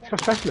it! It's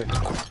got specialist.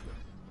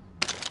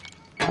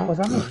 What's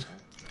that mean?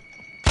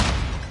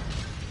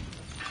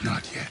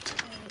 Not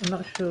yet. I'm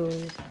not sure.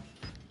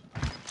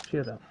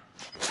 Shield up.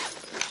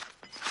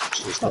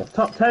 Just Oh,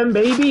 top 10,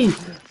 baby!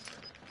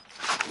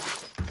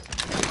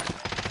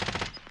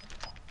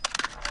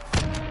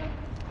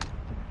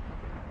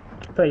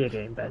 Play your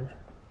game, Ben.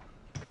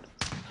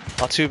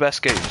 Our two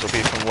best games will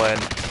be from when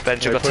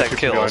Benja Yeah, got 10 push it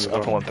kills behind and as from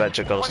well. when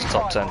Benja got us to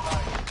top 10.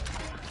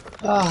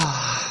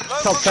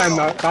 Top 10,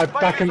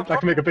 that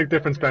can make a big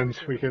difference, Ben.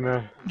 We can,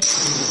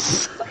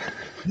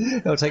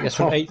 It'll take us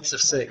from 8 to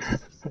 6.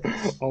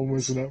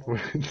 onwards and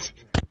upwards.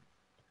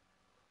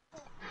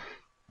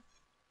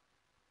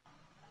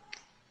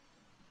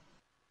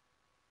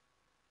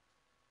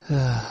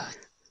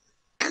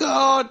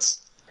 God!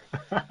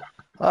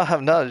 I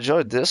have not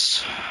enjoyed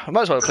this. I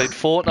might as well have played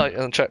Fortnite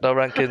and checked our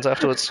rankings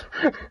afterwards.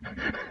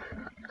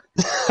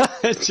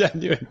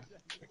 Genuine.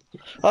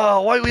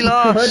 Oh, why we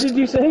What lost? did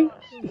you say?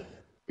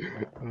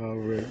 Oh,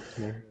 wait,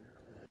 no.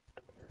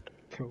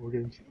 Couple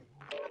games.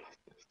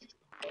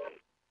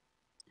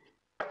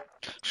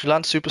 Should we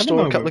land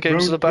Superstore a couple of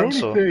games to the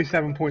bounce, We're or? only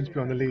 37 points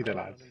beyond the leader,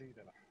 lads.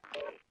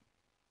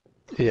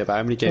 Yeah, but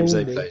how many games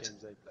they Only. played?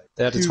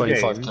 They had a 2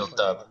 25 games. kill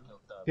dub.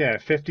 Yeah,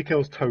 50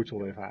 kills total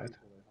they've had.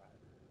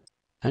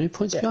 How many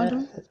points behind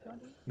them?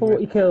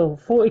 40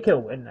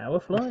 kill win now, we're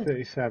flying.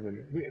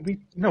 37.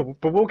 No,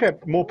 but we'll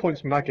get more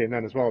points from that game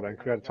then as well then,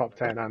 because we had a top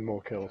 10 and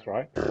more kills,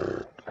 right?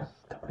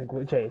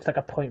 Jay, it's like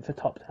a point for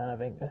top 10, I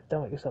think. I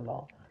don't think it's a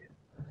lot.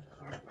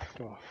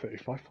 Oh,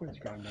 35 points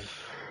behind then.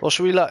 Well,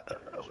 should we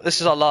this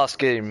is our last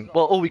game.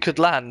 Well, we could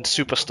land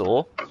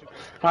Superstore.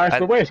 That's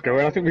the And- way it's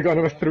going. I think we've got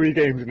another 3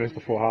 games in this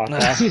before half.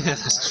 Yeah,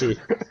 that's true.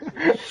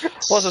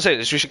 What I was saying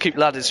is we should keep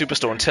landing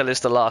Superstore until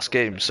it's the last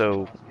game,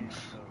 so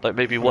like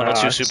maybe one or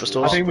two I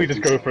Superstores. think we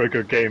just go for a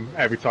good game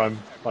every time.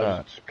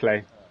 Just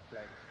play.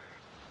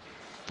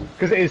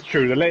 Because it is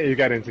true, the later you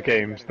get into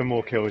games, the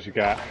more kills you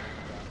get.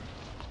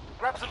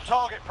 Grab some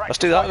target practice. Let's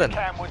do that while you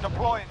then. can. We're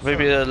deploying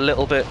Maybe soon. a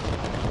little bit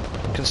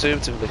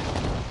conservatively.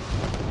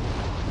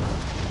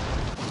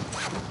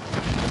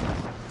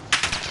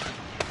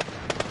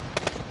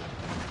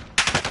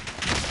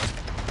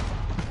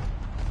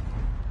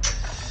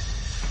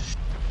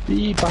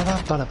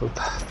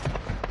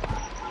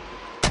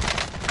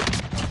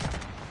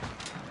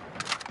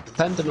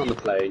 Depending on the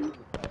plane,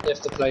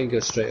 if the plane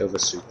goes straight over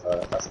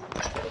super, that's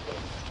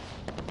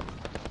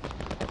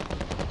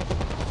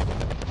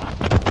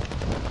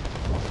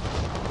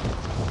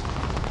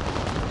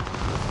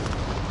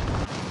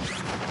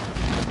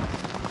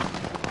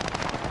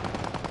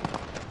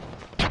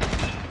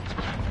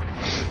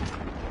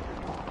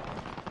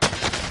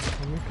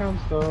And we come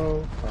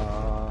so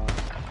far.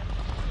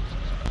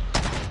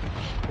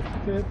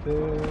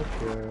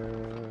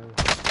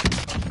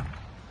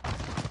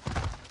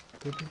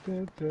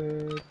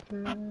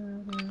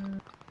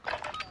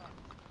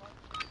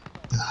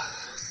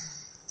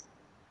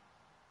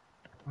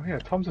 Oh yeah,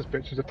 Tom's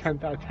bitch is a 10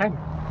 out of 10.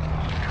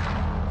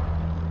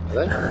 are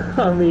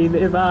they? I mean,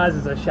 if ours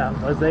is a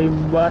shambles, they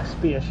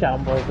must be a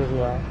shambles as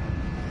well.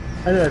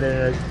 I know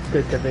they're in a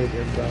good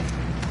division, but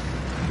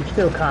you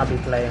still can't be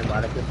playing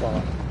by the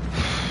ball.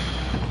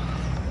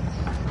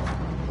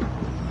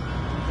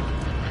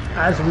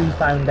 As we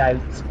found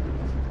out.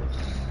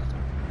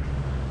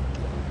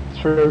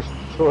 True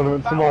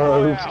tournament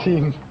tomorrow, who's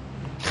keen?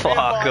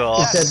 Fuck Who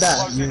off. said that?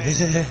 Closing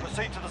in.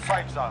 Proceed to the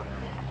safe zone.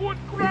 Good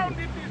ground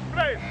in this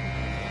place.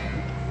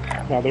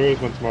 No, there is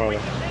one tomorrow.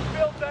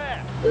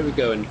 Where are we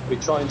going? We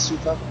try and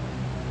suit up?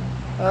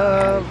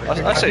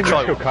 I say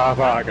try. Go car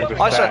park and just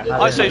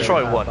I say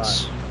try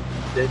once.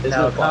 There's No,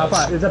 no car bars.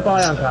 park. There's a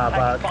buy on car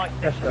park.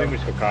 Let's I go. think we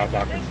should go car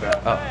park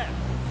instead. Oh.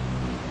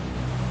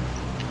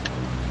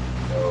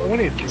 What we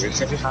need to do is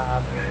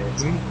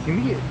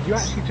you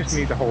actually just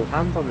need to hold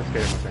hands on this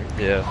game, I think.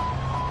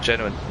 Yeah.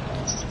 Genuine.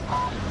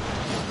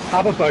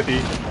 Have a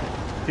buddy.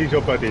 He's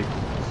your buddy.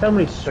 So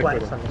many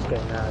sweats on this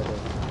game nowadays.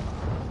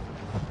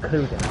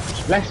 Including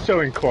us. Less so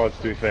in quads,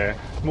 to be fair.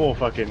 More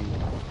fucking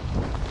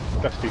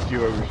dusty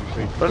duos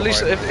usually. But at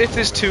least if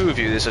there's two of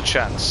you, there's a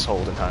chance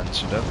holding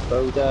hands, you know?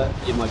 Boda,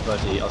 you're my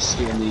buddy. I'll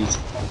see you in these.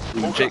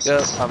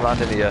 Jacob, I'm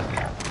landing here.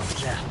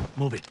 Yeah,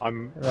 move it.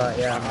 I'm Right,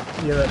 yeah.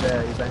 You're up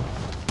there, you think?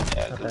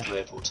 Yeah, Okay. good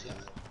play all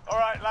together.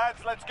 Alright, lads,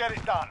 let's get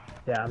it done.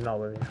 Yeah, I'm not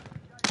with you.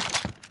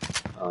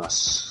 Oh,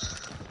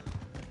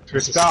 to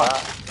a start.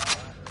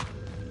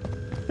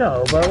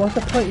 No, but what's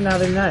the point in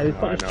having that? We've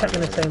I got us know,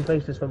 checking I the know. same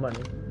places for money.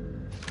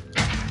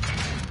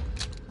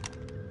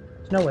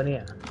 It's nowhere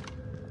near.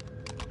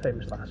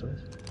 Famous last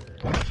ones.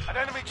 An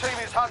enemy team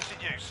is hunting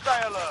you. Stay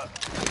alert.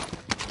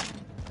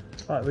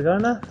 Right, we got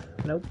enough?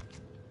 Nope.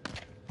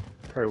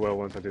 Very well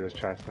once I do this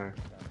chest now.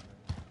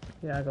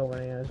 Yeah, I got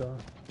one here as well.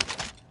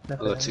 I've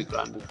got Nothing.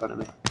 $2,000 in front of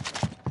me.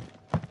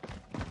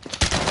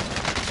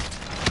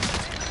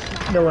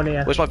 No one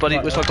here. Where's my buddy?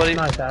 Right, Where's my buddy?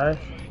 Nice, Harry.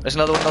 There's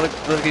another one,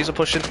 another geezer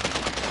pushing.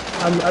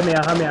 I'm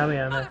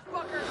here.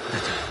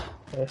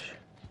 Ish.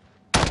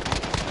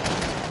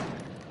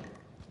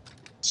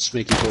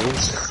 Sneaky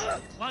balls.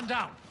 One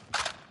down.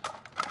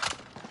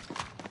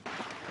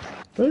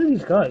 Where are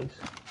these guys?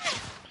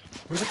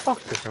 Where the fuck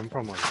did they come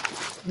from?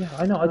 Yeah,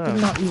 I know, I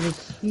did not even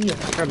see it.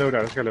 Let's go load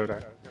out, let's go load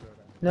out.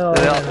 No,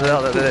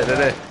 They're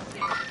there.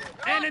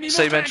 Enemy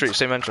Same movement. entry,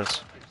 same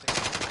entrance.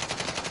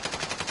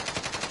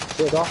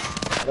 Shield off.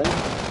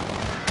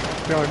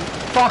 No,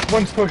 fuck,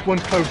 one's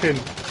close in.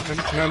 And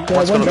Yeah,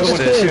 One's gone one's up the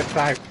upstairs. stairs. shit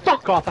out.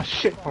 Fuck off, that's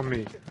shit from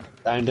me.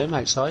 Downed him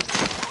outside.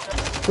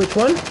 Which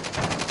one?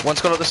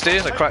 One's gone up the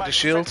stairs, I cracked his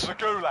shield. To the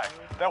gulag.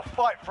 They'll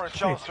fight for a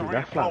chance to two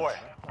left, redeploy. lads.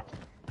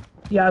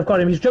 Yeah, I've got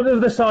him. He's jumped over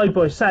the side,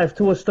 boys, south,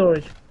 towards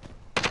storage.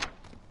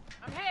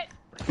 I'm hit.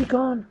 Where's he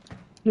gone?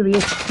 Here he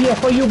is. Yeah,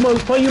 for you, Mo.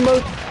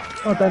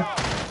 Well done.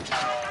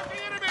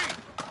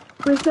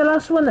 Where's the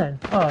last one then?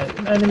 Oh,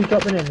 enemy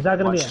dropping in. Is that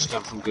gonna be Mine's him? just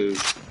come from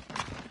Goose.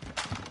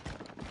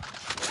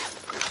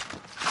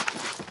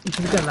 He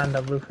should be going to land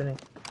on roof, isn't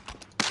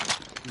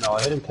he? No,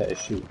 I heard him put a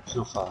shoot. It's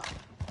not far.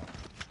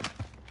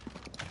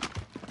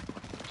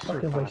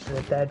 Fucking wasted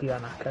a daddy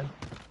on that gun.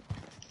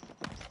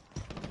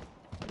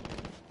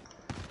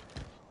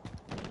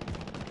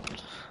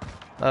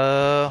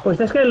 Boys,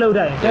 let's get a load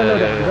out. Get a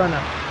load out. We're going now.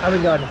 I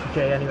haven't got it for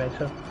Jay anyway,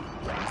 so.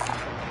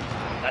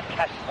 That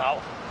cash is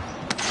out.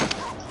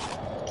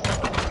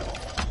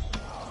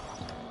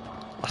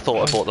 I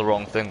thought I bought the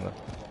wrong thing then.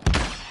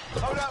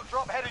 Loadout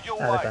drop headed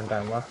your I'd have way. gone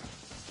down well.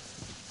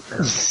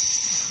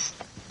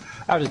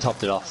 I would have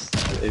topped it off.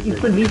 He's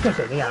been leaving us,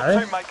 isn't he, Harry?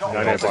 Teammate got No,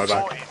 no, got bye-bye.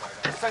 sorted.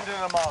 Sending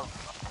them home.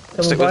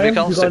 Someone Stick with buy me, him?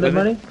 Carl, You stick got with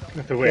enough me. money?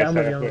 Have to wait Yeah, a I'm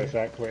sec, with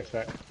you, wait a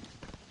sec.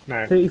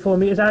 No. 34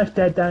 meters, Harris,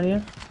 dead down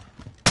here.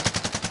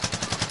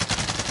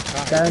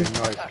 That is a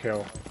nice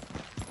kill.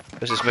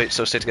 This is mate,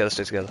 so stay together. I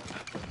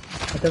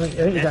think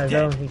he's on his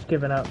own. He's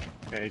given up.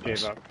 Yeah, he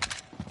gave up.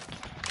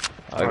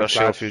 I got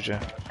shield for you, Jay.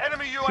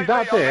 Enemy See, UAV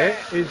that overhead.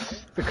 bit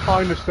is the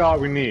kind of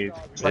start we need.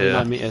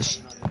 29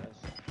 meters.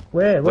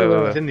 Where? Wait.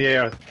 It's in the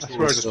air. I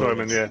swear I just saw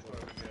him in the air.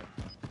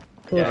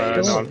 Towards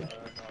No, storage. I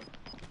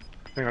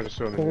think I just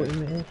saw him in the 40 air.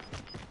 meters.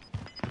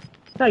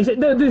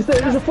 No, there's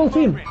a full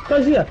team.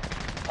 Guys here.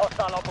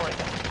 Hostile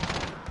operator.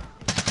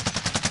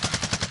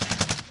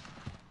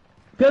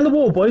 Behind the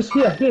wall, boys.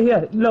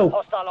 Here. Low.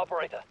 Hostile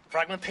operator.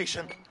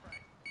 Fragmentation.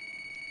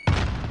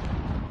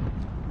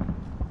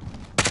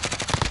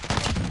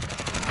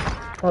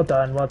 Well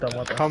done.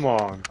 Come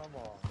on.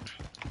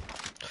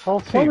 Whole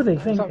team. What were they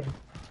What's up? thinking?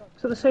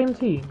 Is it the same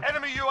team?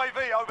 Enemy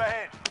UAV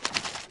overhead.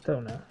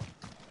 Don't know.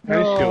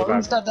 Any shield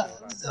who's back. that?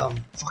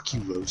 Fuck you,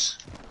 Rose.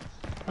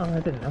 Oh, I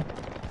didn't know.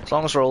 As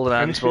long as we're holding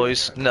hands, shield?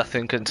 boys,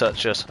 nothing can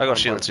touch us. I got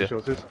shields here.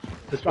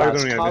 Just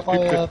Lads, I can I don't buy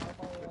know. a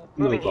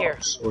Moving here.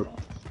 box? Or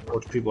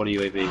do people want a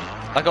UAV?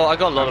 I got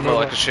a lot of mo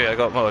I can share. I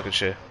got mo I can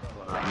share.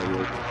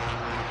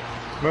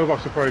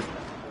 Mobox are probably.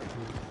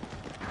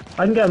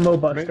 I can get a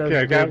mobile.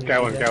 Yeah, go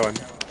on.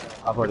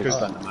 I've already Because-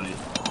 spent the money.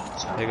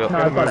 Here you go. No,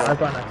 I got it. Go I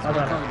got it. Go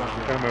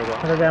Mobox.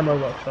 I can get a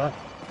mobile, right?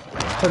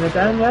 Put it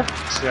down, yeah?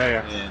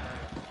 Yeah. Yeah.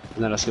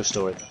 And then let's go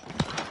storage.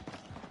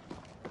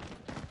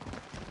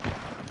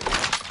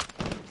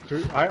 So,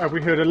 have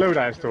we heard a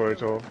loadout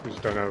storage or we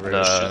just don't know really?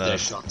 No. Their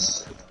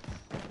shots.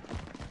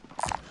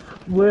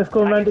 Worth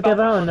going round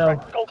together or no?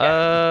 Go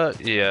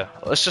get it. Yeah.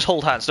 Let's just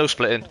hold hands, no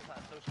splitting.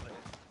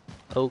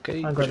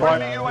 Okay. I'm good.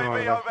 Enemy no,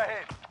 UAV no.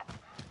 overhead.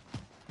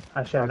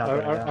 Actually, I'm not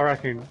going I to.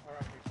 reckon.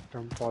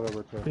 Don't bother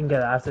with We it. can get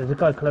it after. There's a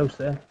guy close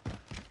there.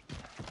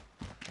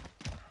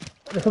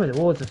 They're coming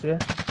towards us, yeah?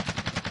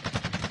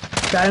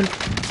 Down.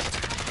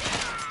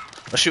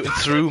 I'm shooting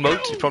through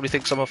moat. He probably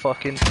thinks I'm a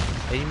fucking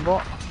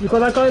aimbot. You got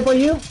that guy by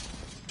you?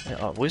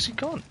 Yeah, where's he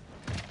gone?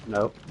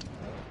 No.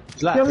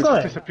 He's You left. haven't They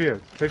got just it?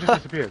 disappeared. They just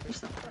disappeared.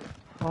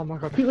 Oh my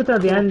god. People down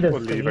the end of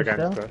People leave thingy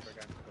against still. us.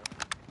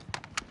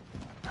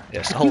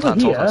 Yes, hold People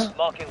hands, hold here? hands.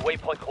 Marking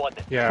waypoint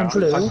coordinates. Yeah, On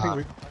blue. I think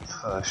we,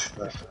 Push.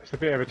 it's a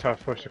bit of a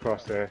tough push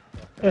across there.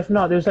 If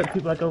not, there's like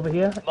people like over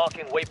here.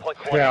 Marking waypoint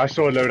Yeah, coordinates. I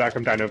saw a loadout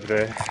come down over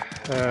there.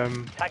 They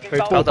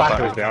down. pulled back Back.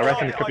 over there. I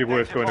reckon it could be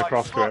worth going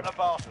across to it.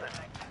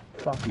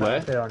 Fuck Where?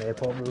 that, they're on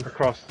airport move.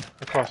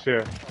 Across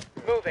here.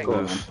 Moving. Go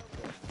on.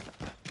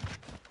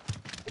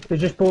 They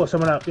just brought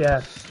someone up,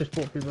 yeah. Just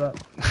brought people up.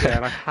 Yeah,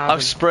 and I haven't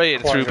I'm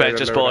spraying quite through heard a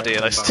Ben's loadout body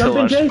and I come still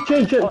Jump in,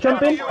 managed. Jay,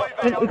 jump in.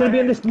 You're gonna be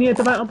in this near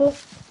demountable.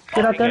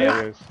 Get up, back. Danny.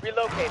 Yeah, he is.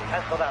 Relocate.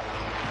 Cancel that.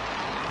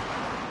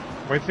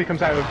 Wait till he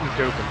comes out into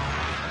the open.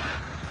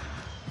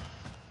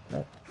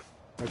 No.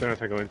 I don't know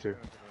if I go into.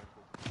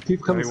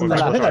 People coming from Anyone-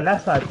 the I think I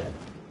left. left side then.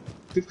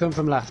 People coming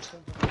from left.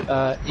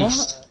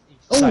 East.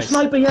 Oh, South.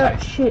 sniper, yeah,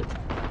 shit.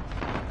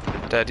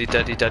 Deadied. I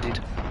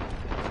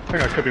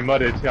think I could be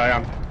mudded. Yeah, I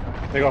am.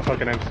 They got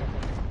fucking empty.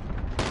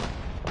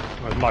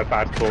 That was my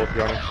bad call, to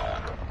be honest.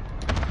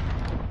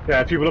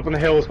 Yeah, people up on the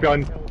hills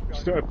behind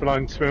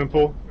swimming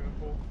pool.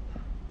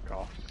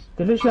 God.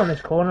 They're literally on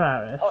this corner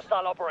out here.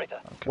 Hostile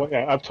operator. Well,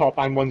 yeah, up top,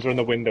 and ones are in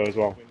the window as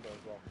well.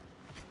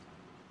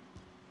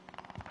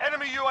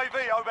 Enemy UAV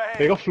They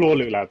overhead. got floor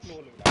loot, lads.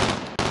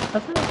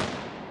 That's it.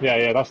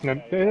 Yeah, that's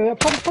them.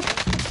 Pop.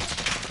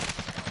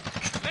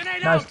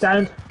 Nice,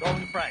 down.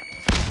 Going frag.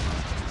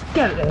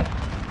 Get it there.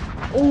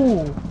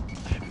 Ooh.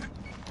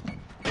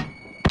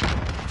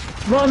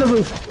 Right on the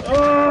roof.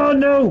 Oh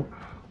no!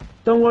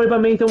 Don't worry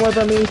about me, don't worry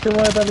about me, don't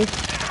worry about me.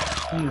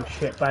 You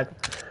shitbag.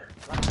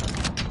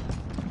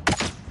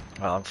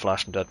 Oh, I'm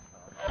flashed and dead.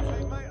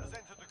 Teammate has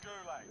entered the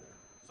gulag.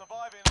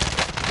 Surviving.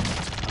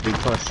 Being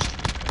pushed.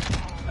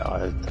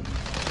 I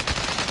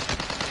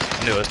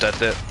knew I was dead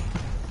there.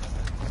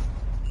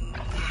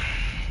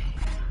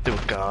 They were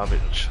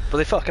garbage. But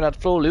they fucking had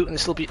floor loot and they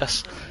still beat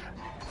us.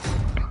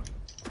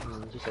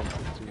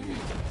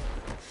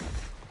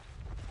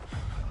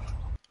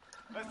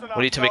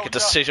 We need to make a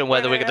decision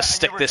whether we're going to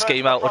stick this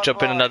game out or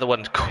jump in another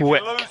one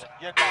quick. No,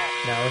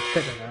 it's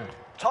sticking there.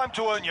 Time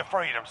to earn your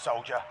freedom,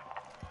 soldier.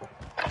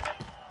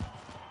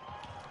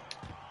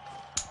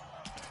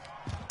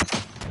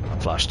 I'm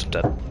flashed and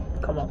dead.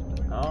 Come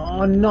on.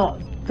 Oh, not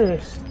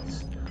this.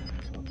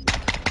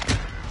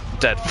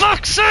 Dead.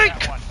 Fuck's sake!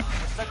 We're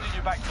sending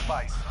you back to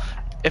base.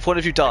 If one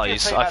of you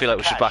dies, If your team I feel like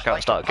we has should cash, back out and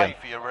they start can again.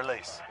 pay for your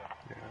release.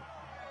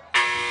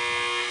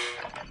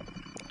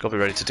 Gotta be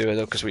ready to do it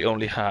though, because we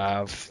only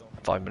have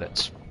 5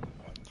 minutes.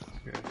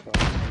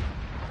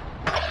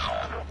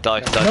 Die,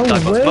 No die, way,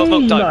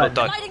 vote, die, man. vote,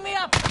 die. Lighting me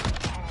up.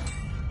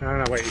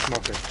 No, wait, he's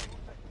mocking.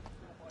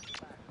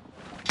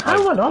 How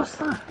have I lost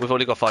that? We've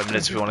only got 5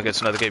 minutes if we want to get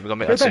to another game. We've got to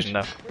make that decision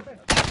now.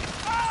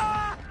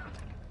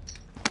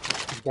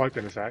 He's wiped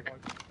in a sec.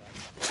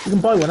 You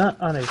can buy one out.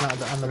 Oh no, he's not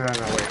on the No,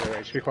 right.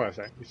 wait, should be quiet a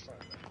sec. You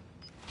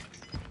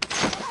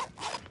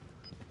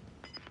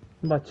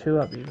can buy two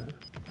up even.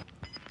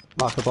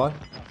 Mark a boy.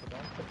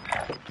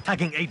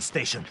 Tagging aid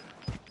station.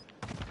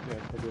 Yeah,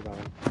 I'll do that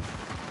one.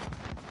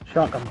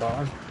 Shotgun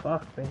bottom.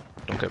 Fuck me.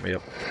 Don't get me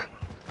up.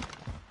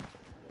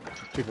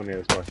 People near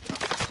this boy.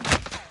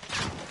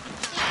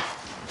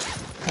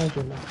 How's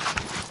your luck?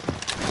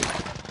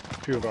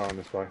 People are on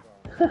this boy.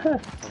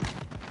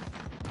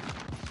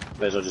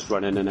 May as well just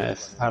run in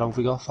it. How long have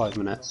we got? 5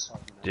 minutes.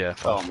 Yeah.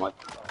 Oh my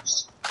god.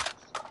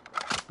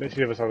 Literally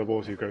the other side of the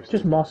walls you go to.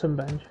 Just moss and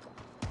bench.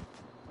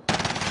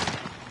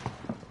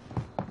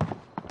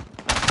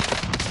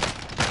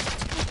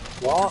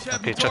 What?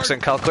 Okay, chucks in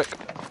Cal quick.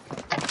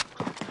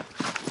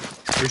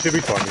 We should be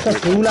fine. That's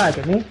gulag,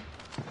 isn't he?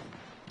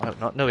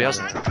 No, he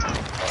hasn't.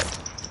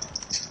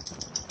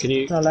 Can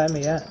you? Not letting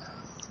me yet.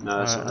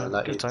 No, it's not gonna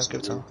let you.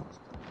 Good time.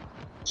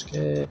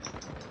 Skip.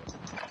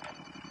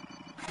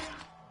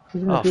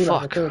 He's in the Oh, gulag, I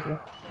fuck. told you.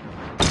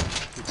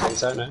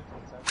 Takes out now.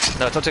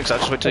 No, don't take that.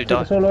 Just wait till you Took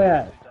die. us all the way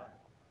out.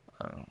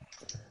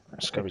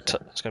 It's gonna be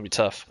it's gonna be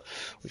tough.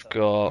 I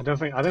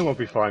I think we'll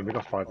be fine. We've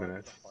got 5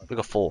 minutes.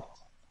 got 4.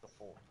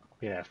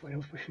 Yeah, we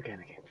should get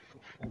in again.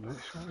 4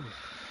 minutes, surely.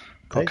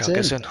 Okay, Takes Cal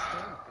gets in. in.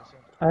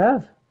 I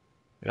have.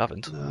 You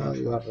haven't. No,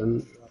 you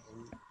haven't.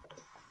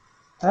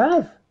 I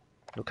have.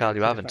 No, Cal,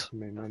 you haven't. Back to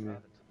main menu.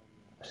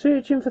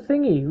 Searching for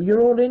thingy.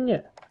 You're all in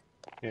yet.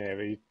 Yeah,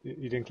 but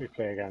you didn't click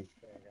play again.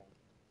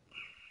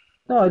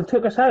 No, it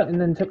took us out and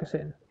then took us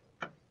in.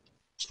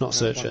 It's not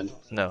searching.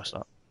 No, it's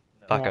not.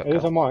 Back up, It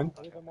is Cal. on mine.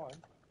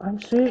 I'm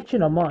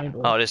searching on mine,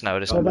 but Oh, it is now.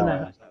 It is what now.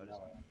 about now?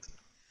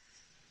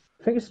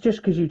 I think it's just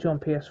because you two on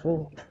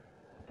PS4.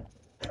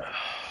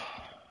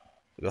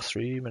 We got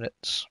 3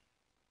 minutes.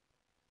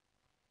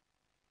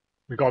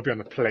 We've got to be on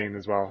the plane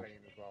as well.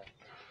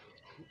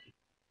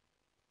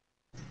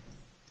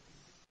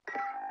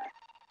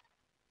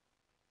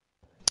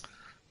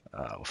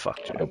 We're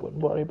fucked. I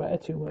wouldn't worry about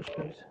it too much,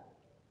 please.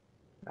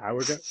 Nah,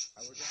 we're good.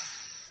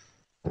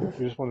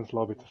 We just want this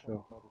lobby to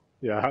fill.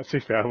 Yeah, actually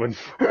fair, I wouldn't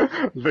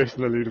list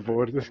the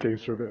leaderboard. This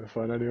game's for a bit of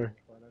fun anyway.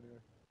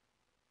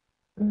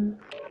 We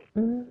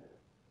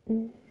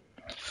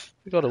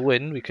got to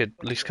win. We could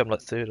at least come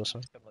like third or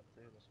something.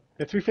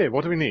 Yeah, to be fair,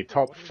 what do we need?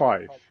 Top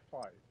 5.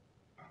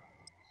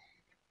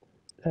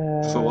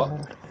 For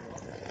what?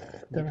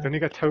 Don't you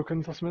get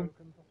tokens or something?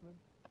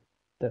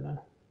 Don't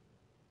know.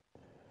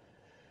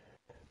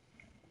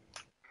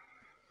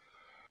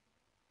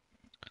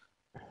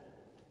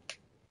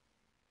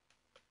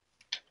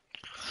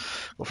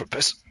 Go for a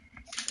piss.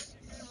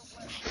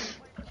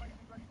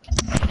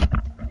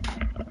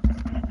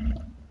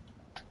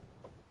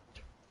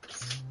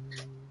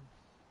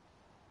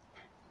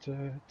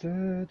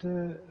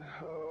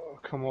 Oh,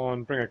 come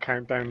on, bring a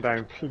countdown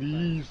down,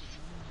 please.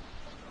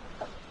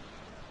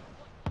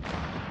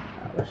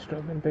 We're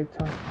struggling big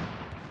time.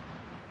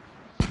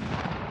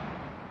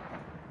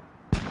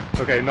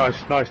 Okay, nice.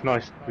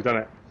 We've done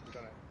it.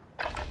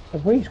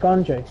 Have we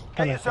gone, Jay?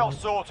 Get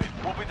yourself sorted.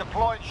 We'll be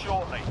deploying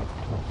shortly.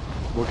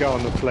 We'll get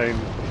on the plane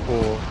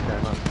before.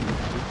 Okay, nice.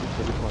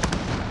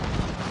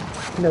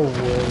 No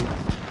way.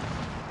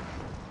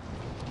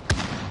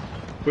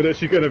 We're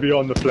actually going to be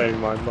on the plane,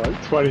 man,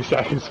 like 20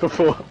 seconds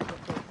before.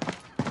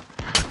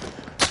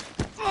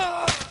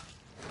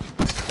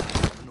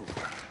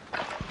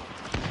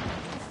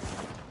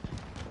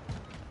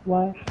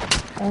 Why?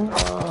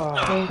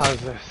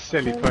 How's a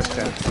silly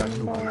footstep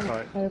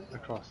right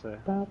across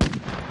there? I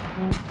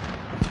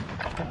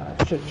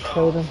should have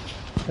killed him.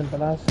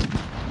 Simple as.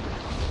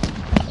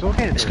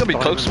 It's gonna be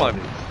close, man.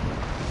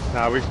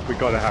 Nah, we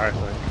got it, Harris.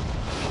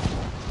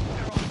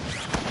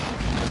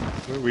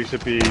 We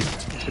should be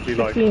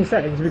like 15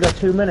 seconds. We got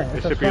 2 minutes.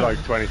 it should be like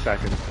 20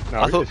 seconds.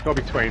 No, it's got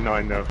to be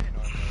 29 though.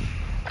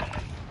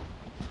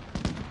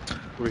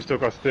 We've still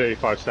got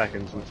 35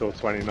 seconds until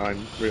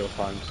 29 real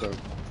time, so.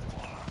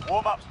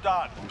 Warm-up's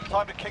done.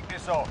 Time to kick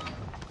this off.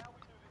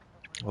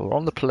 Well, we're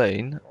on the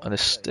plane, and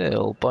it's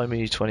still, by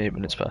me, 28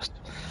 minutes past.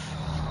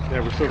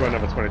 Yeah, we've still got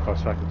another 25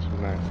 seconds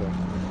from now, so.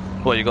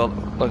 What, you got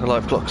like a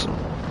live clock? So?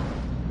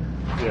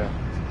 Yeah.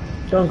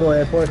 Don't go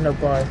airport, no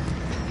buy.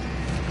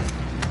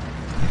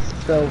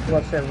 So,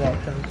 what's the other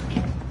options?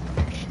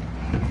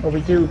 Or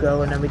we do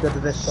go and then we go to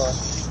this bar.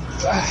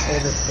 Or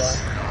this bar.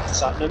 What's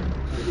happening?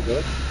 Really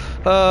good.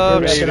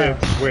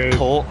 With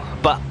Port,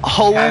 but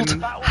hold hands.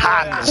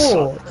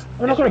 Port?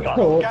 We're not going to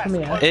port, come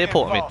here.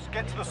 Airport, I mean.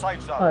 Get to the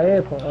safe zone. Oh,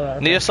 airport,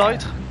 alright. Near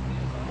side?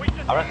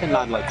 I reckon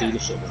land like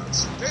dealership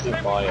ones. No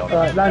buy on.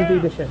 Alright, land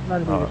dealership,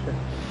 land dealership.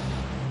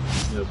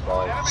 No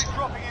buy. Enemy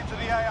dropping into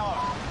the AO.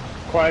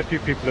 quite a few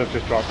people have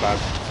just dropped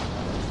lads.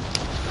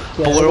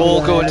 Yeah, But we're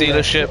all going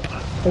dealership.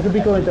 They could be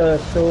going to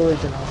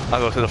storage and all.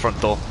 I'll go through the front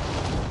door.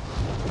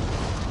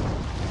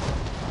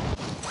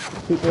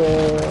 People...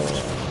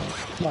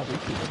 might be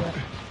people there.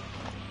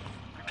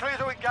 Clear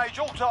to engage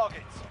all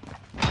targets.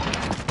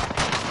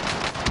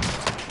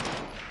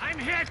 I'm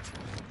hit!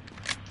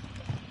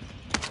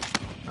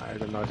 That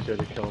is a nice way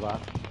to kill that.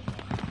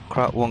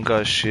 Crack one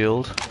guy's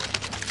shield.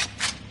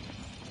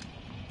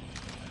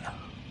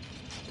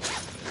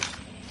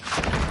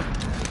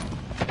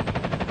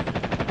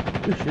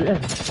 Who's shooting?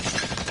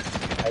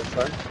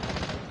 Outside.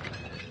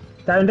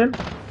 Downed him?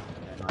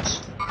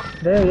 Nice.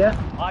 There, yeah.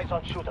 Eyes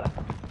on shooter.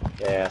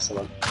 Yeah,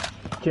 someone.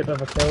 Chip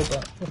of a kill,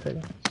 but we'll take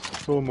it.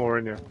 Still more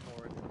in here.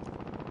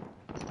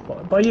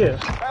 What, by you?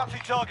 Bounty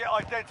target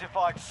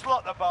identified.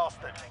 Slot the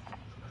bastard. Do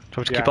you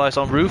want me to keep eyes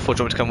on roof, or do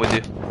you want me to come with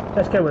you?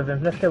 Let's go with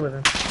him, let's go with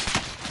him.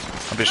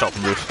 I'm being shot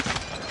from roof.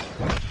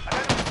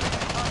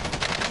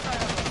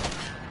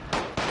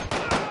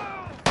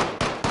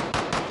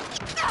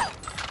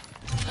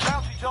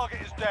 Bounty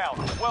target is down.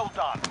 Well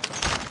done.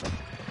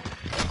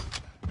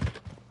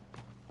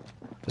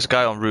 There's a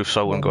guy on roof,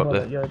 so I wouldn't go up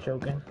there. You're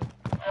joking.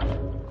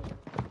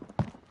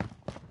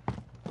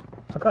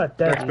 I got a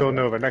dead. Next building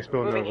over, next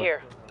building Moving over.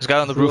 here. There's a guy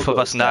on the roof of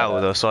us now,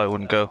 though, so I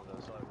wouldn't go.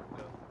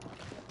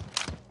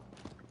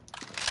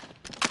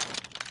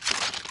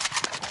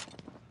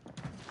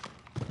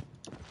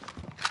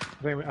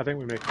 I think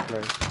we make a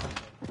play.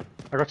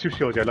 I got 2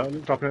 shields, yeah.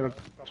 Dropping it,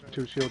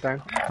 2 shield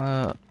down.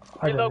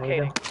 I don't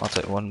need him. I'll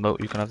take one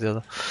moat, you can have the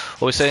other.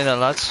 What are we saying then,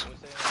 lads?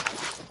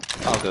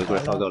 I'll go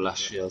Griff, I'll go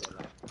last shield.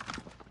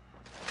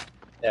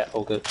 Yeah,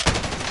 all good.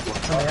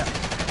 Oh,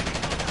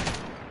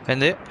 yeah. In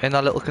there? In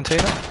that little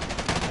container?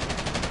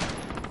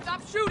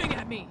 Stop shooting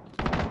at me!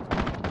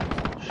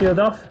 Shield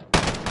off.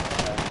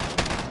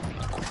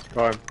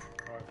 Got him.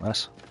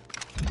 Nice.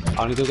 I'm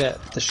gonna go get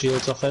the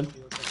shields off him.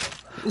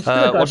 He's still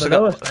a guy what's the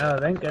below guy? us now, I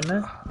think, isn't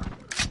there?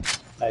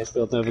 He's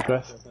building over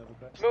Griff.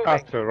 Moving.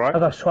 That's alright. I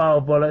got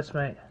 12 bullets,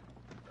 mate.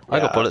 I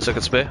got bullets I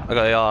can spare. I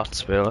got AR to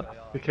spare it.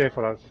 Be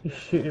careful, lads. He's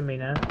shooting me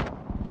now.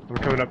 I'm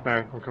coming up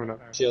now. I'm coming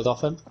up. Shield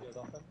off him.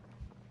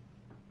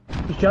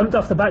 He's jumped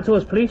off the back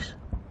towards police.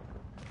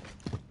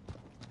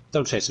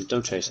 Don't chase him,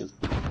 don't chase him.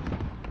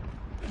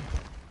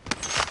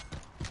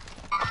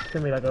 It's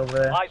gonna be like over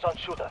there. Eyes on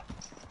shooter.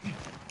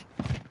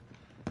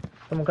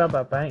 Someone grab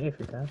that bank if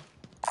you can.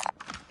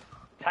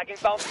 Tagging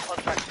bounty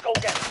contracts. Go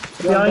get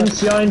it.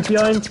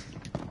 Behind.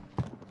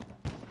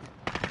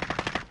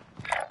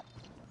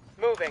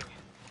 Moving.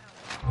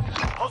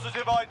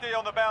 Positive ID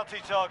on the bounty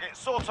target.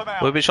 Sort them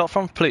out. We'll be shot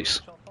from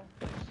police.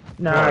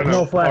 No,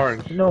 northwest.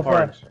 Orange.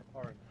 Northwest.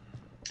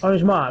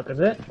 Orange mark, is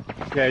it?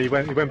 Yeah, he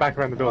went back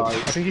around the building.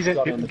 I think he's in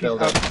the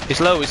building. He's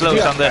low, he's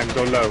down there.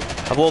 Or low.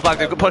 I've wall back,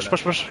 push.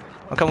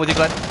 I'll come with you,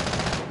 Glenn.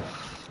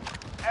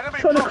 Enemy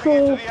Trying to dropping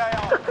into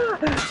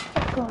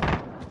crawl. the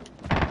AR.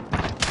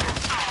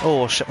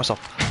 Oh, shit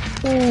myself.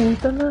 Oh,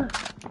 done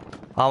that.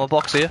 Armor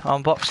box here,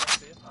 armor box.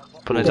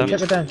 Put it down.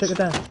 Check it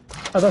down.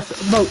 I got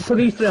put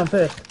these three on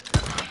first.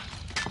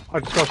 I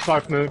just got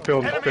sniped in the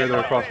field further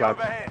across, lads.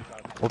 overhead.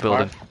 What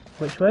building?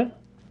 Which way?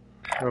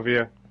 Over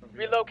here.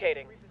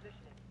 Relocating.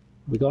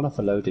 We got off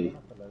a loadie.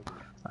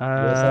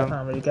 I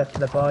can't really get to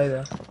the buy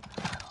there.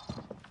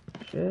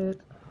 Shit.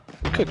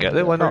 We could get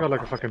there, why I got not?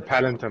 like a fucking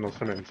Palantin or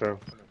something, so...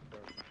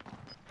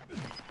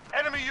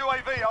 Enemy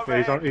UAV Yeah,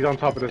 overhead. he's on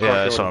top of this. Yeah,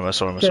 I rock, saw him, I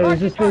saw him. Okay,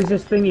 there's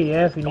this thingy,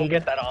 yeah, if you Go need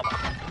get it. that armor.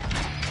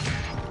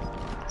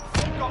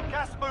 Got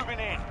gas moving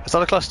in. Is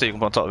that a cluster you can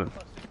put on top of him?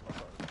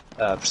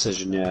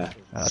 Precision, yeah.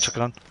 Chuck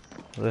it on.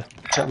 There.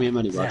 Check me your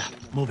money, Rush.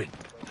 Move it.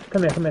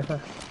 Come here.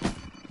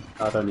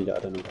 I don't need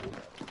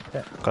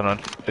it. Go on.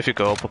 If you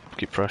go, I'll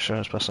keep pressure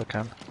as best I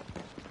can.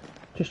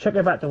 Just check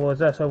it back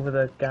towards us over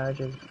the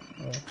garages.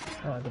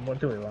 Oh, what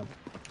do we want?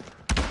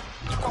 Got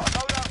a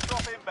loadout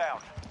drop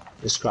inbound.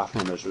 There's scrap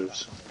on those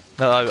roofs.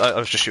 No, I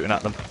was just shooting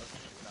at them.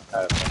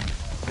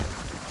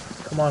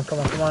 Come on.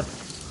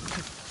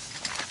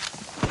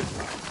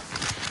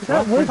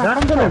 Where's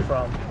that coming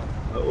from?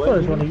 Oh,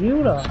 there's one of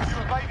you lot. You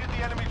evaded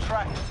the enemy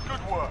tracks.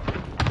 Good work.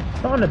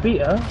 Not on the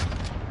beater.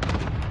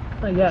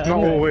 Not yet, It's not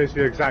anyway. always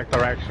the exact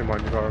direction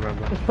one, you gotta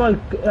remember. It's by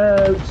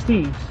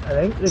Steve's, I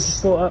think. They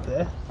just brought up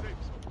there.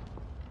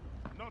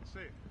 Not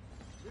safe.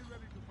 Be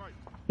ready to fight.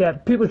 Yeah,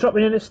 people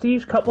dropping in at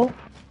Steve's, couple.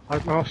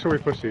 I'm not sure we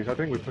pushed these. I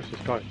think we pushed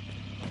this guy.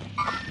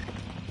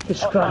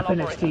 Just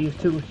scrapping at Steve's,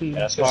 two Steve's.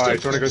 Yeah, let's go. Alright,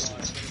 do you wanna go...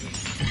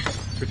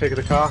 Should we take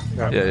the car?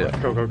 Yeah.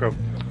 Go.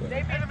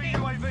 Enemy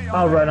UAV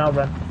I'll overhead.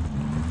 run.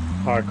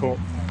 Alright, cool.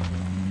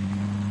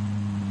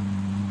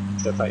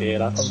 Go fight here,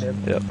 lads.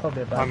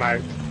 Probably about. I'm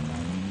out.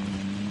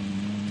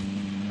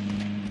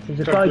 There's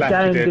a Jump guy left,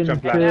 downed you did, in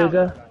jump left.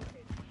 Burger.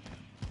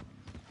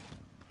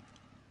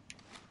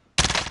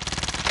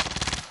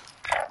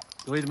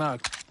 Lead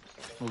mark.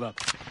 Move up.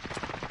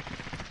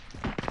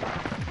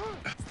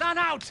 Stand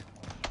out!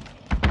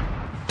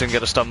 Didn't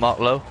get a stun mark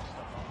low.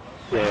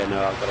 Yeah,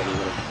 no, I've got it.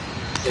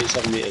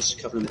 37 metres,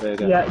 covering the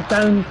burger. Yeah,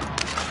 down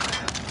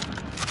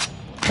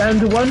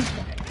to one.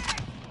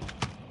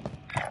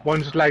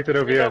 One just lagged it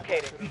over here.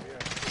 Relocating.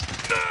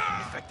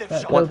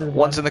 Yeah, go to the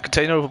One's in the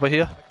container over by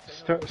here.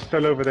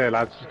 Still over there,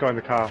 lads. Just go in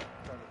the car.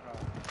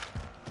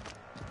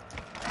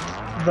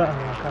 But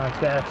I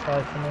can't get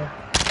outside from here.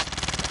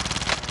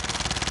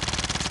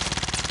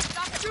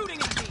 Stop shooting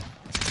at me!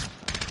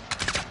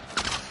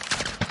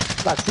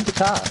 Lads, keep the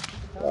car.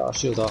 Oh,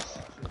 shield off.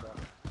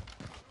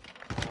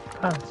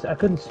 I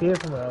couldn't see it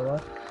from where I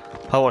was.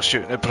 I was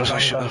shooting it, but I was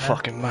only shooting the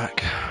fucking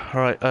Mac.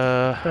 Right,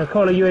 Can I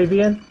call a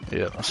UAV in?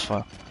 yeah, that's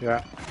fine.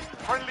 Yeah.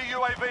 Friendly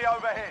UAV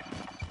overhead.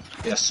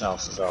 Yes,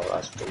 south as well,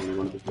 lads. Don't really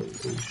want to be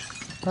doing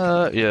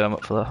Yeah, I'm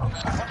up for that.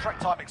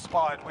 Contract time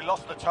expired. We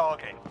lost the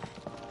target.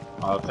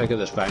 I'll pick up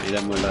this bounty,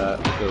 then we'll go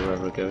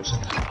wherever it goes.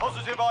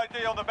 Positive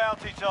ID on the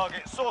bounty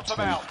target. Sort them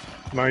out.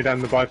 Money down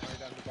the bike.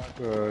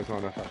 There's not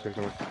enough actually,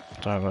 somewhere.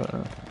 Don't worry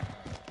about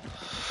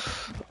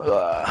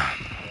that.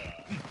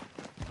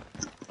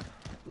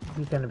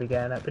 He's going to be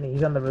getting up, and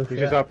he's on the roof. He's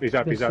just up, he's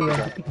up. You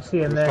can see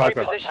him The there.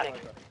 sniper. Repositioning.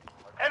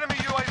 Enemy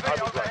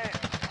UAV overhead.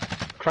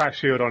 Crack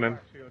shield on him.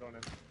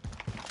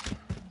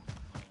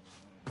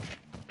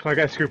 Can I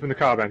get a scoop in the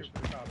car bench?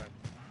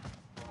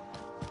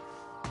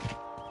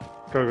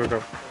 Go. I got I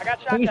think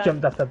he's shotgun.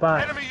 jumped off the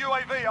back. Enemy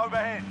UAV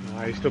overhead.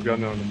 Nah, he's still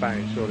beyond there on the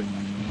bank, surely. He's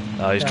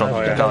Yeah, dropped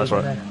I the think cars, he's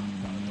in right? there.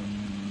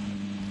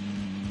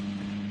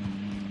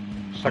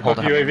 Check Hold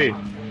off the on.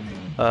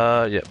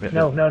 UAV. Yeah.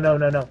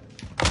 No.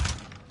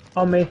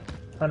 On me.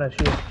 Oh no,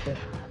 shit.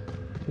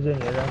 He's in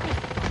here though.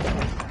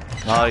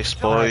 Nice,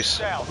 boys.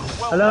 Down.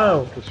 Well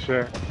Hello. Good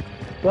shit.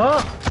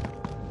 What?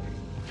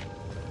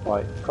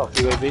 Right, clock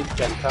UAV,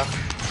 get in car.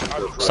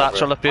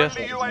 Satchel up here.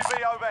 Friendly UAV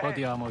Hold overhead.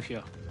 the ammo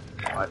here.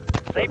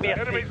 Save me a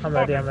seat. I'm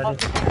ready.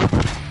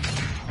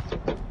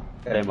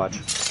 Get in, Marge.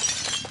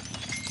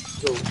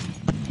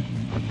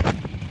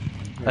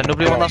 And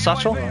nobody want that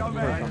satchel? UAV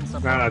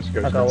overhead. Nah, just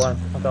go. I got one.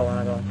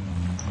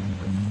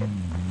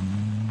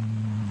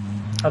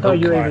 I got a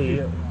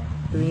UAV.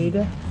 Do we need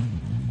it?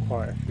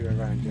 Quite a few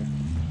around, yeah.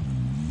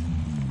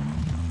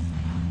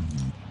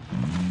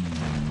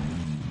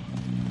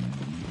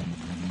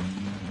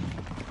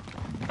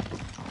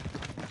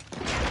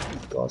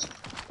 God.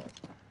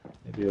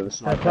 Maybe you're a I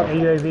sniper. got a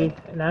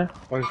UAV now.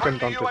 One's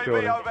jumped onto the UAV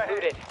building. overhead.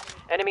 Looted.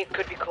 Enemies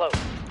could be close.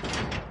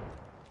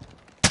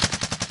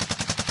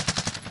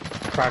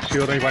 Crack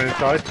shield, anyone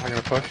inside? I'm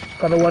gonna push.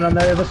 Got the one on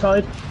the other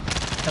side.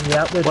 And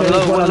yeah, there's One low,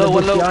 one one on low, the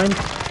one bush low. behind.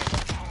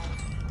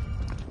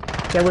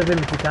 Get with him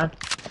if you can.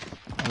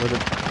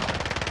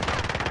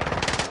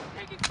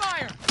 Taking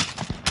fire!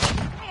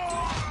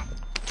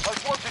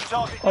 Most wanted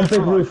target On big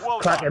neutralised. roof, Well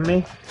cracking done.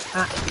 me.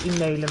 Absolutely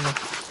nailing me.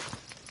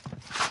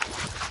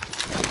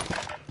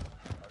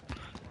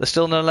 There's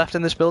still none left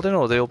in this building,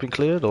 or have they all been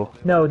cleared, or?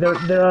 No,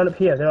 they're all up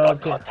here. They're all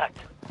up here. Contact.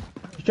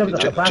 Just jumped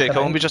off the back. Jake, I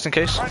think. home me just in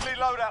case. Friendly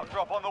loadout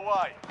drop on the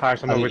way.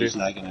 Harris, I'm I not think with he's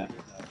you. lagging it.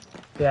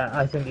 Yeah,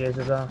 I think he is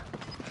as well.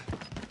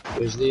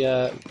 Where's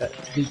the, did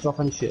he drop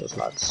any shields,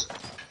 lads?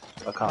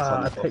 I can't find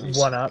I the picked bodies.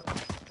 one up.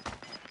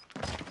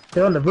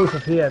 They're on the roof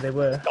up here. They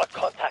were. Got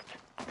contact.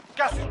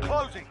 Gas is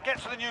closing. Get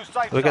to the new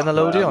safe Are we getting the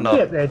zone. loadie or Get not?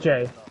 up there,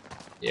 Jay.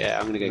 Yeah,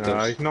 I'm gonna get No,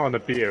 ghost. he's not on the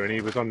beer, and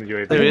he was on the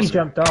UAV. I There think he he is.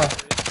 jumped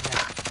off.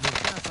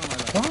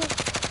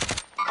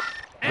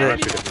 We're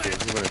actually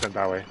different team. We went sent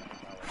that way.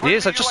 He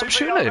is, I just stopped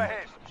shooting at him.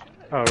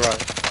 Oh,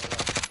 right.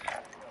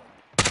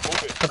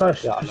 I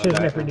got Yeah,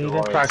 precision if we need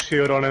it. Crash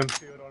shield on him.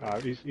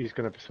 He's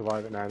going to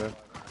survive it now, though.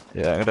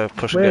 Yeah, I'm gonna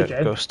push Where, and get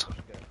Jay? Ghost.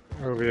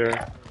 Over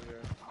here.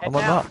 On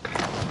my mark.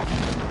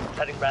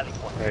 Setting rally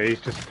point. Yeah, he's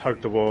just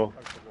hugged the wall.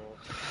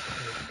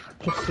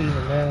 Just seen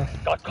him there.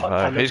 Got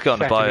contact. He's got on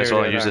the buy as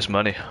well, Second area use there. this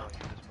money.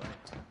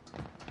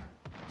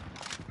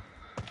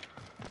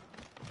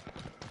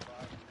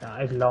 Nah,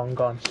 he's long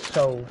gone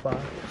so far.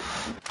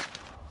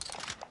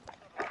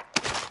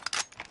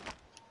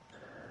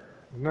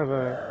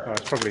 Another. Oh,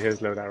 it's probably his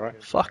loadout,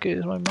 right? Fuck it,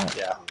 is my mark.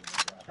 Yeah.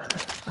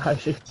 I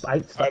just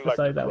bite stuck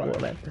beside that wall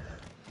then.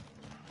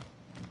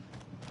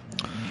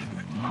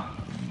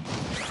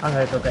 I'm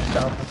gonna go get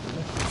stealth.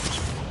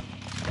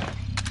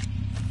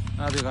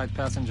 I'll be right,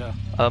 passenger.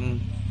 What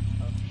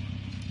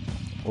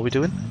are we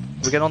doing?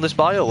 We getting on this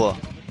buy or what?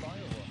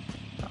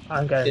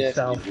 I'm going Yeah,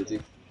 stealth.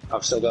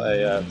 I've still got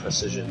a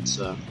precision,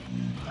 so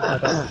I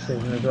got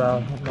precision as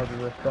well. Maybe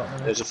we've got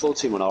them. there's a full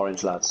team on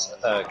orange, lads.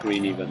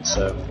 Green even,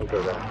 so we'll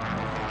go there.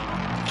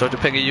 So to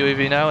ping a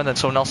UAV now and then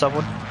someone else have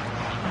one?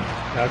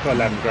 Yeah, I've got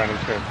 11 grand in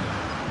scope.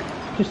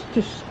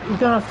 Just, you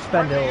don't have to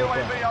spend it all. But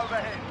UAV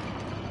overhead.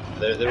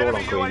 They're all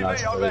on green,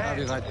 lads. I'll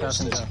be right,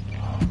 passenger.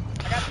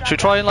 Should we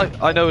try and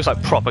like, I know it's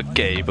like proper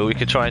gay, but we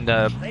could try and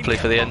play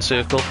for the end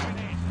circle.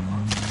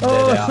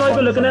 oh, they are sniper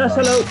on looking at us,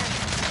 front hello!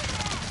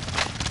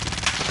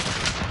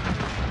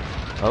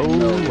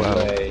 Oh, wow.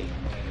 Way.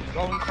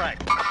 Throwing frag.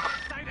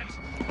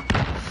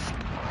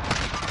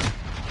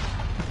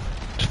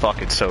 Just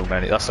fucking so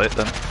many, that's it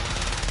then.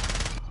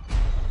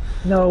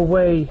 No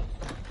way.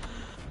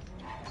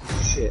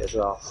 Shit as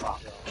well,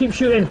 fuck. Keep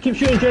shooting,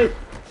 Jake.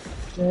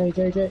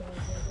 Jay.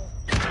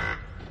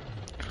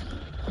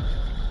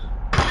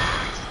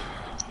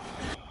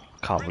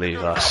 Can't believe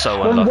that, so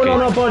One on our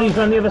unlucky. bodies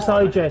on the other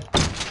side, Jay.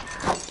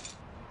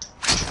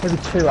 Maybe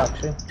two,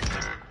 actually.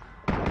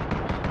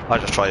 I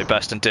just try your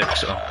best and dip,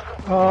 so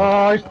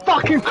Oh, he's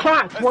fucking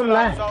cracked! One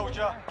left!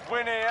 Soldier,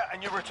 win here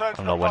and you return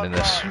to I'm the not winning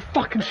front this. line.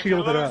 Fucking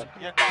shielded Lose, up.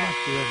 you're gone.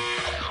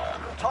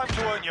 Time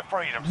to earn your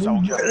freedom,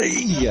 soldier.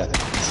 Yeah.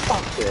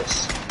 Fuck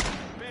this.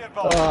 Be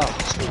advised.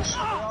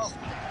 Oh,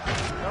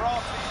 There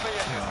are CP.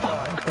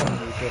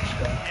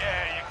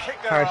 Yeah, you kick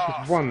their Harris, ass.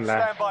 just one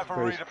left. Stand by for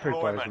So he's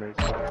proof by his redeployment.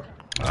 mates.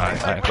 I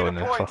ain't going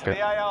there, Redeploy fuck to it.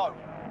 the AO.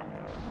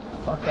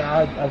 Fuck it,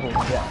 I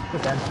won't get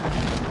again.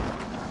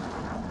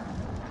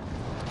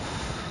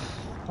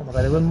 Oh my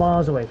god, they were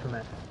miles away from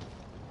it.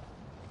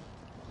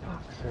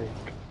 Fuck's sake.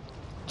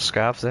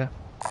 Scav there.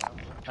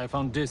 I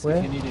found this Where?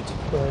 if you need it.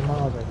 They were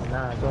miles away from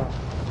that as well.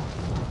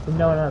 With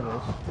no one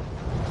others.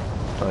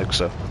 I think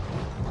so.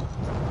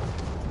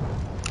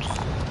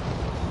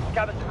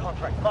 Scavenger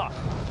contract marked.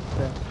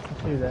 So,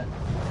 two there.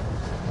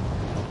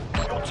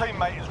 Your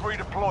teammate is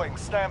redeploying.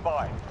 Stand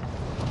by.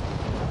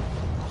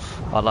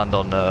 I'll land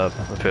on the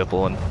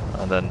purple one,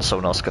 and then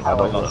someone else can land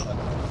on the...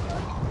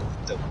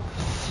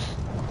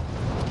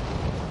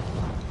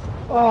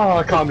 Oh,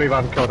 I can't believe I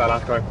haven't killed that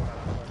last guy.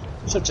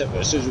 so tip,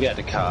 as soon as we get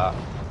in the car,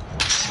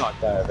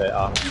 snipe out of it,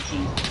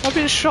 RPG. I've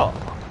been shot.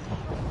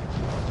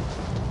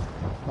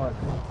 Right.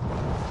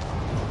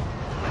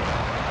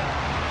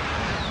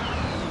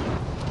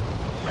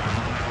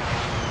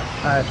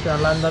 Alright, should I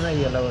land on it?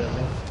 You're lower than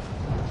me.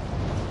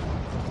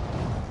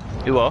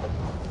 You are?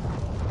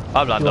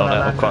 I've landed You on wanna it,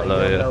 I'm land quite on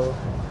low, you're yeah. lower.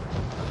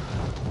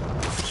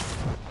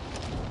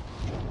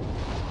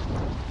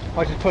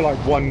 I just put like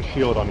one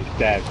shield on, he's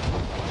dead.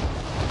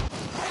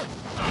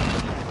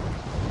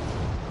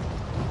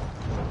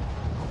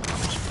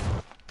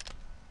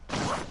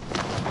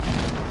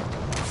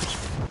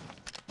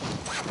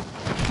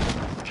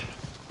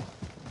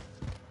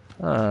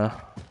 Can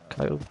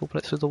I open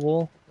it through the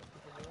wall?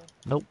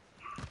 Nope.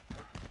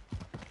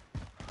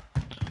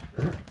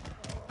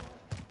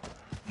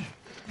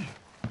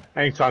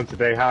 Anytime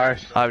today,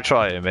 Harris. I'm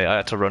trying, mate. I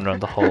had to run around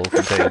the whole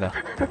container.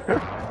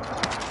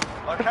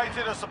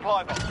 Located a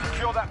supply box.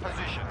 Secure that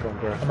position. Go on,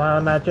 bro. Am I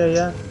on that, Jay?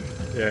 Yeah?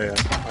 Yeah,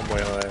 I'm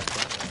way on there.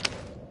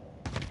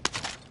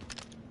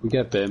 We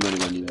get beer money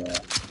when you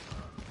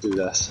do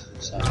this,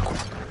 so.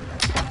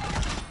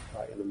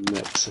 Right in the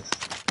mix.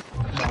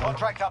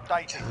 Contract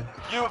updated.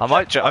 You I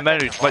might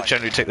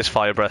generally take this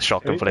fire breath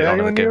shotgun for Is later on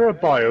in the anyone near game.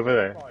 a buy over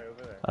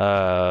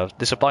there?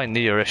 There's a buy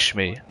near-ish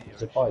me.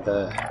 There's a buy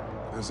there.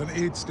 There's an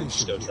aid Let's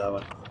station. go to that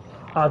one.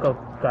 I'll go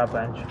grab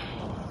bench.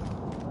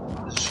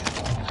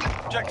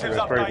 Objectives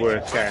It's very updated.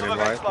 worth getting To him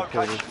the right. next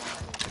Because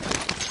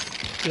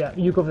location. Yeah,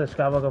 you go for the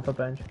scav, I'll go for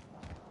bench.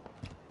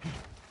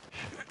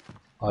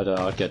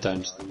 I'd get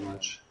down to the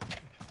match.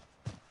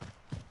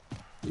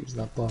 Use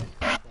that boy.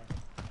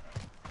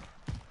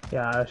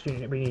 Yeah, I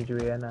assume we need you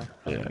here now.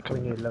 Yeah, We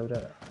need to load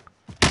up.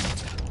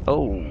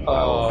 Oh.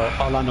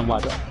 I'll land on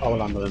wide. I'll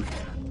land on him.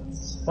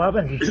 What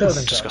happened? You killed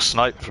him. Just got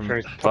sniped from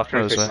Train- fuck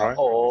train knows station, where.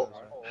 right?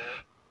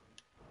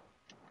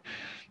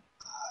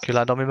 Can you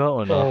land on me, Mo,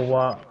 or Or no?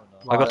 what?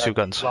 I got 2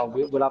 guns. Well,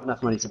 we'll have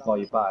enough money to buy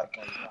you back.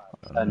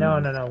 And, No.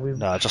 We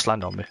Nah, just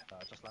land on me.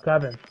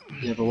 grab him.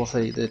 Yeah, but what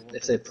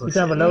if they push? You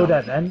can have a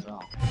loadout then.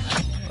 Force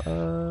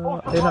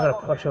They're not gonna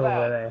fire push over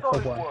down. there for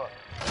Solid one. work.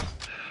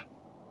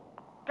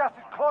 Gas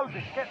is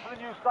closing. Get to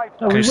the new safe Oh,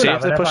 zone. we you see will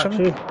if have they're enough, pushing?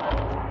 actually.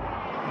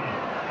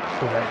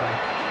 Too late then.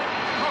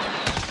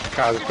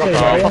 Guys, Hey, drop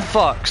Oh, Mario. for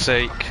fuck's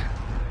sake.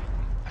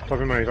 Drop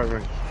him money, drop him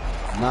money.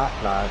 And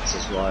that, lads,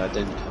 is why I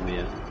didn't come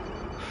here.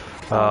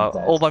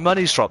 All my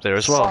money's dropped there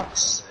as well.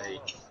 Fuck's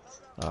sake.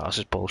 Oh, this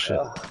is bullshit.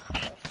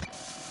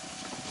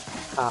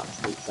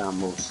 Absolute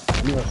shambles.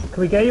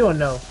 Can we get you or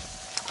no?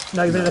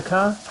 No, you're in the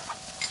car?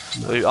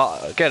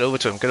 Get over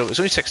to him. Get over. It's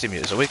only 60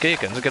 meters away. Get your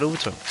guns and get over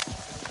to him.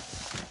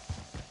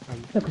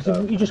 No,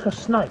 because you just got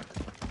sniped.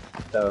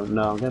 No,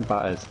 I'm getting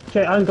battered.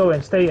 Jay, I'm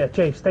going. Stay here.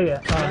 Jay, stay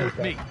here. Oh, With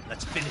okay. me.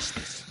 Let's finish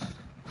this.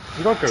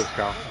 You got Ghost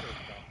Scout?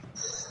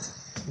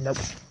 Nope.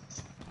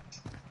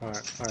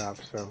 Alright, I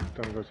have, so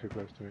don't go too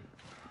close to me.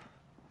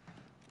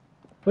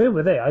 Where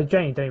were they? I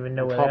genuinely don't even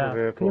know where Top they of are.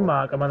 the Can you airport.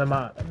 mark them on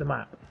the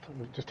map?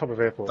 Just top of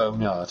airport.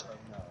 Boneyard.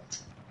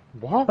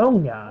 What?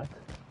 Boneyard?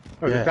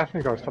 Oh, they Yeah.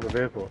 definitely got top of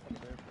airport.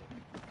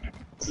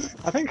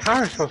 I think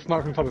Harris got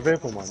sniped from top of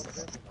airport, man.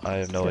 I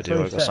have no That's idea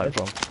where I what got he sniped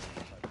said. from.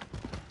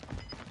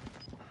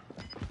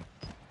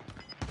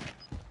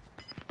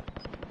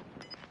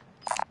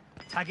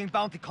 Tagging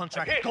bounty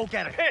contract. Go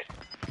get it. Hit.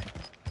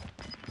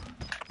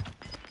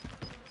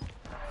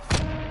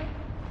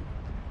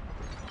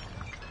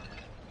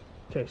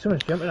 Jay,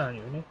 someone's jumping on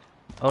you, isn't he?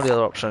 Only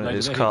other option Like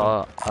is the vehicle.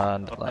 car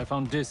and I like,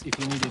 found this if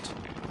you need it.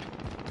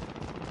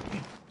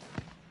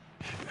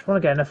 Just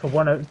want to get enough for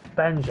one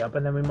bench up,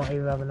 and then we might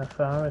even have enough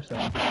for ours. Or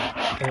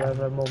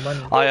have more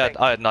money. I had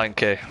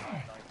 9k.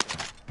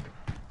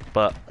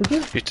 But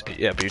Did you?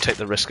 yeah, but you take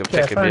the risk of Yeah,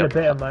 I picking me found a up.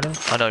 bit of money.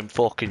 I know I'm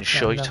fucking Not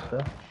shite. enough,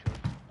 though.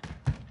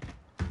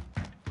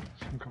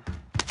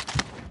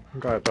 Some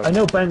guy above. I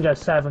know Benj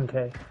has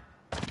 7k.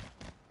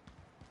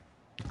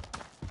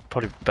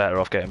 Probably better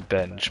off getting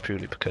bench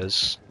purely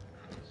because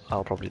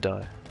I'll probably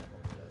die.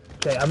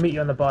 Jay, I'll meet you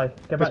on the buy.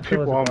 Get There's back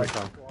people on towards me, the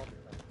Tom.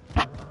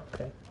 buy.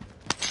 Okay.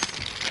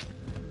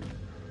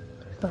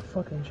 It's that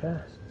fucking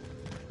chest.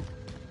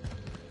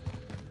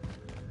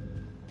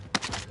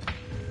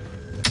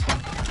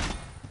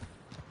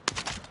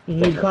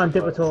 You can't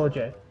dip at all,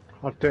 Jay.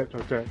 I've dipped.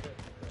 There's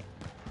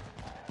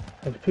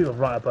people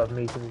right above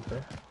me, to be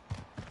fair.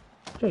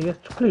 Jay, you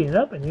have to clean it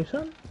up, and you,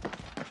 son?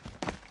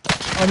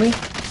 On me?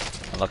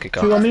 Unlucky 2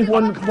 car. on me,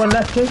 one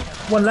left, Jay.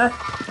 One left.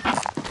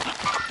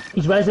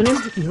 He's resin him.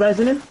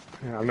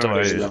 Yeah, I'm Don't not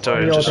worry, really. don't 3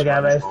 worry. all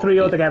together. It's 3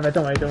 all together.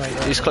 Don't worry.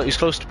 He's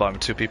close to buying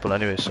 2 people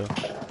anyway, so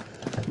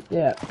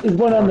Yeah, there's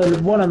one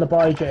on the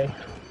buy, Jay.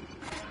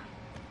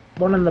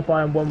 One on the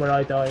buy and one where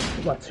I died.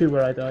 Well, 2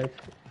 where I died.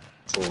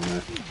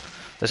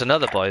 there's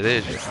another buy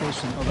there.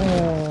 Station over here.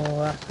 Oh,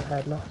 that's the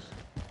head loss.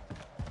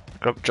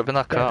 Jump in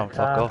that Get in car the and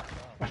fuck car. off.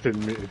 I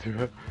didn't mean to do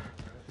it.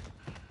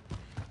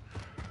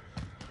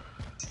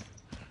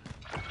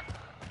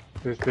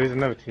 There's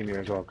another team here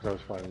as well, because I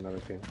was fighting another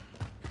team.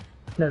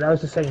 No, that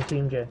was the same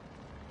team, Jay.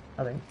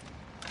 I think.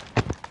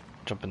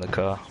 Jump in the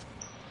car.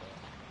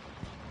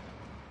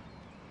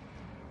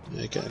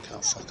 Yeah, get a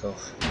car, fuck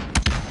off.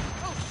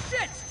 Oh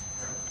shit!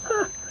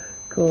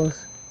 Of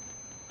course.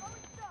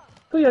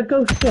 Oh yeah,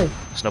 ghost, Jay.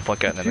 There's no point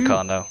getting in the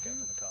car now.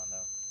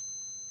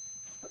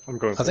 I'm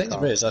going for I think the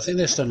there car. is. I think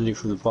they're stunning you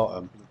from the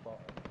bottom.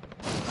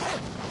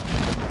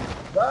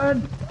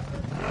 Run!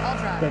 I'll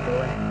drive. Get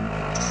going.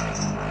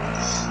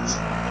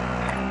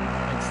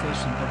 Next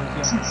station over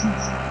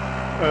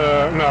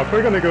here. No,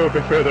 we're gonna go a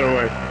bit further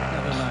away.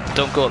 Never mind.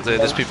 Don't go up there.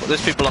 There's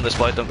people on this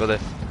buy. Don't go there.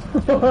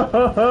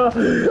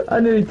 I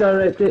nearly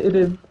directed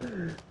him.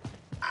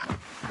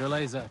 The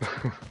laser.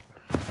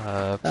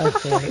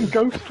 Okay.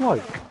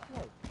 Ghost-like.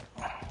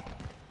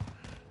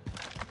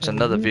 There's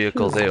another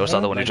vehicle there. Or is that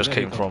the one you just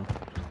came from?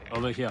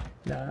 Over here.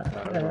 Nah,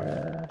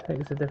 I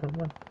think it's a different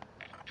one.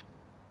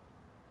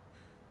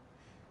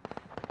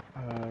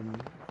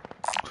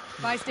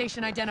 Buy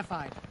station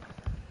identified.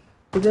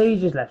 There's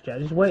ages left, Jay.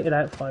 Just wait it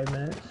out 5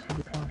 minutes. You'll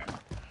be fine.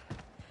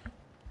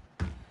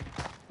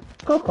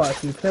 Got quite a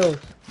few kills.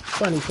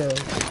 20 kills.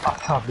 I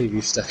can't believe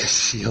you stuck a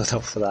shield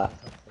up for that.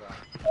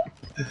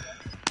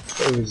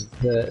 It was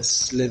the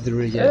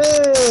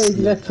slitheriest. Hey,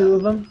 you got 2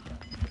 of them.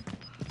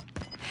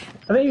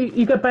 I think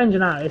you got Benj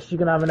and Artist, you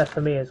can have enough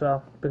for me as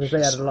well, because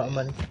they had a lot of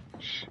money.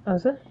 Oh,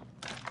 is it?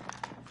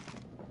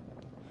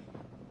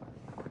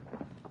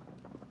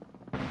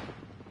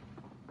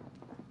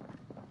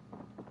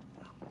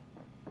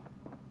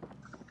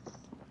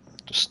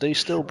 Just stay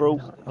still, bro.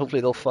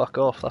 Hopefully they'll fuck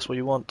off. That's what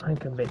you want. I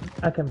can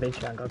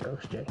bitch you ain't got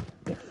Ghost, Jay.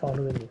 They're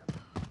following you.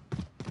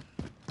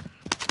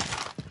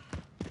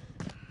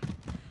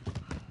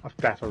 I've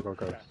definitely got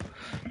ghosts.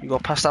 You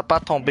gotta pass that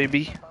baton,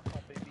 baby.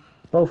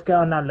 Both get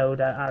on that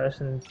loadout, Aris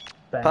and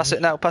Ben. Pass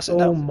it now, pass it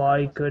now. Oh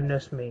my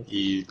goodness me.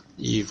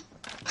 You've...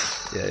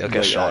 Yeah, you'll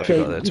get shot if Jay,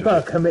 you got there you too.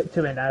 gotta commit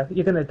to it now.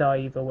 You're gonna die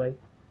either way.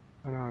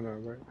 No,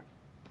 wait.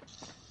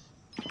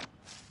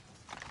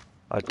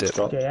 I did.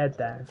 Jay, head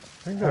down. I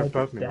think they're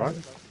above me, right?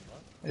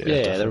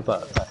 Yeah, they're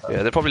above.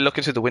 Yeah, they're probably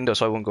looking through the window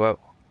so I won't go out.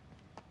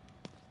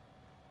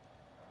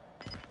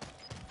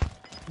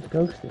 It's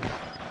ghosted.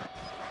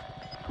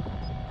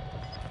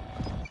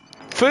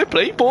 Fair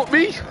play, bought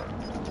me!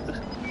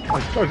 I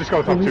just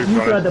got top two, You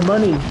got the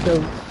money,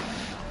 so...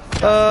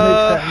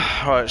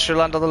 Alright, should I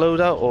land on the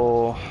loadout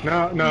or...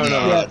 No. No.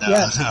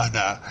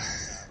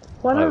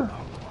 Why not?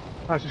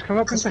 I just come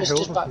up into It's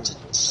hills. just back to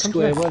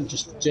square one,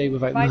 just Jay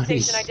without Buy money.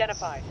 station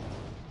identified.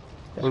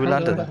 Where we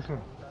landing then?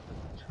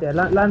 Yeah,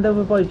 land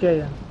over by Jay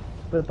then.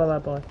 By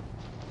that boy.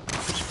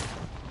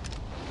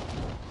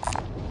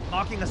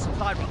 Marking a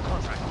supply run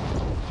contract.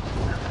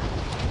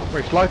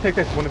 Wait, shall I take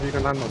this? One of you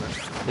can land on it.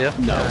 Yeah?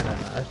 No,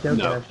 I was joking,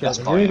 No, I was that's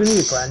joking. You only need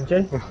a fine.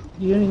 grand, Jay.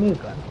 You only need a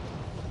grand.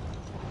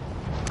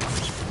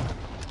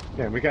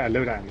 Yeah, we get a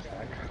loadout in a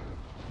sec.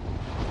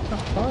 Oh,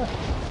 fire.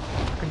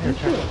 I can hear a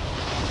Sure. chest.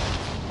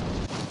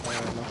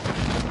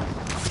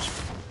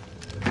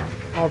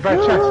 Oh, red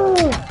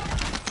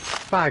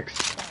chest.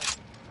 Bags.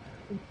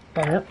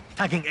 Bang up.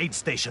 Tagging aid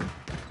station.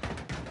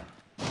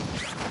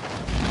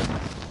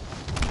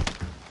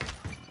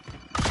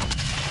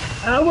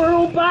 And we're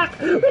all back!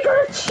 We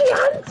got a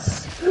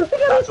chance! We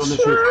got a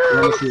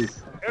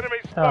chance! Enemy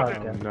Oh, spotted.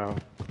 Oh, okay. no.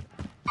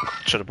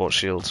 Should have bought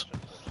shields.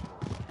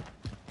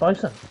 Buy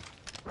some.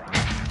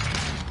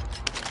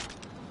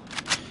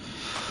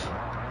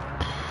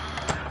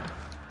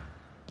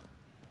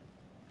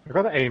 I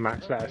got the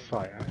AMAX at a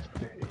site.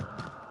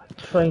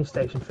 Train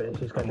station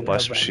finish is going to I'll be buy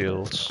some horrendous.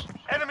 shields.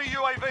 Enemy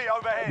UAV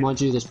overhead.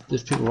 Mind you,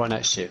 there's people right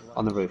next to you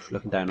on the roof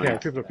looking down on Yeah, you.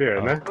 people up here,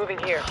 isn't there? Moving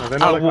here. No, they're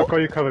not. what- I've got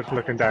you covered for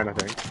looking down, I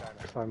think.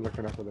 Because I'm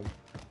looking up at them.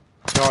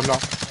 No, I'm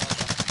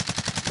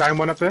not. Down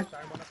one up there?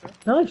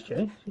 Nice,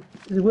 Jay.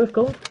 Is it worth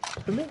going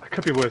for me? That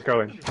could be worth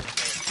going.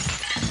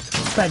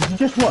 Ben, you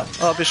just won.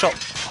 Oh, I'll be shot.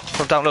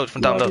 From down low,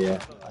 from down low. Yeah,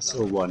 I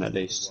saw one at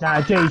least.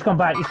 Nah, Jay, he's gone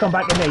back in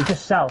there. He's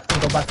just south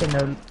and go back in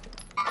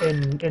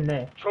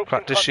there.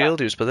 Practice shield,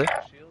 who's by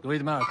there?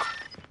 Read them out.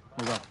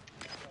 Move on.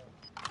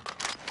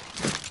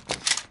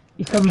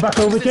 He's coming back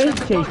over, Jay.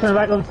 Jay, he's coming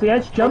back over to the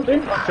edge. Jump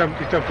in. He jumped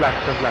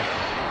left,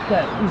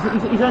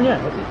 Yeah, he's on you.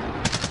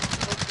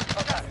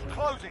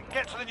 Closing.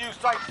 Get to the new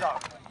safe zone.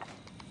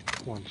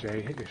 Come on,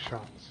 Jay, hit your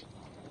shots.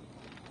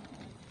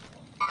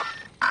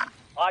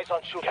 Eyes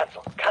on shoot.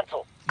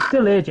 Cancel. He's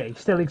still there, Jay.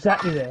 Still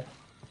exactly there.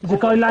 There's a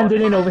guy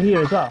landing in over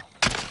here as well.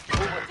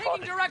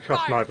 Taking direct Shot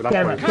fire. sniper, that's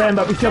Get why him, get him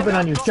up. He's jumping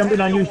on you. He's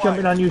jumping on you. He's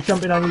jumping on you. He's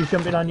jumping on you. He's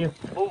jumping on you.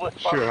 Move it.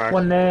 shoot him out.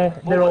 One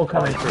there. They're all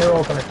coming. They're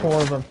all coming.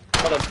 Four of them.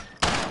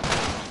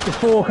 There's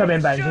four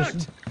coming, Ben.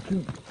 Just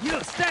You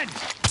stand.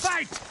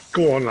 Fight.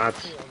 Go on,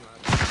 lads.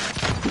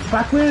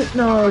 back with.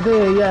 No,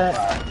 there.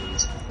 Yeah.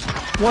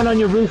 One on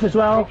your roof as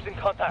well. Troops in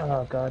contact.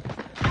 Oh god.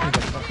 He's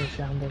a fucking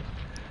shambles.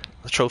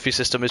 The trophy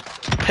system is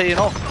paying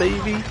off,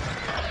 baby.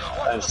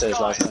 Downstairs,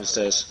 lads,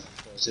 downstairs.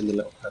 It's in the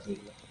little heavy.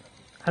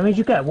 How many did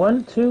you get?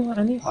 One, two,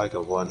 any? I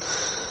got one.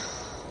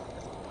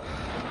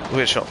 We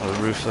get shot from the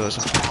roof though,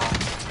 isn't it?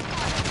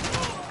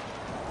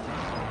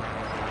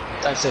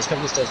 Downstairs,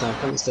 come upstairs now,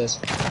 come upstairs.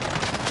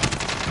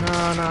 No,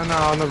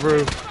 on the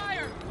roof.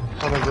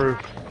 On the roof.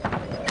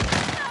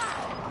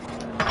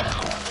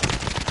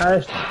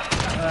 Harris,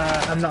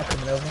 I'm not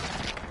coming over.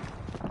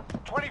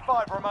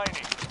 25 remaining.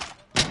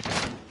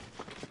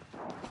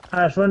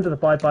 Harris, run to the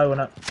bye one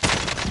up.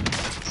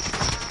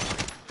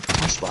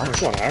 Nice one.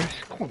 Come on, Harris.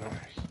 Come on,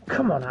 Harris.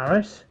 Come on,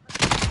 Harris.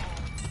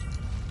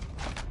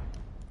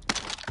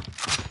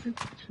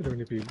 Should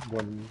only be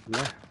one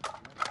left.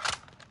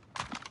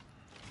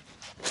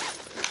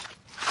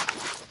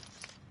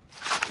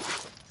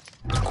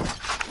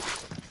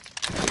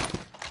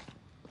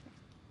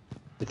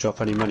 Did you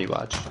drop any money,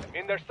 Badge?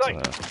 In their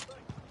sight.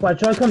 Why,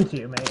 should I come to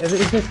you, mate?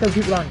 Is there still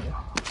people on you?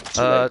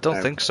 I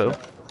don't think so.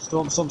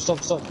 Stop.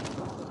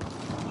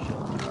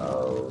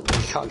 Oh,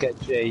 you can't get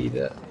J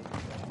either.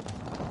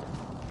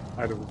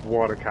 I had a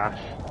water cache.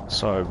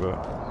 Sorry, bro.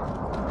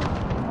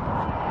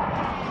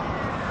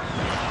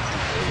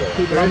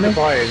 People There on is a me?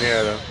 buy in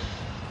here, though.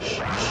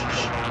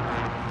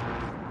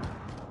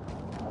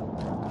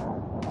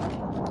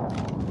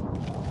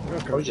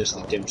 Probably just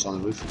the dimps on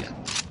the roof again.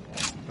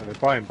 And they're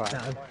buying back. No.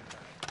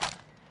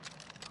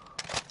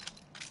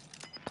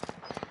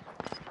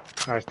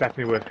 No, it's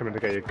definitely worth coming to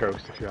get your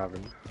ghost if you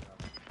haven't.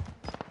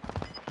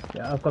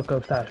 Yeah, I've got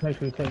ghost dash. Make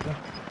sure you take them.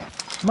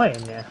 Am I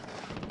in there?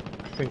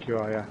 I think you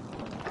are, yeah.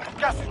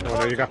 Gas is Oh no,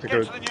 closing. you have to Get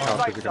go to the new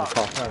out because safe you're going to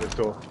zone. pop out this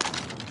door.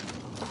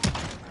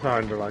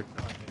 Kind of like.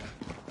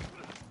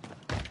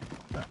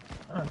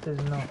 Oh,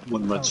 there's not.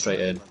 Wouldn't run Oh. straight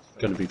in.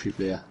 Gonna be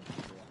people here.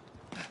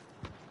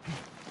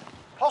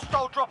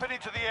 Hostile dropping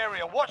into the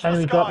area. Watch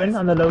Enemy the skies. dropping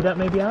on the loadout,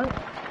 maybe out?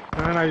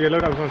 No, your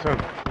loadout was on its own.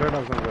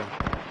 Loadout was on its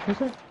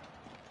own. Is it?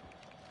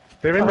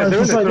 They're in Oh, there, they're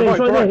in it's there, right they're there, it's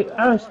right, right right. there.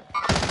 Harris,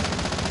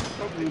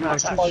 Buy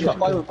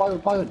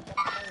one.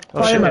 Oh,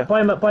 Buy shit, him yeah. up,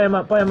 buy him up, buy him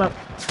up, buy him up.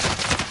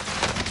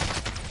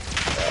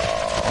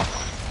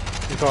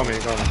 He got me, he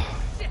got me.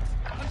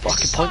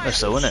 Fucking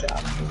pointless though, isn't it?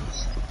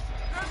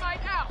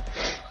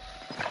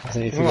 I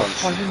think if you want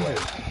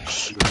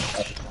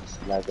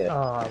like it.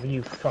 Oh,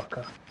 you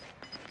fucker.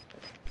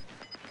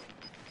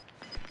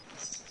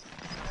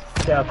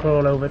 Yeah, I'll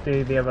crawl over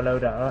to the other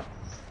loadout, alright?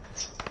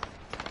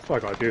 That's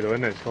what I gotta do though,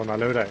 isn't it? Just go on that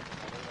loadout.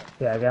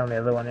 Yeah, get on the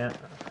other one, yeah.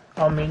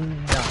 I mean,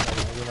 no,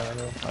 you never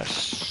know.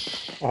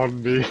 Nice.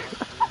 On me.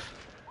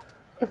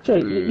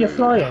 Jay, you're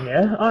flying,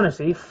 yeah?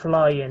 Honestly,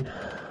 flying.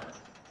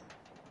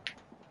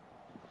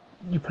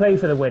 You play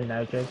for the win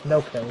now, Jay.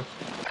 No kills.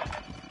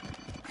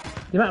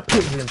 The amount of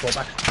people you brought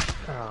back.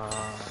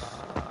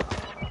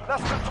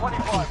 That's the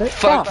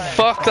 25.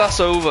 Fuck, that's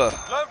over.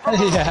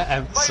 Yeah,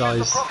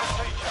 emphasise.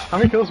 How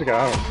many kills we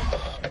got?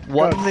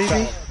 One,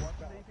 maybe?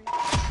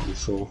 You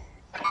fool.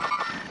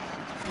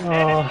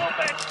 Oh.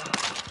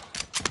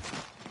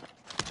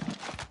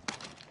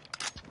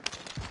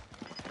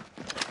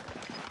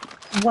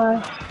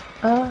 Why?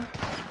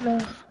 No.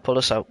 Pull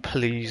us out,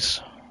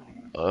 please.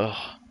 Ugh.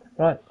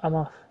 Right, I'm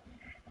off.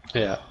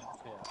 Yeah.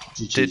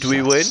 Did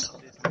we win?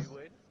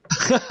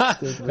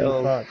 Did we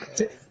Well, fuck?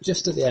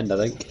 just at the end,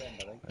 I think.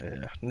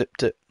 Yeah,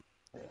 nipped it.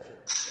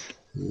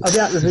 I'll be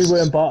happy if we were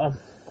in bottom.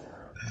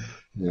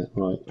 Yeah,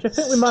 right. Do you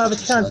think we might have a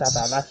chance at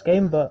that last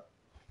game, but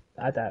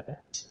I doubt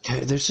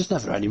it. There's just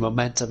never any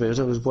momentum. It was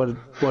always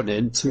one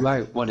in, two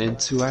out, one in,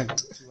 two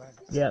out.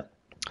 Yeah.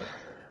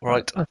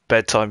 Right,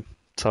 bedtime.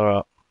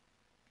 Ta-ra.